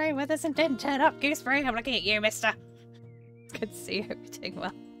playing War 3 with us and didn't turn up, Gooseberry! I'm looking at you, mister! Good to see you. Hope you're doing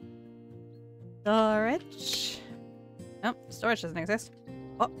well. Storage. Oh, storage doesn't exist.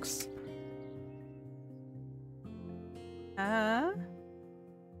 Box. That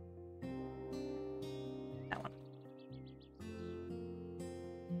one.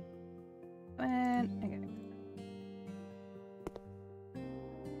 Okay.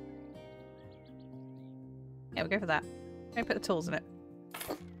 Yeah, we'll go for that. Go put the tools in it.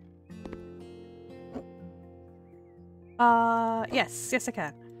 Yes I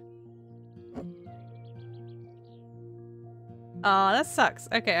can. Oh, that sucks.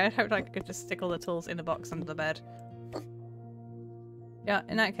 Okay, I hoped I could just stick all the tools in the box under the bed. Yeah,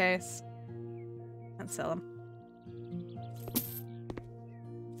 in that case, let's sell them.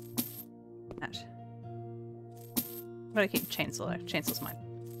 Ouch. I'm gonna keep chainsaw though. Chainsaw's mine.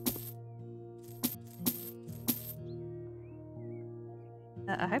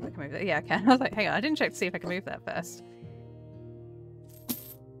 I hope I can move that. Yeah, I can. I was like, hang on, I didn't check to see if I can move that first.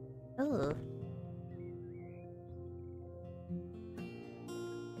 Ugh.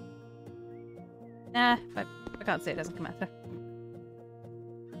 Nah, if I can't see it, doesn't matter.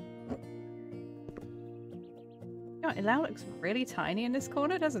 You know, it now looks really tiny in this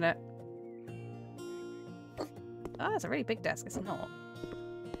corner, doesn't it? Oh, it's a really big desk. It's not.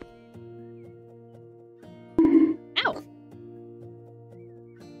 Ow!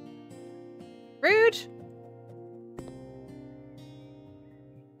 Rude!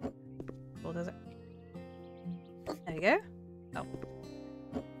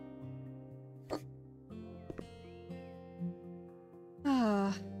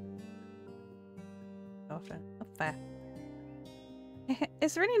 often. Up there.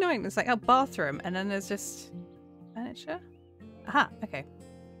 It's really annoying. It's like a bathroom and then there's just furniture. Aha, okay.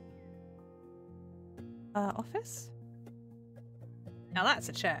 Office? Now that's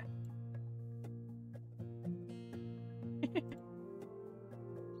a chair.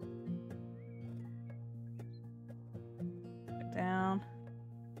 Look down.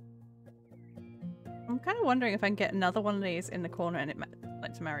 I'm kind of wondering if I can get another one of these in the corner and it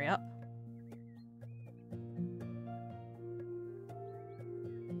like to marry up.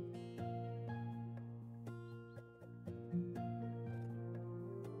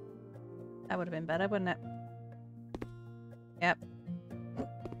 That would have been better, wouldn't it? Yep.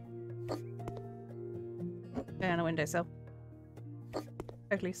 Go on a windowsill.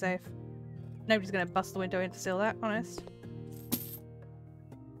 Totally safe. Nobody's gonna bust the window in to steal that, honest.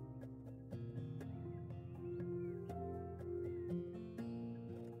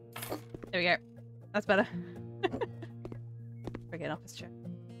 There we go. That's better. Bring an office chair.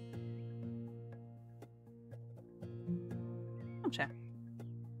 Armchair.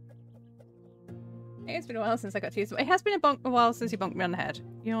 It's been a while since I got to use them. It has been a while since you bonked me on the head.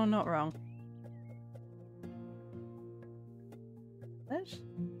 You're not wrong. Fish?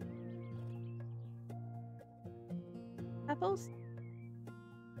 Apples?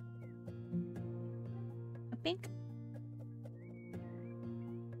 A pink?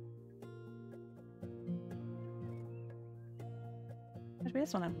 There's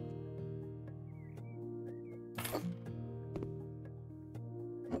this one then.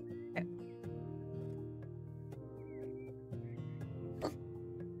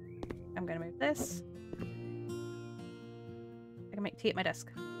 I'm gonna move this. I can make tea at my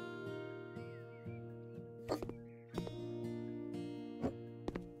desk.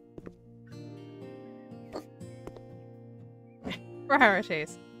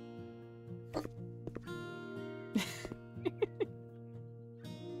 Priorities.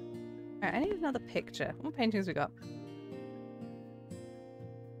 Alright, I need another picture. What paintings we got?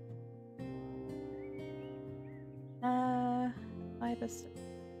 Ibis.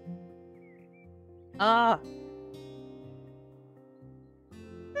 Ah!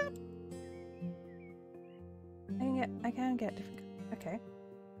 I can get different. Okay.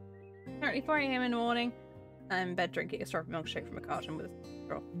 Currently 4 AM in the morning. I'm in bed drinking a strawberry milkshake from a carton with a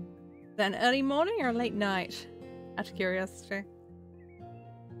straw. Then early morning or late night? Out of curiosity.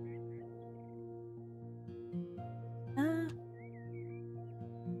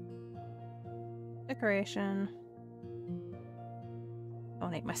 Decoration. I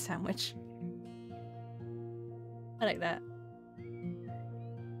want to eat my sandwich. I like that.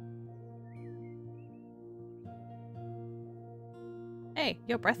 Hey,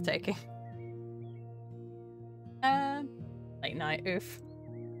 you're breathtaking. Late night, oof.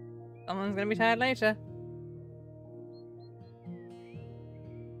 Someone's gonna be tired later.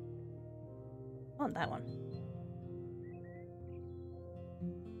 I want that one.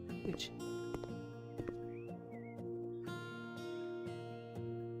 Huge.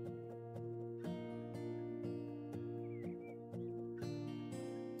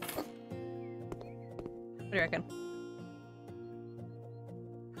 What do you reckon?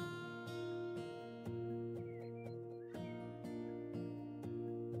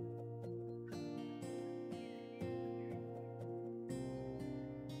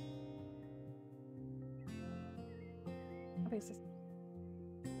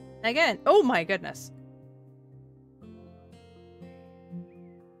 Again, oh my goodness.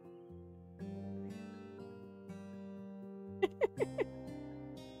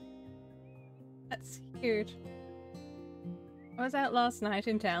 That's huge. I was out last night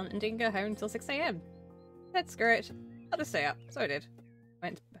in town and didn't go home until 6 AM. Said screw it. I'll just stay up. So I did.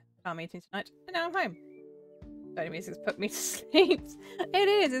 Went to our meeting tonight and now I'm home. Sony music's put me to sleep. It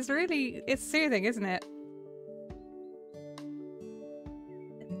is, it's soothing, isn't it?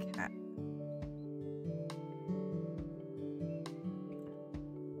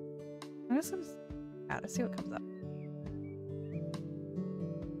 Let's see what comes up.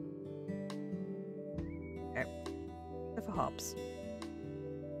 Okay. Go for hops.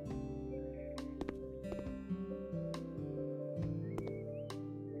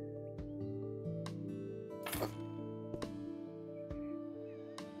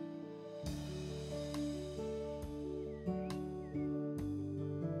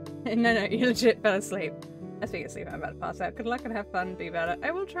 No, you legit fell asleep. I think asleep, I'm about to pass out. Good luck and have fun, be better.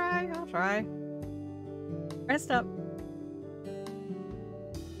 I will try, I'll try. Rest up.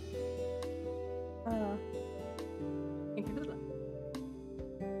 Thank you for the luck.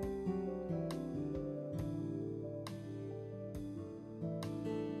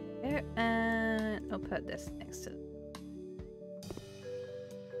 There, I'll put this next to...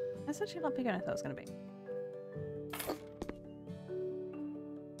 That's actually a lot bigger than I thought it was going to be.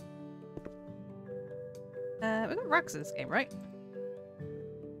 We've got rugs in this game, right?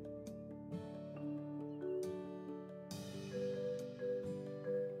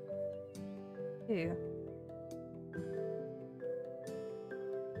 Ew.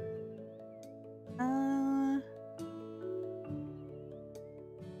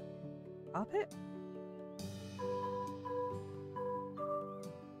 Carpet?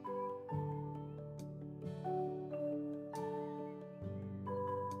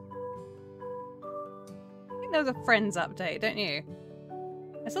 I think there was a Friends update, don't you?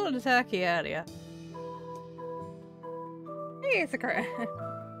 I saw the turkey earlier. Hey, it's a crow. Sorry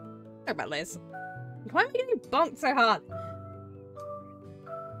about Liz. Why am I getting bonked so hard?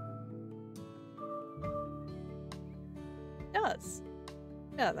 It does.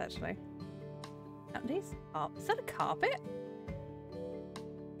 It does, actually. These? Oh, is that a carpet?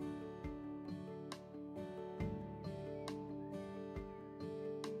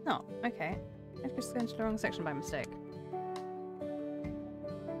 Oh, okay. I've just gone to the wrong section by mistake.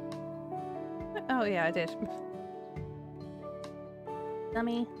 Oh yeah, I did.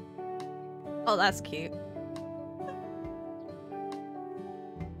 Dummy. Oh, that's cute.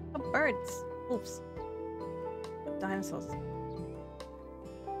 Oh, birds. Wolves. Dinosaurs.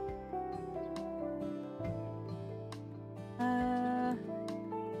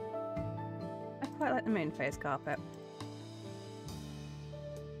 I quite like the moon phase carpet.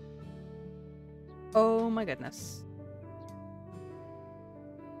 Oh my goodness.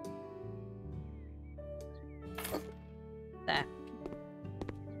 There.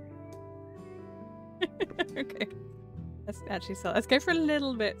 Okay. Let's actually start. Let's go for a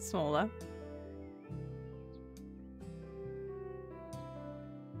little bit smaller.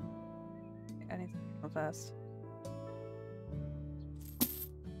 I need to go first.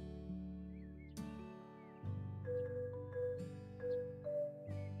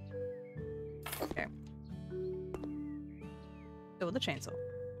 Okay. Go with the chainsaw.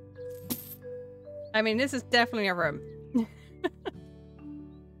 I mean, this is definitely a room.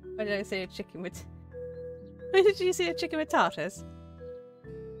 Why did I say a chicken with... Why did you see a chicken with tartars?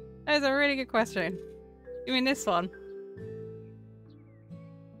 That is a really good question. You mean this one?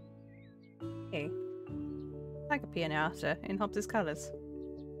 Hey. Like a piano in Hobbs's colours.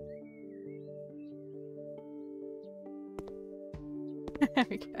 There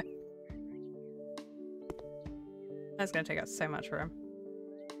we go. That's going to take up so much room.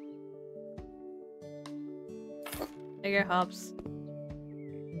 There you go, Hobbs.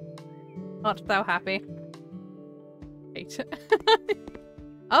 Art thou happy? Hate it.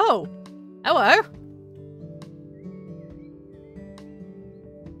 Oh! Hello!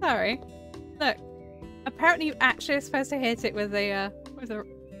 Sorry. Look. Apparently you actually are supposed to hit it with a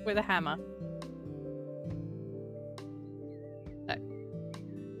hammer. Look.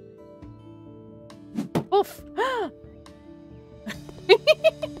 Oof!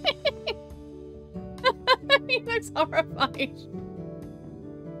 He looks horrified.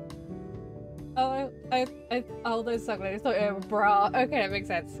 Oh, oh, those ugly. I thought you were a bra. Okay, that makes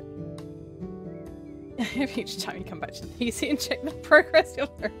sense. If each time you come back to the PC and check the progress,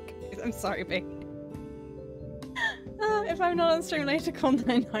 you'll learn. I'm sorry, babe. If I'm not on stream later, call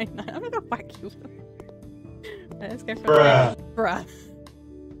 999. I'm not gonna whack you. Right, let's go for bruh. Bruh.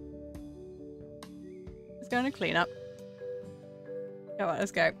 Let's go on a clean up. Go on,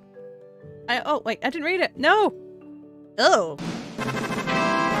 let's go. Oh, wait, I didn't read it. No! Oh!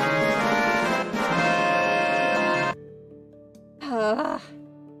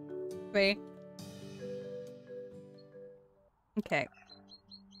 Me. Okay.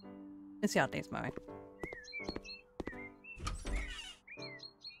 This yard needs mowing.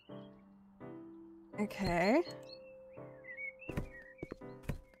 Okay.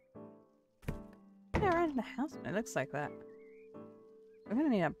 Yeah, around the house, it looks like that. I'm gonna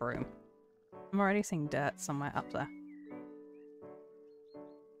need a broom. I'm already seeing dirt somewhere up there.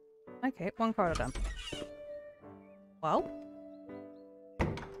 Okay, one corridor done. Well.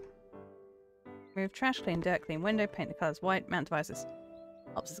 Move trash, clean, dirt, clean window, paint the colours white, mount devices.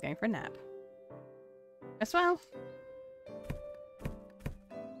 Ops is going for a nap. As well.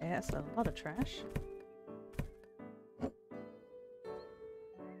 Yeah, that's a lot of trash.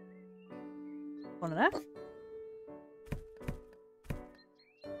 One of that.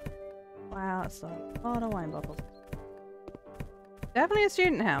 Wow, that's a lot of wine bottles. Definitely a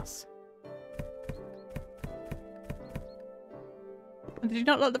student house. Did you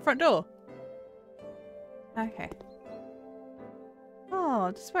not lock the front door? Okay. Oh,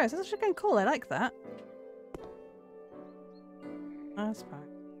 Oh, disperse. That's actually kind of cool. I like that. Oh, that's fine.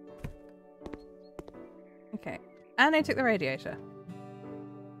 Okay. And I took the radiator.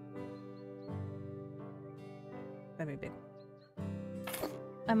 That'd be big.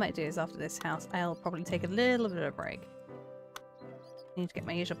 I might do is after this house, I'll probably take a little bit of a break. Need to get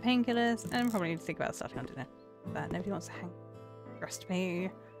my usual painkillers, and probably need to think about starting on dinner. But nobody wants to hang. Trust me.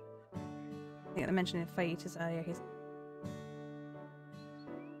 I think I mentioned in Fajitas earlier. He's.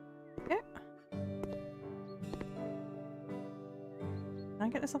 Yeah. Can I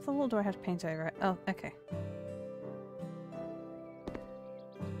get this off the wall? Or do I have to paint over it? Oh, okay.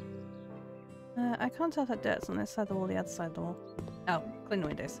 I can't tell if that dirt's on this side of the wall, the other side of the wall. Oh, clean the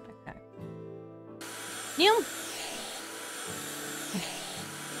windows. Okay. Neil!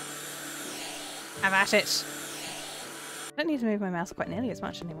 Have at it! I don't need to move my mouse quite nearly as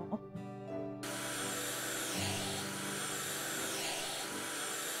much anymore.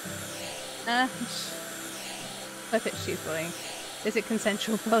 Hope it's she's bullying. Is it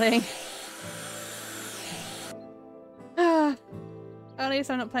consensual bullying? At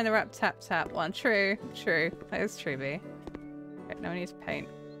least I'm not playing the rap tap tap one. True, true. That is true, B. Okay, now we need to paint.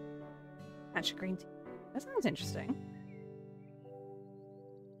 Matcha green tea. That sounds interesting.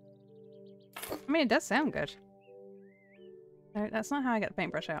 I mean, it does sound good. No, that's not how I get the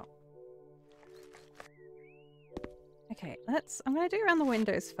paintbrush out. Okay, I'm gonna do around the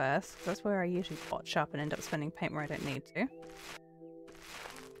windows first, because that's where I usually botch up and end up spending paint where I don't need to.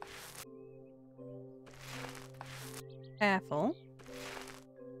 Careful.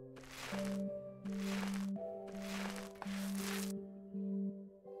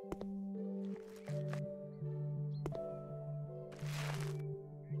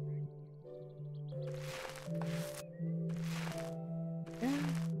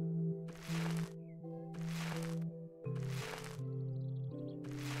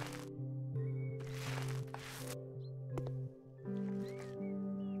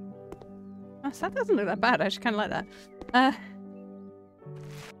 So that doesn't look that bad. I actually kind of like that.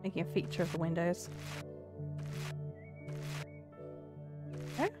 Making a feature of the windows.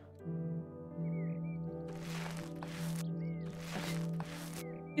 Okay.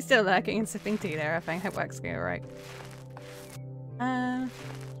 He's still lurking and sipping tea there. I think hope work's going alright. Yeah,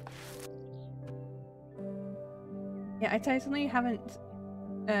 I totally haven't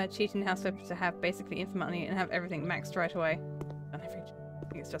cheated in Houseflipper to have basically infinite money and have everything maxed right away. I think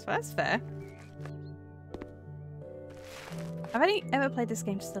it's just that's fair. I've only ever played this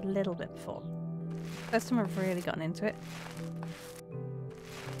game just a little bit before. First time I've really gotten into it.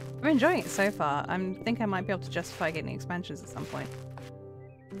 I'm enjoying it so far. I think I might be able to justify getting expansions at some point.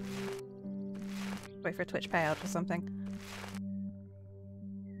 Wait for a Twitch payout or something.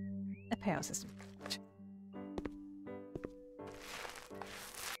 A payout system.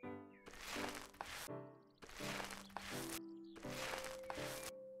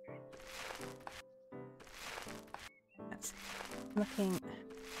 That's looking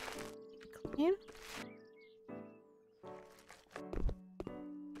clean.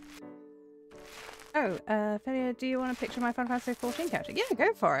 Oh, Filia, do you want a picture of my Final Fantasy 14 character? Yeah,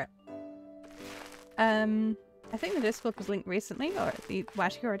 go for it. I think the Discord was linked recently, or well,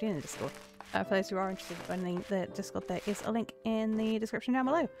 actually, you're already in the Discord. For those who are interested in joining the Discord, there is a link in the description down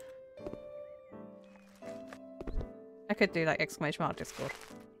below. I could do like exclamation mark Discord.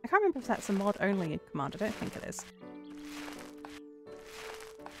 I can't remember if that's a mod only command. I don't think it is.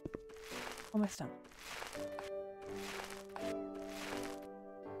 Almost done.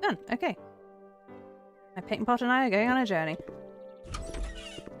 Done. Okay. My painting pot and I are going on a journey.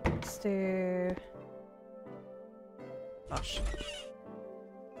 Let's do... Gosh.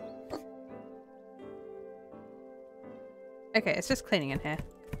 Okay, it's just cleaning in here.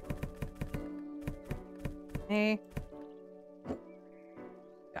 Hey.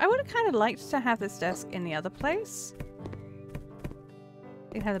 I would have kind of liked to have this desk in the other place.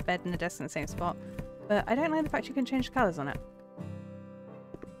 You can have the bed and the desk in the same spot. But I don't like the fact you can change colours on it.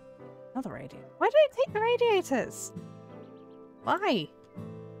 Another radiator. Why did I take the radiators? Why?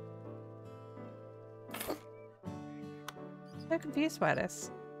 So confused by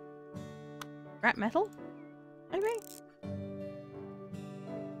this. Scrap metal? Maybe?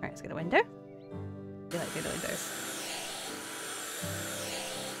 Alright, let's get a window. I like the windows.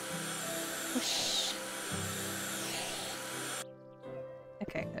 Whoosh.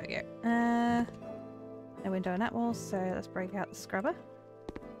 Okay, there we go. No window on that wall, so let's break out the scrubber.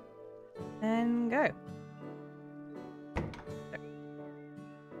 And go.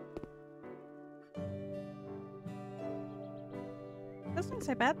 Doesn't look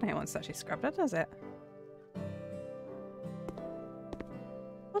so bad now once it's actually scrubbed it, does it?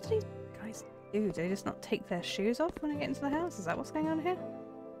 What do these guys do? Do they just not take their shoes off when they get into the house? Is that what's going on here?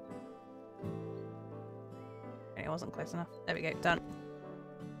 Okay, it wasn't close enough. There we go, done.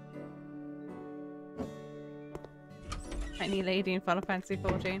 Tiny lady in Final Fantasy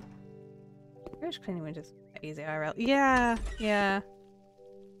 14. Irish cleaning windows. Easy IRL. Yeah, yeah.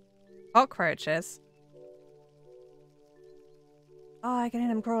 Cockroaches. Oh, I can hear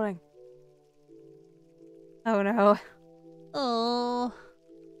them crawling. Oh no. Oh.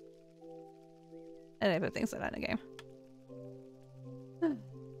 I don't put things like that in a game.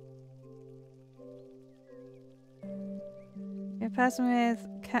 You're a person with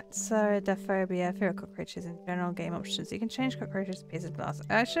catsarodophobia, fear of cockroaches in general game options. You can change cockroaches to pieces of glass.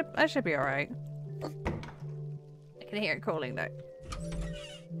 I should be alright. I can hear it crawling though.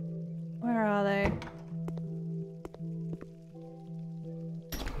 Where are they?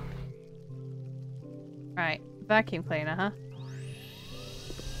 Right, vacuum cleaner, huh?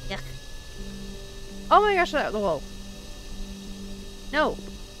 Yuck. Oh my gosh, that the wall. No.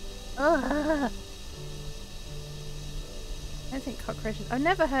 Ugh. I don't think cockroaches. I've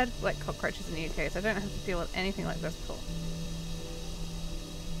never heard like cockroaches in the UK, so I don't have to deal with anything like this before.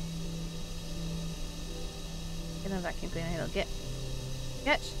 Get a vacuum cleaner, it'll get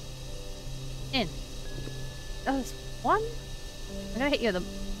in. Oh, there's one. I'm gonna hit you with them.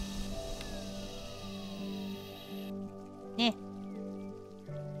 Yeah.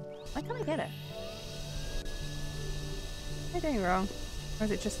 Why can't I get it? What am I doing wrong? Or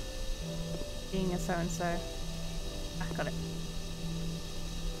is it just being a so-and-so? Ah, got it.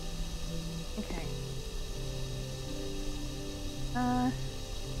 Okay.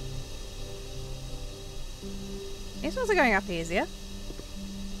 These ones are going up easier.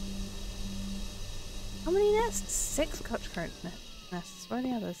 How many nests? 6 cockroach nests. Where are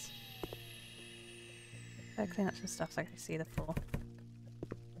the others? Better clean up some stuff so I can see the floor.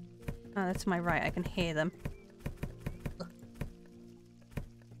 Oh, they're to my right. I can hear them. Ugh.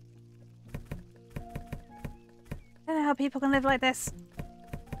 I don't know how people can live like this.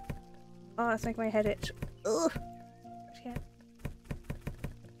 Oh, that's making my head itch. Ugh. Shit.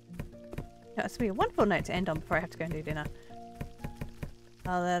 That's be a wonderful note to end on before I have to go and do dinner.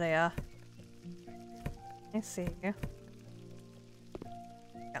 Oh, there they are. I see you.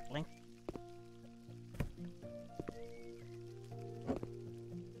 Gatling.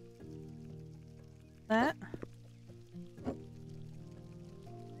 That.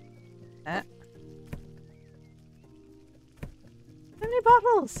 That. How many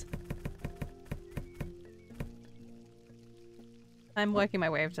bottles? I'm working my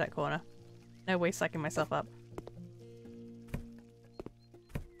way over to that corner. No way sucking myself up.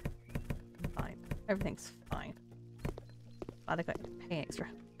 Fine. Everything's fine. Glad I got to pay extra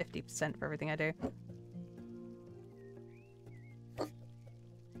 50% for everything I do.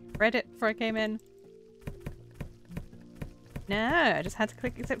 Read it before I came in. No, I just had to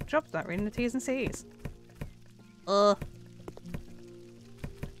click accept jobs without reading the T's and C's. Ugh.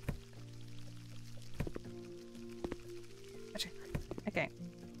 Okay.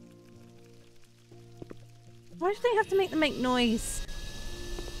 Why do they have to make them make noise?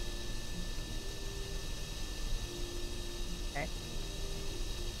 Okay.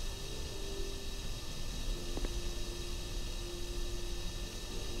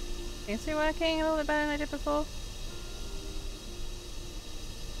 Seems to be working a little bit better than I did before.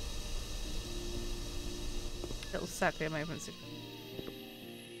 Little circular movements.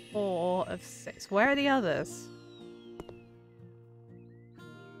 4 of 6. Where are the others?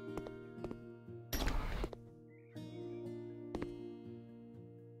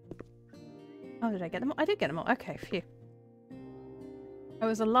 Oh, did I get them all? I did get them all. Okay, phew. I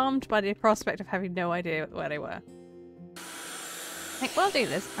was alarmed by the prospect of having no idea where they were. Hey, well, I'll do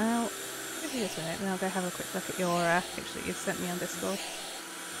this. I'll give you this minute and I'll go have a quick look at your picture that you've sent me on Discord.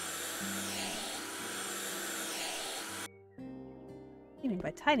 Healing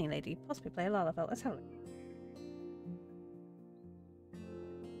by Tiny Lady. Possibly play a Lalafell. Let's have a look.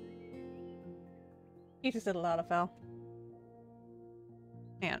 You just did a Lalafell.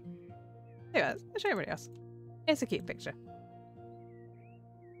 Hang on. Yeah, I'll show everybody else. It's a cute picture.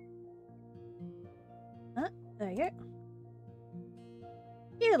 There you go.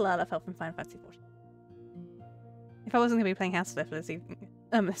 You did a Lalafell from Final Fantasy 14. If I wasn't going to be playing Houseflipper this evening,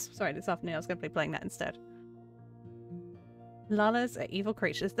 this afternoon, I was going to be playing that instead. Lalas are evil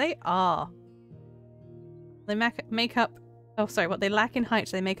creatures. They are. They make up... Oh, sorry. What they lack in height,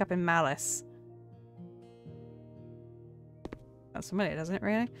 they make up in malice. That's familiar, doesn't it,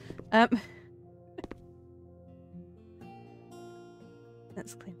 really?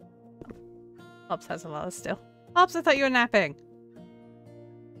 Let's clean. Hobbs has a Lala still. Hobbs, I thought you were napping.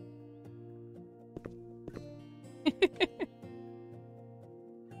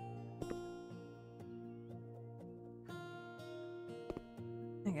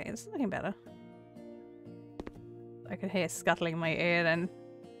 Okay, it's looking better. I could hear scuttling in my ear then.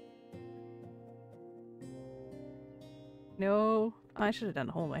 No, I should have done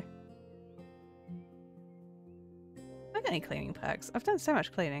the hallway. I got any cleaning perks? I've done so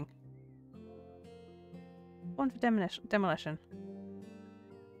much cleaning. One for demolition.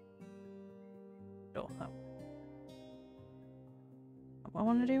 Sure. Oh. Not what I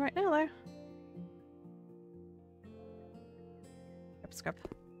want to do right now, though. Scrub.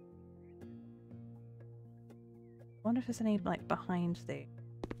 I wonder if there's any, like, behind the...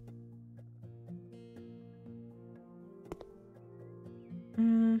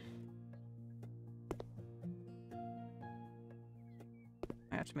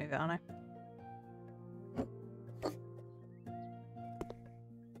 I have to move it, aren't I?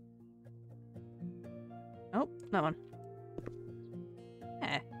 Oh, that one.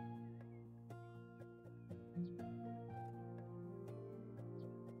 Yeah.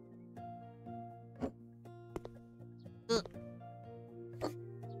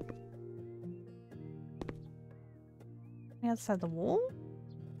 The other side of the wall?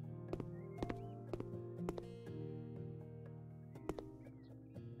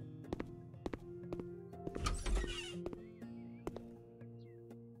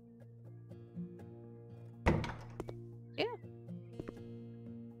 Yeah.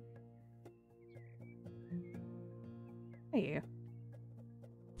 Are you?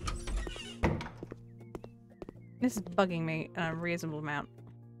 This is bugging me an unreasonable amount.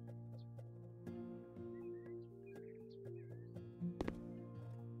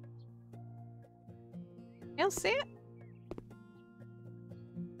 You'll see it?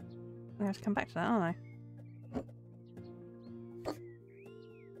 I have to come back to that, aren't I?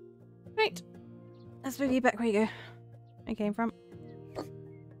 Right. Let's move you back where you go. Where you came from.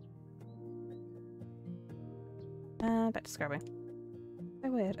 Back to scrubbing.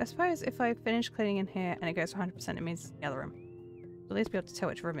 So weird. I suppose if I finish cleaning in here and it goes to 100%, it means it's in the other room. At least be able to tell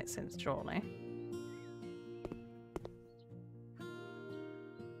which room it's in, surely.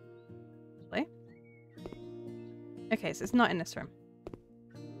 Okay, so it's not in this room.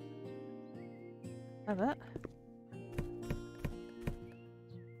 Have it.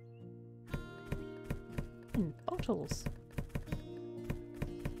 Bottles.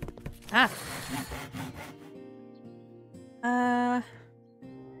 Ah!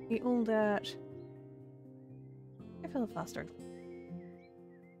 The all dirt. I feel faster.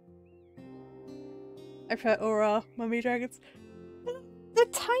 I prefer Aura, Mummy Dragons. They're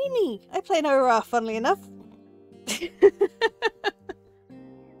tiny! I play an Aura, funnily enough.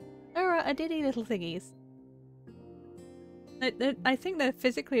 Aura are diddy little thingies. I think they're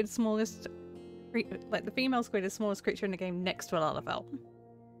physically the smallest, like the female squid is the smallest creature in the game next to a Lalafell.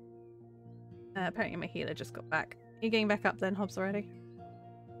 Apparently my healer just got back. Are you getting back up then, Hobbs, already?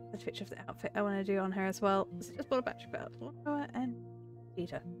 The picture of the outfit I want to do on her as well. So just bought a battery belt. And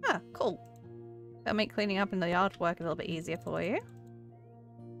Peter. Ah, cool. That'll make cleaning up in the yard work a little bit easier for you.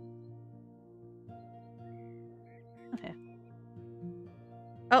 Okay.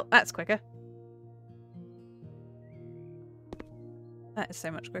 Oh, that's quicker. That is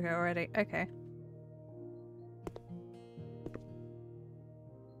so much quicker already. Okay.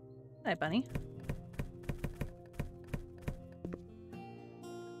 Hello, bunny.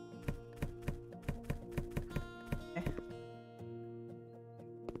 Okay.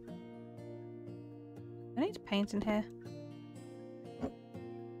 I need to paint in here.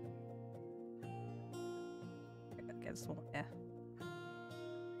 Get this one here.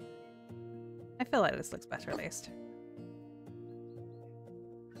 I feel like this looks better at least.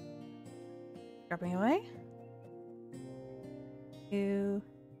 Grabbing away.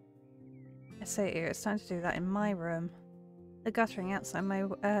 I say it's time to do that in my room. The guttering outside my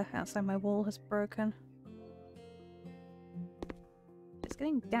wall has broken. It's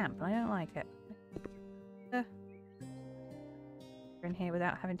getting damp and I don't like it. In here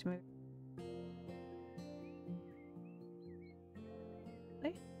without having to move.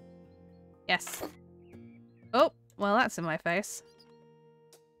 Really? Yes. Oh, well that's in my face.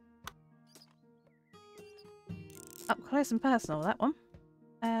 Up close and personal, that one.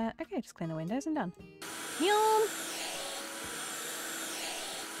 Okay, just clean the windows and done. Yawn! I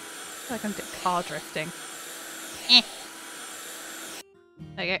feel like I'm car drifting. Eh.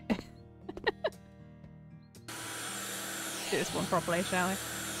 There you go. Do this one properly, shall we?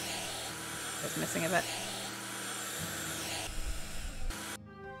 It's missing a bit.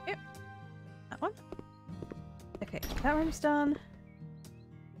 Yep. That one. Okay, that room's done.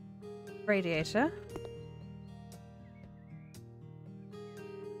 Radiator.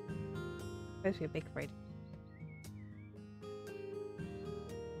 Supposed to be a big Vroid.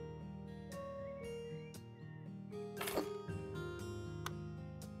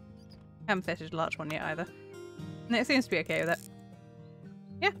 Haven't fitted a large one yet either. And it seems to be okay with it.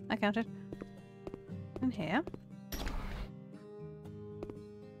 Yeah, I counted. And here.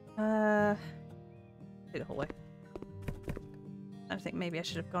 Through the hallway. I think maybe I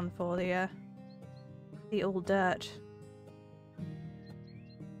should have gone for the all dirt.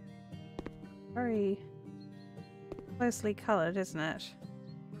 Very closely coloured, isn't it?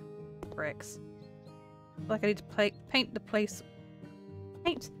 Bricks. I feel like I need to paint the place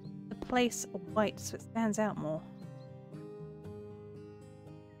white so it stands out more.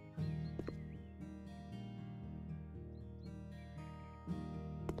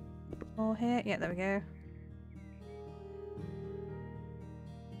 More here. Yeah, there we go.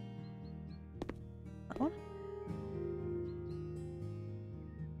 That one.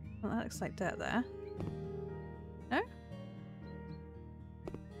 Well, that looks like dirt there. No?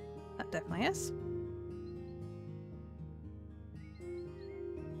 That definitely is.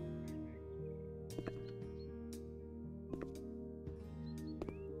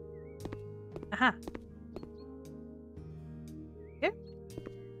 Aha! Yeah.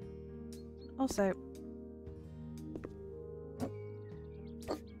 Also,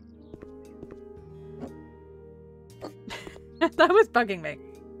 that was bugging me.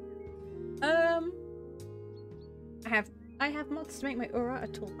 I have mods to make my aura a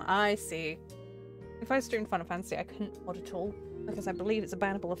tool. I see. If I was doing Final Fantasy, I couldn't mod a tool because I believe it's a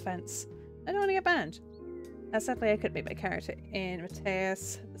bannable offense. I don't want to get banned. Sadly, I could make my character in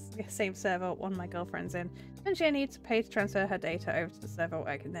Mateus, the same server one of my girlfriend's in. Eventually, I need to pay to transfer her data over to the server where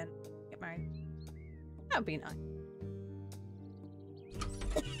I can then get married. That would be nice.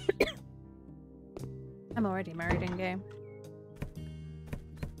 I'm already married in game.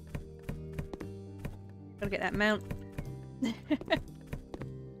 Gotta get that mount. Yeah,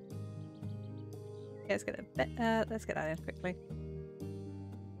 let's get a bit. Let's get that in quickly.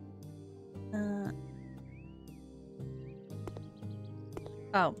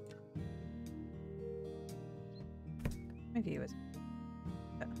 Oh. My viewers.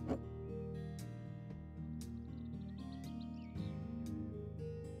 Oh.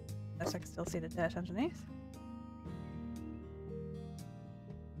 Unless I can still see the dirt underneath.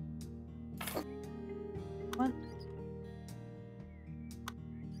 One.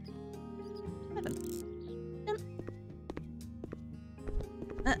 7.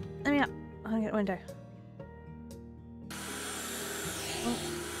 Let me up. I'll get a window. Oh,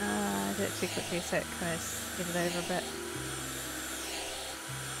 I did it too quickly, so it kind of skidded over a bit.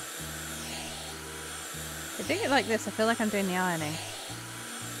 If I doing it like this, I feel like I'm doing the ironing.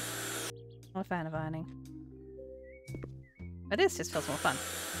 Not a fan of ironing. But this just feels more fun.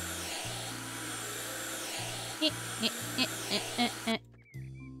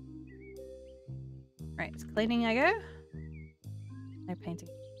 Right, it's cleaning I go. No painting.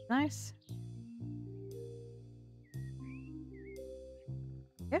 Nice.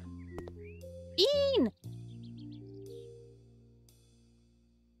 Yeah. Bean!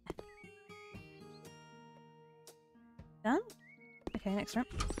 Done? Okay, next room.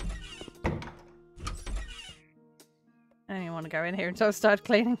 I don't even want to go in here until I start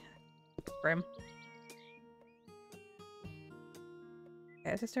cleaning. Grim.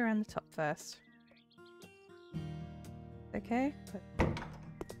 Okay, let's just do around the top first. Okay.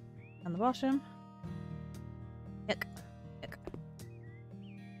 On the bottom. Yuck. Yuck.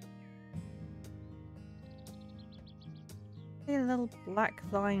 See a little black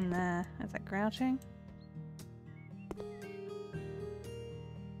line there. Is that grouting?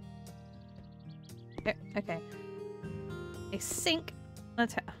 Okay. Okay. A sink.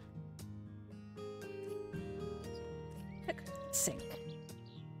 Let's look. Sink.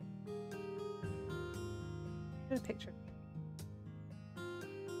 Get a picture.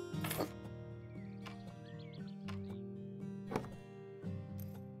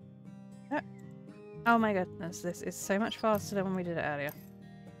 Oh my goodness, this is so much faster than when we did it earlier.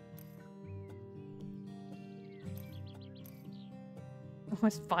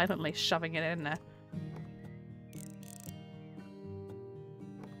 Almost violently shoving it in there.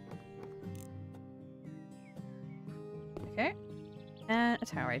 Okay. And a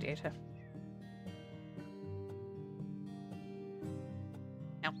tower radiator.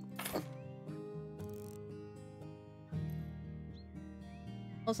 Ow.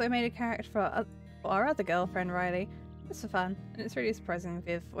 Also made a character for our other girlfriend, Riley. Just for fun. And it's really surprising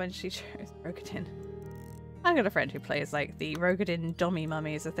Viv when she chose Rogadin. I've got a friend who plays like the Rogadin Dommy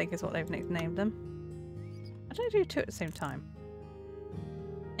Mummies, I think is what they've nicknamed them. I don't do two at the same time.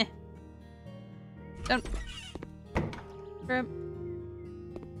 Eh. Don't. Room.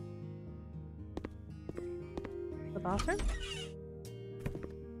 The bathroom?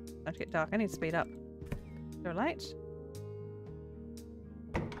 Don't get dark. I need to speed up. Is there a light?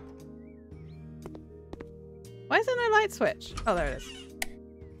 Why is there no light switch? Oh, there it is.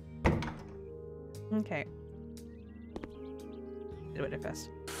 Okay. Do it first.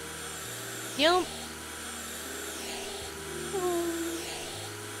 Yum.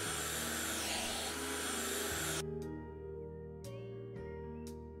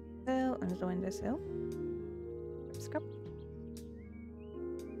 Sill under the windowsill. Scrub.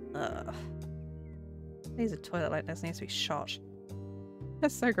 Ugh. These are toilet like this needs to be shot.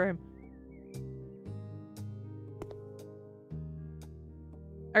 That's so grim.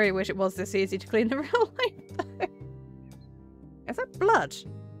 I really wish it was this easy to clean in real life though. Is that blood?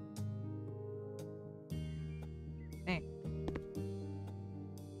 Hey.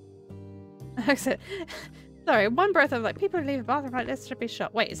 Sorry, one breath I'm like, people who leave a bathroom like this should be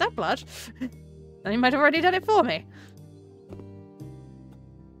shot. Wait, is that blood? Then you might have already done it for me.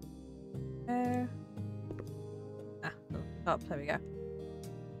 Oh, there we go.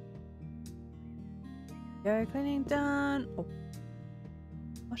 Go cleaning done. Oh.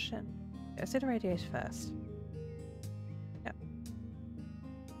 Washing. Let's do the radiator first. Yep.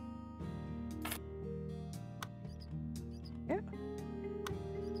 Yep.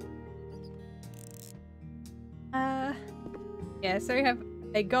 Yeah, so we have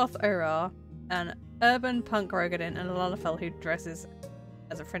a goth Aurora, an urban punk Rogadin, and a Lalafell who dresses,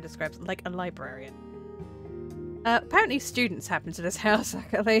 as a friend describes, like a librarian. Apparently students happen to this house,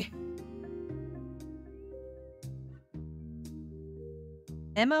 actually.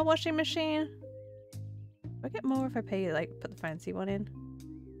 Emma washing machine? Do I get more if I pay, like, put the fancy one in?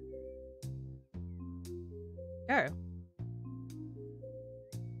 Go.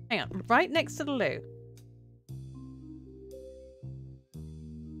 Hang on, right next to the loo.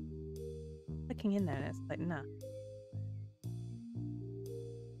 Looking in there and it's like, nah.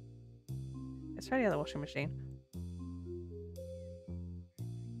 Let's try the other washing machine.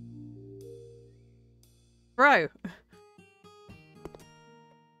 Bro!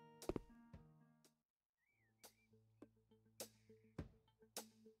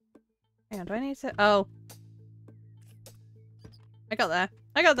 Hang on, do I need to... Oh. I got there.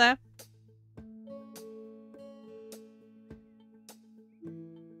 I got there.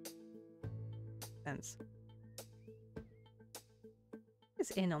 Sense. Who's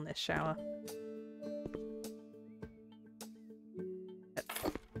in on this shower?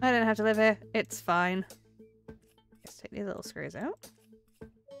 I don't have to live here. It's fine. Let's take these little screws out.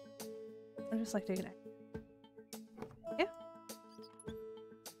 I'm just like doing it. Yeah.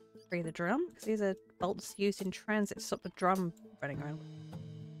 Free the drum, because these are bolts used in transit to stop the drum running around.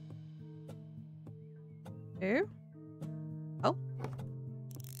 Two. Oh.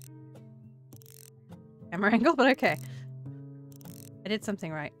 Camera angle, but okay. I did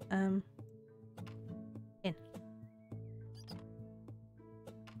something right. In.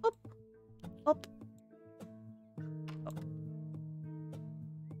 Up. Up. Up.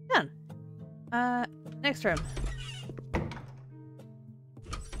 Done. Next room.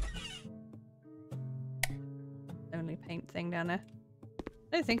 Only paint thing down there.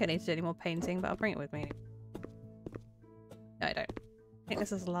 I don't think I need to do any more painting, but I'll bring it with me. No, I don't. I think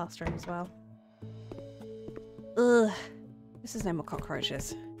this is the last room as well. Ugh. This is no more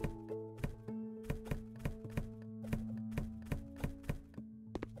cockroaches.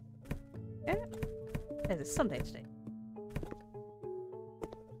 Yeah. There's a Sunday today.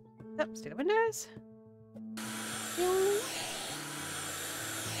 Up, let's do the windows. Yep.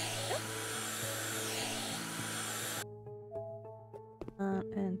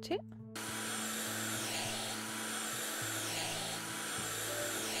 And two.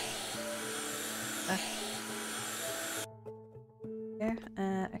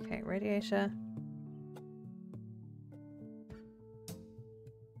 Yeah, okay, radiator.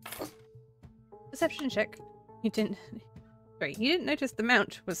 Perception check. You didn't... Sorry, you didn't notice the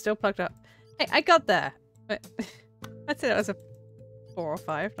mount was still plugged up. Hey, I got there! But I'd say that was a 4 or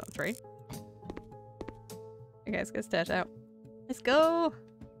 5, not 3. Okay, let's go start out. Let's go!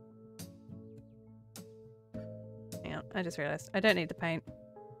 Hang on, I just realised. I don't need the paint.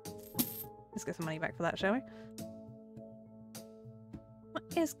 Let's get some money back for that, shall we? What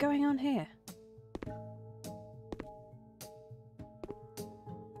is going on here?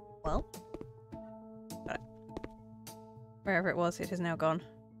 Well? Got it. Wherever it was, it is now gone.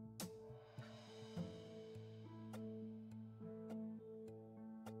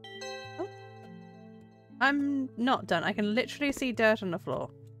 Oh. I'm not done. I can literally see dirt on the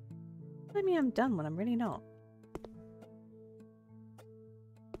floor. I mean, I'm done when I'm really not.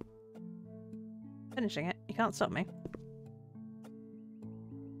 Finishing it. You can't stop me.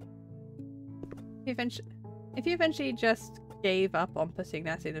 If you eventually just gave up on putting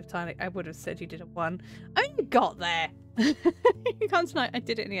that in of tiny, I would have said you did a 1. Oh, you got there! You can't deny I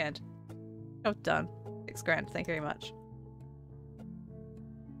did it in the end. Job done. 6 grand. Thank you very much.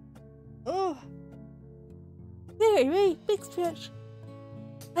 Oh! Very big stretch.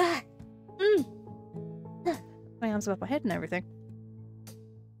 Ah! My arms above my head and everything.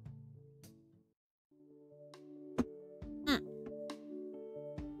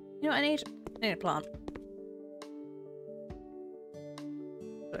 You know what I need? I need a plant.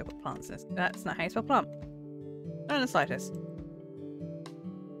 I put plants in this. That's not how you spell plant. Not in the slightest.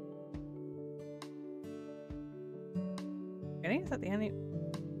 Really? Is that the only...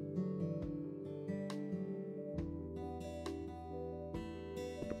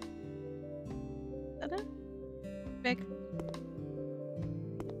 Is that it? Big.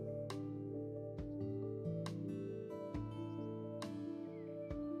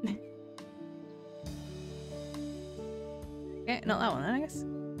 Okay, not that one then, I guess.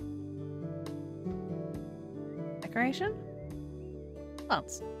 Decoration?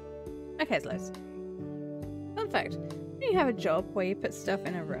 Plants. Okay, it's loads. Fun fact, when you have a job where you put stuff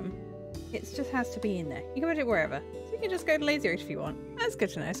in a room, it just has to be in there. You can put it wherever. So you can just go to lazy route if you want. That's good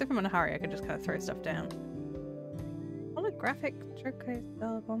to know. So if I'm in a hurry, I can just kind of throw stuff down. Holographic turquoise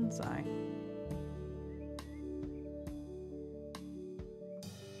bell bonsai.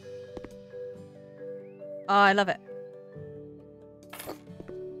 Oh, I love it.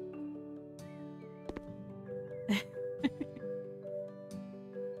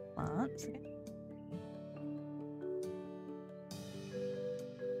 Plants again.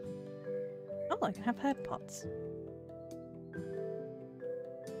 Oh, I can have herb pots.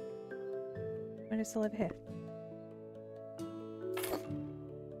 Why is it still over here?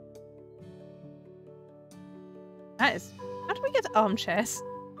 That is... How do we get armchairs?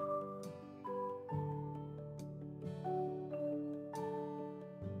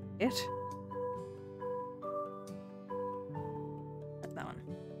 It. That one.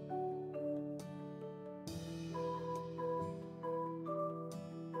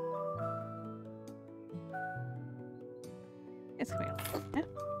 It's coming up. Yeah.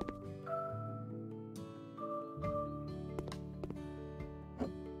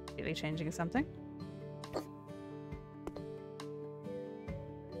 Really changing something.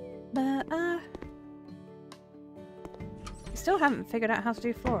 But we still haven't figured out how to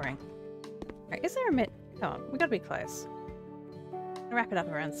do flooring. Right, is there a come on, we gotta be close. I'll wrap it up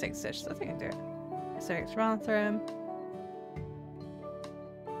around 6-ish, so I think I can do it. So it's bathroom.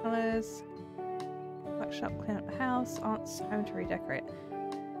 Colours. Workshop, clean up the house. Aunt's home to redecorate.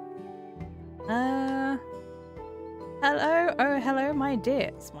 Hello, oh hello my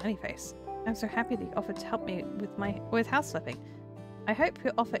dear. Smiley face. I'm so happy that you offered to help me with house flipping. I hope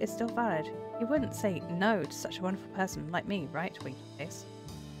your offer is still valid. You wouldn't say no to such a wonderful person like me, right? Winky face.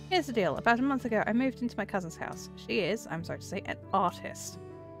 Here's the deal. About a month ago, I moved into my cousin's house. She is, I'm sorry to say, an artist.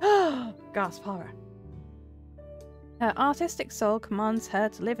 Gasp horror. Her artistic soul commands her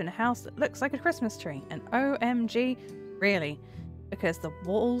to live in a house that looks like a Christmas tree. And OMG, really? Because the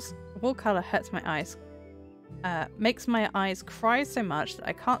wall colour hurts my eyes. Makes my eyes cry so much that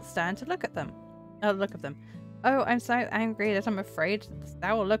I can't stand to look at them. Look at them. Oh, I'm so angry that I'm afraid the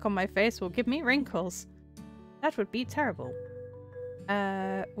sour look on my face will give me wrinkles. That would be terrible.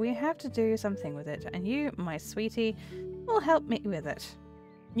 We have to do something with it, and you, my sweetie, will help me with it.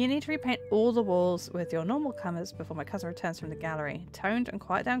 You need to repaint all the walls with your normal colours before my cousin returns from the gallery. Toned and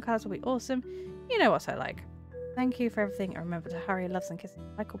quiet down colours will be awesome. You know what I like. Thank you for everything, and remember to hurry. Loves and kisses.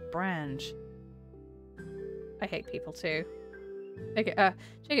 Michael Branch. I hate people too. Check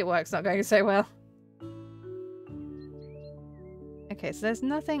it works not going so well. Okay, so there's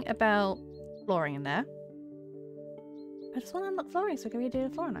nothing about flooring in there. I just want to unlock flooring so we can redo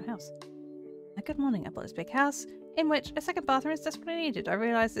the floor in our house. Good morning, I bought this big house in which a second bathroom is desperately needed. I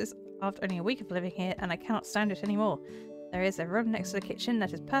realised this after only a week of living here and I cannot stand it anymore. There is a room next to the kitchen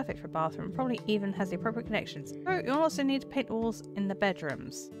that is perfect for a bathroom and probably even has the appropriate connections. Oh, you also need to paint walls in the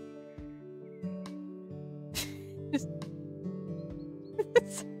bedrooms.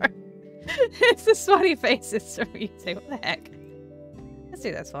 Sorry. It's the smiley faces from you two. What the heck? Let's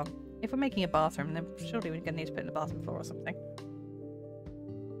do this one. If we're making a bathroom, then surely we're going to need to put in the bathroom floor or something.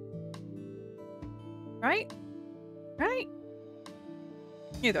 Right? Right?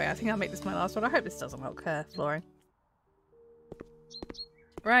 Either way, I think I'll make this my last one. I hope this doesn't look flooring.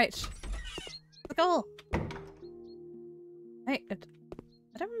 Right. The goal! Hey,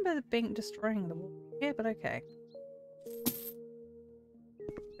 I don't remember being destroying the wall here, but okay.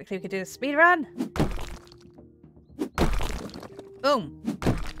 Quickly, we could do a speed run. Boom.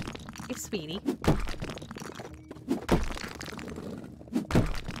 It's speedy.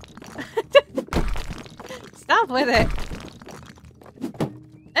 Stop with it.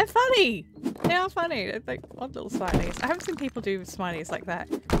 They're funny. They are funny. They're like odd little smileys. I haven't seen people do smileys like that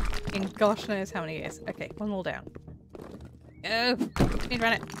in gosh knows how many years. Okay, one more down. Go. Speed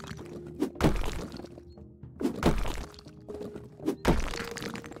run it.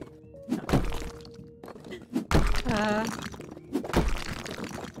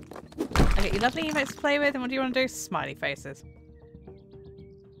 Okay, you lovely emotes to play with, and what do you want to do? Smiley faces.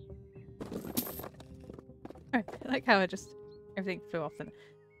 I like how everything flew off then.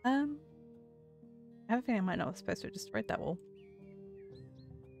 I have a feeling I might not have supposed to have destroyed that wall.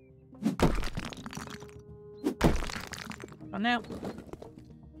 Oh, now.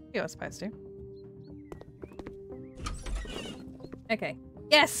 You were supposed to. Okay.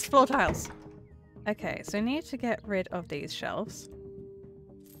 Yes! Floor tiles! Okay, so we need to get rid of these shelves.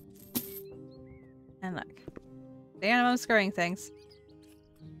 And look. The animal screwing things.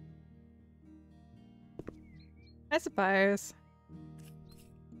 I suppose.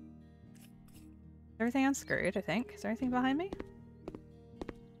 Everything unscrewed, I think. Is there anything behind me?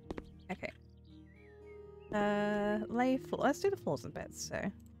 Okay. Lay floor. Let's do the floors in bits,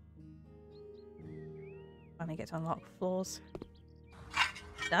 so. Finally get to unlock floors.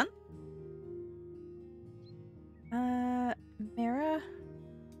 Done. Mirror.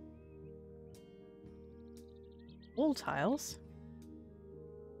 Wall tiles.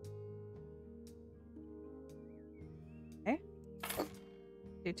 Okay.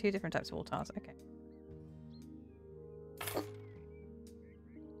 Do two different types of wall tiles. Okay.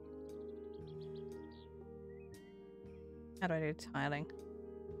 How do I do tiling?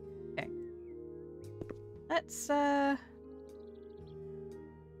 Okay. Let's do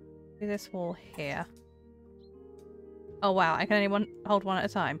this wall here. Oh wow, I can only hold one at a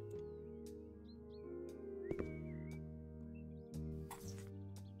time.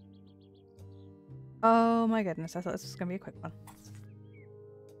 Oh my goodness, I thought this was gonna be a quick one.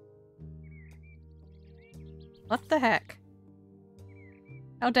 What the heck?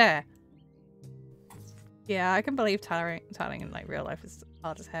 How dare? Yeah, I can believe tiling in like real life is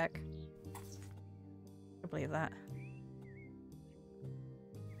hard as heck. I believe that.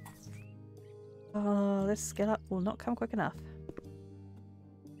 Oh, this skill up will not come quick enough.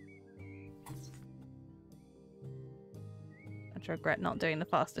 I regret not doing the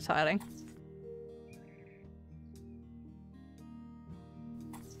faster tiling.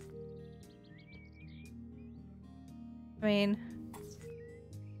 I mean,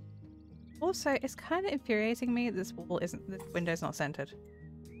 also, it's kind of infuriating me that this window's not centered.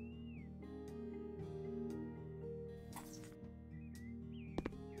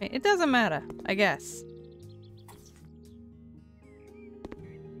 I mean, it doesn't matter, I guess.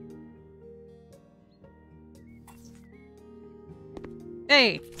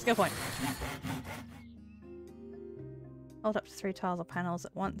 Hey, skill point. Hold up to 3 tiles or panels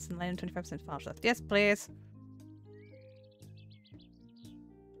at once and lay them 25% file left. Yes, please.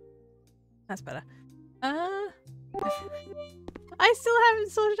 That's better. I still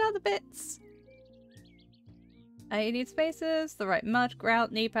haven't sorted out the bits. You need spaces, the right mud,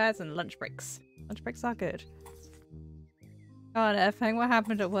 grout, knee pads, and lunch breaks. Lunch breaks are good. God, effing, what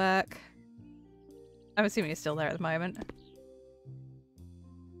happened at work? I'm assuming you're still there at the moment.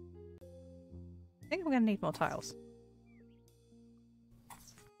 I think I'm gonna need more tiles.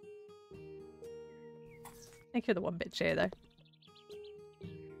 I think you're the one bitch here, though.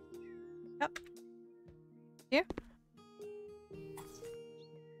 Yep. Here.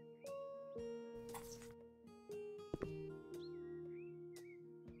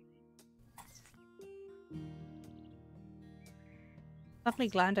 Lovely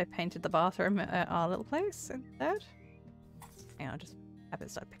glad I painted the bathroom at our little place instead. Hang on, just have it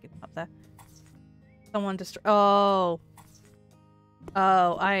start picking up there. Someone destroy. Oh.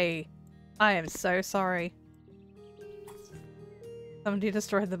 Oh, I am so sorry. Somebody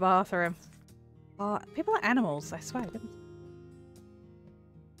destroyed the bathroom. Oh, people are animals, I swear.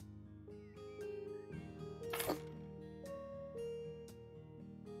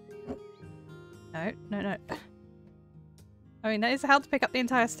 No, no, no. I mean, that is how to pick up the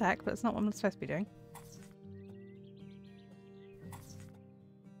entire stack, but it's not what I'm supposed to be doing.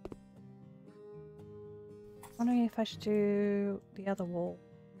 Wondering if I should do the other wall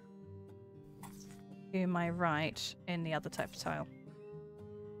to my right in the other type of tile.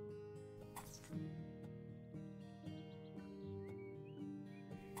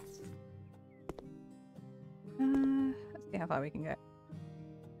 how far we can go.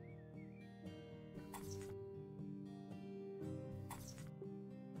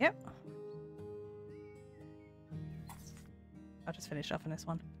 Yep. I'll just finish off on this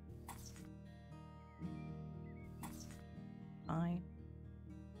one. Fine.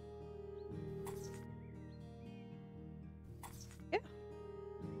 Yeah.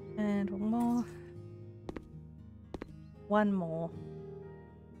 And one more. One more.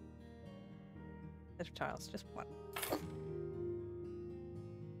 Set of tiles, just one.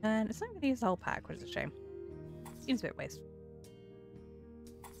 And it's not going to use the whole pack, which is a shame. Seems a bit wasteful.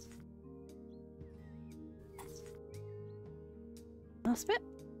 Last bit.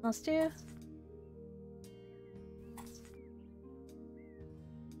 Last year.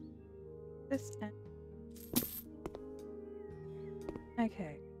 This and...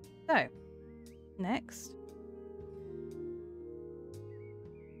 Okay. So, next.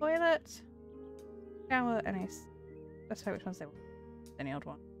 Toilet. Shower and a... Let's hope which one's they want. Any old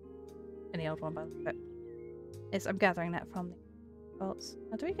one. Any old one, by the way. It's, I'm gathering that from the vaults.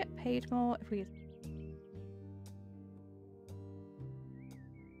 Now, do we get paid more if we use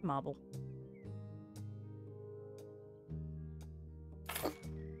marble?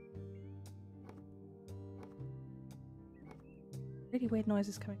 Really weird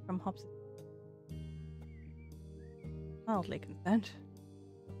noises coming from Hobson. Mildly concerned.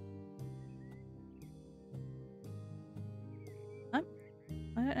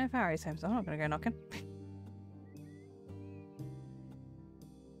 I don't know if Harry's home, so I'm not going to go knocking.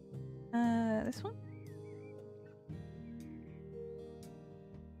 This one?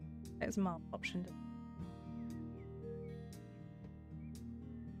 There's a marble option.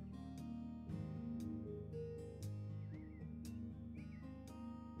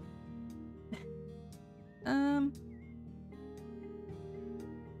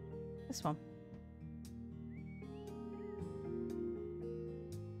 This one.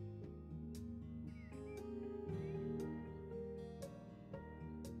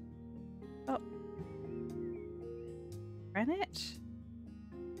 Oh. Granite?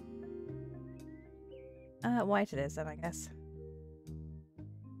 White it is then, I guess.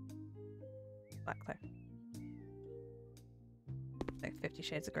 Black though. Like 50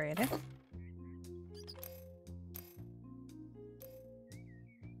 Shades of Grey in it.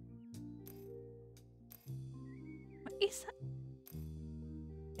 What is that?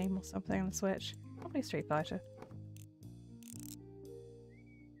 Game or something on the Switch? Probably Street Fighter.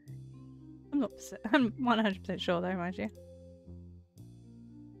 I'm 100% sure though, mind you.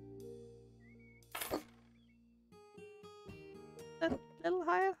 A little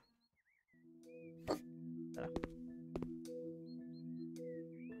higher.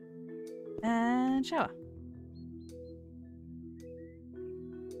 And shower.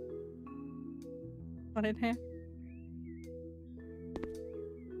 What in here?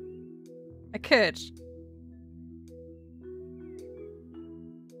 I could.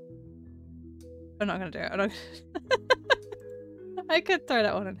 I'm not gonna do it. I'm not gonna... I could throw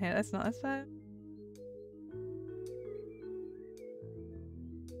that one in here. That's not as bad.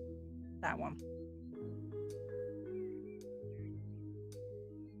 That one.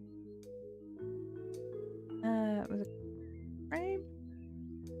 Was it frame?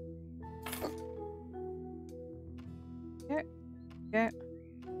 Go. Go.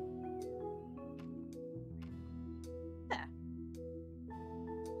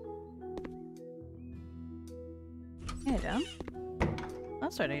 Here, done.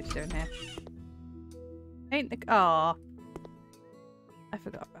 That's what I need to do in here. Paint the... Aww. I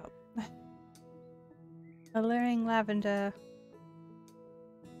forgot about... Alluring lavender.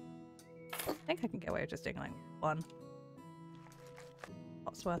 I think I can get away with just doing like one.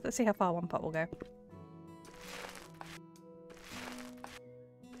 Pot's worth. Let's see how far one pot will go.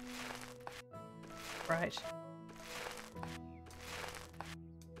 Right.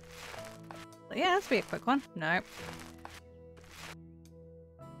 Yeah, this will be a quick one. No.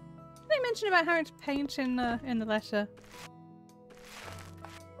 Did they mention about having to paint in the letter?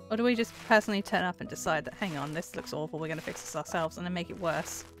 Or do we just personally turn up and decide that, hang on, this looks awful, we're going to fix this ourselves and then make it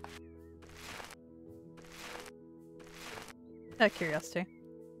worse? Out of curiosity.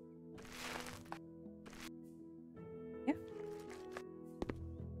 Yeah.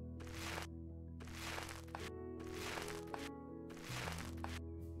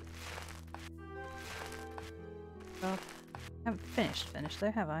 Well, I haven't finished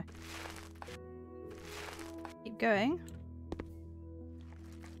though, have I? Keep going.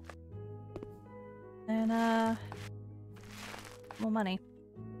 And more money.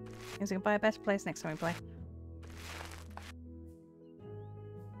 Means we can buy a better place next time we play.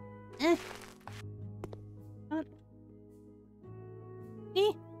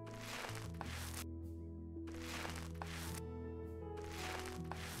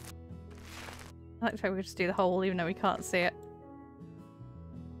 I like the fact we could just do the whole even though we can't see it.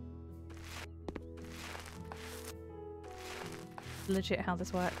 Legit how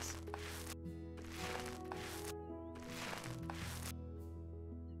this works.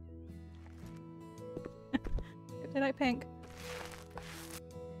 They like pink.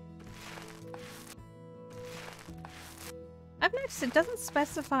 I've noticed it doesn't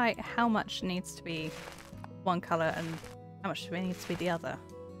specify how much needs to be one colour and how much needs to be the other.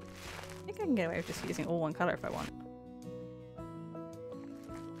 I think I can get away with just using all one colour if I want.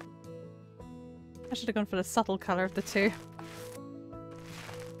 I should have gone for the subtle colour of the two.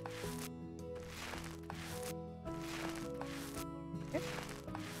 Okay.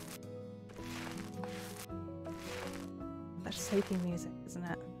 That's sleepy music, isn't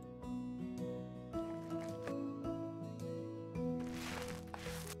it?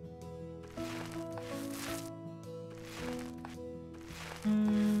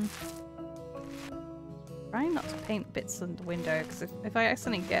 Trying not to paint bits on the window, because if I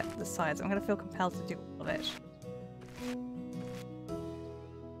accidentally get the sides, I'm going to feel compelled to do all of it.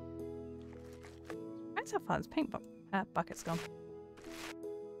 That's how far this paint bucket's gone.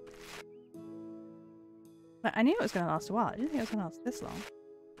 But I knew it was going to last a while. I didn't think it was going to last this long.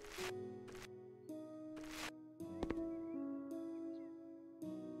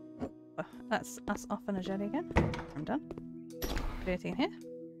 Oh, that's us off on a jelly again. I'm done. Put anything in here?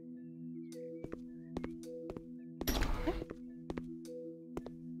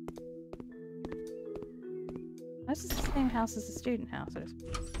 This is the same house as the student house.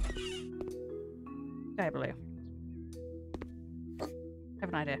 Sky blue. I have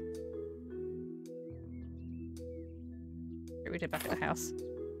an idea. What we did back at the house.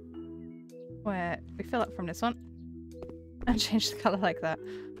 Where we fill up from this one and change the colour like that.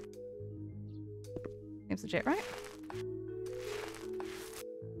 Seems legit, right?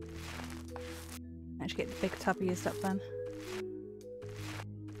 Actually get the big tub used up then.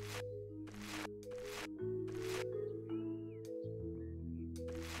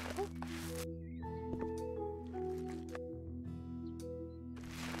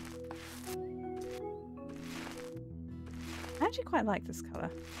 I actually quite like this colour.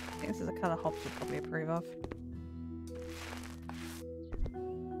 I think this is a colour Hobbs would probably approve of.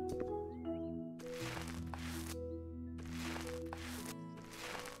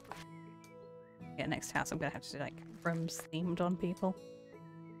 Yeah, next house I'm gonna have to do like rooms themed on people.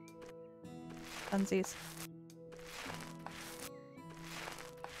 Funsies.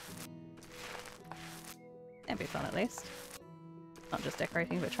 That'd be fun at least. Not just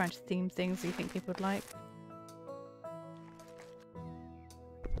decorating, but trying to theme things you think people would like.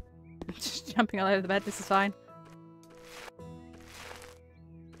 Just jumping all over the bed, this is fine.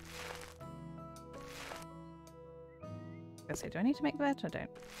 I was gonna say, do I need to make the bed? I don't.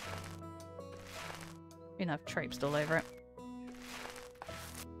 You know, I've traipsed all over it.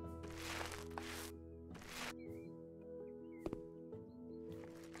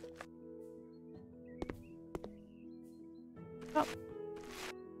 Oh.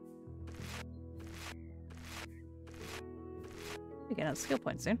 We get another skill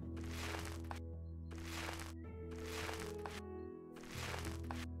point soon.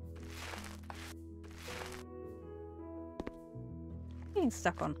 Getting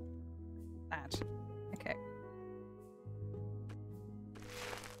stuck on that. Okay.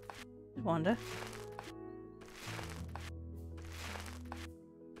 I wonder.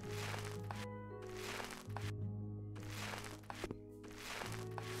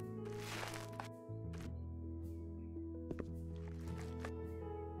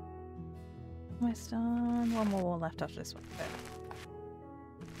 Almost done. One more wall left after this one. But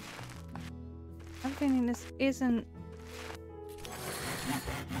I'm feeling this isn't.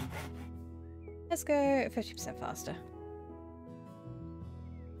 Let's go 50% faster.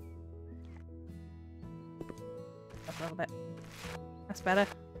 Up a little bit. That's better.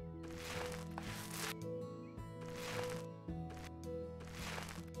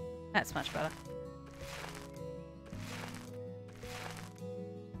 That's much better.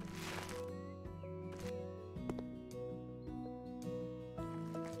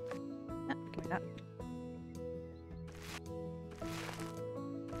 Ah, give me that.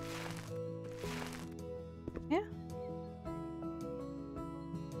 Yeah.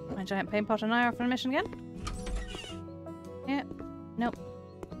 My giant paint pot and I are off on a mission again. Yeah. Nope.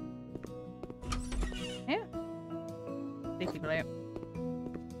 Yeah. Sleepy blue.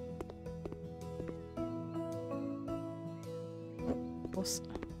 Of course.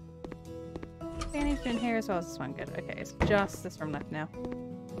 Anything in here as well as this one? Good. Okay, it's just this room left now.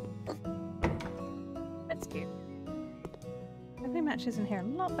 That's cute. Everything matches in here a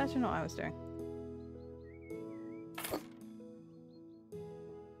lot better than what I was doing.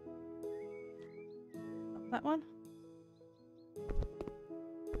 That one?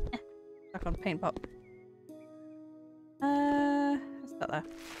 Back on paint pot. What's that there?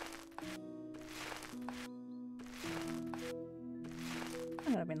 That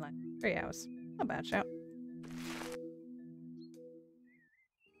would have been like 3 hours. Not a bad shout.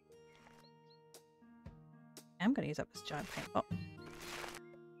 I'm going to use up this giant paint pot.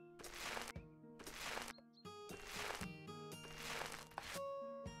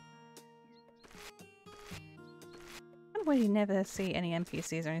 I don't really never see any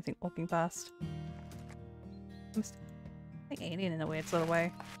NPCs or anything walking past. I'm like alien in a weird sort of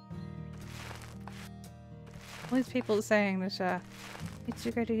way. All these people are saying that it's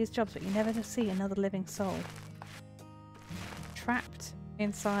to go do these jobs, but you never see another living soul. Trapped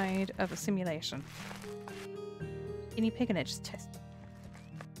inside of a simulation. Guinea pig and it just test.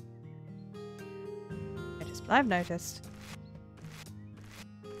 I've noticed.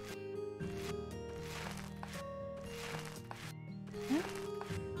 Yeah.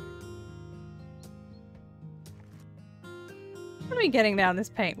 What are we getting down this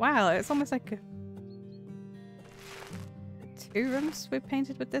paint? Wow, it's almost like 2 rooms we've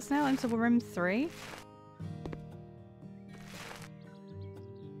painted with this now into room 3.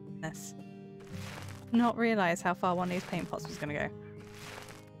 Yes. Not realise how far one of these paint pots was going to go.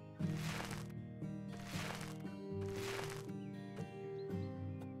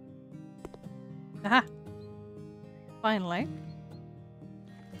 Aha! Finally.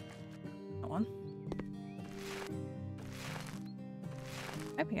 That one.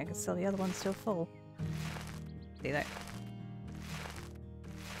 Hoping I can sell the other one still full. See that?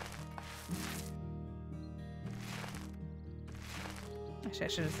 Actually, I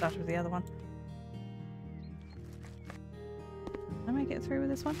should have started with the other one. Can I get through with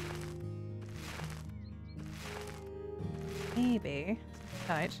this one? Maybe.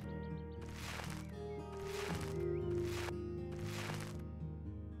 Tight.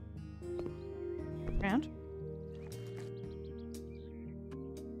 Round.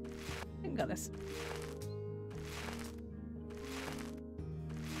 I think got this.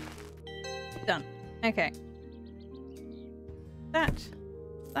 Done. Okay. That.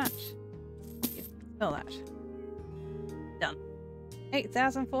 Fill that. Done.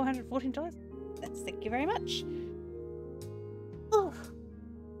 $8,414. Thank you very much. Oh,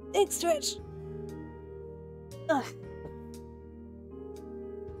 big stretch. Ugh.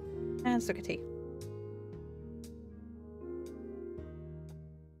 And sugar tea.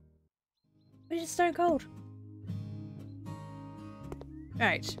 We're just stone cold.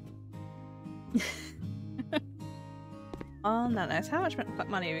 Right. On that note, how much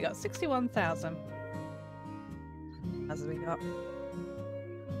money have we got? 61,000. As have we got?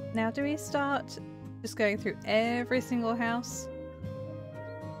 Now, do we start just going through every single house?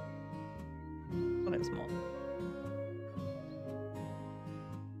 Well, it was more.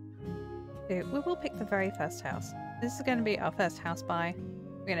 So we will pick the very first house. This is going to be our first house buy.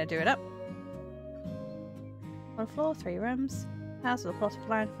 We're going to do it up. 1 floor, 3 rooms. House with a plot of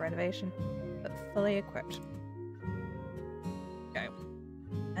land for renovation, but fully equipped. Go.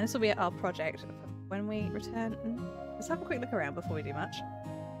 And this will be our project when we return. Let's have a quick look around before we do much.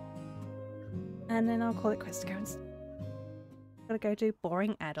 And then I'll call it quest to go and gotta go do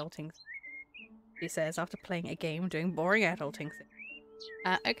boring adulting. He says after playing a game doing boring adulting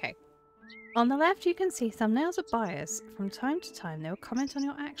things. Okay. On the left you can see thumbnails of buyers. From time to time they will comment on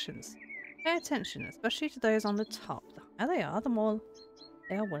your actions. Pay attention, especially to those on the top. The higher they are, the more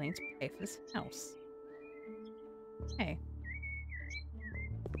they are willing to pay for this house. Okay.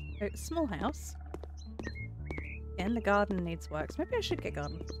 So, small house. Again, the garden needs work, so maybe I should get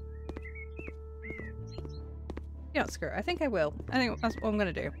garden. Yeah, screw it. I think I will. I think that's what I'm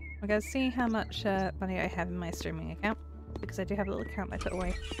going to do. I'm going to see how much money I have in my streaming account, because I do have a little account I put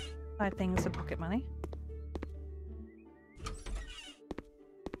away 5 things for pocket money.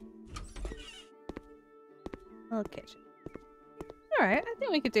 Little kitchen. Alright, I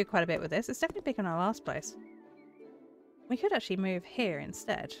think we could do quite a bit with this. It's definitely bigger than our last place. We could actually move here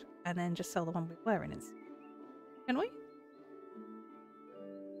instead, and then just sell the one we were in instead. Can we?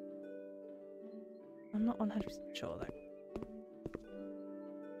 I'm not 100% sure though.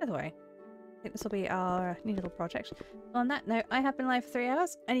 Either way, I think this will be our new little project. On that note, I have been live for 3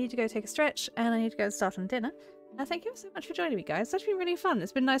 hours. I need to go take a stretch, and I need to go start on dinner. Thank you so much for joining me, guys. It's actually been really fun.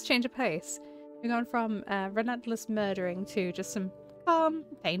 It's been a nice change of pace. We've gone from relentless murdering to just some calm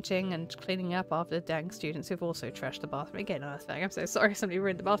painting and cleaning up after the dang students who've also trashed the bathroom. Again, another thing. I'm so sorry somebody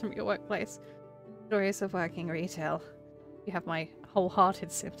ruined the bathroom at your workplace. Stories of working retail. You have my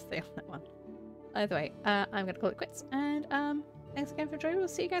wholehearted sympathy on that one. Either way, I'm going to call it quits. And thanks again for joining. We'll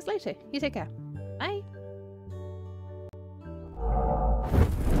see you guys later. You take care. Bye.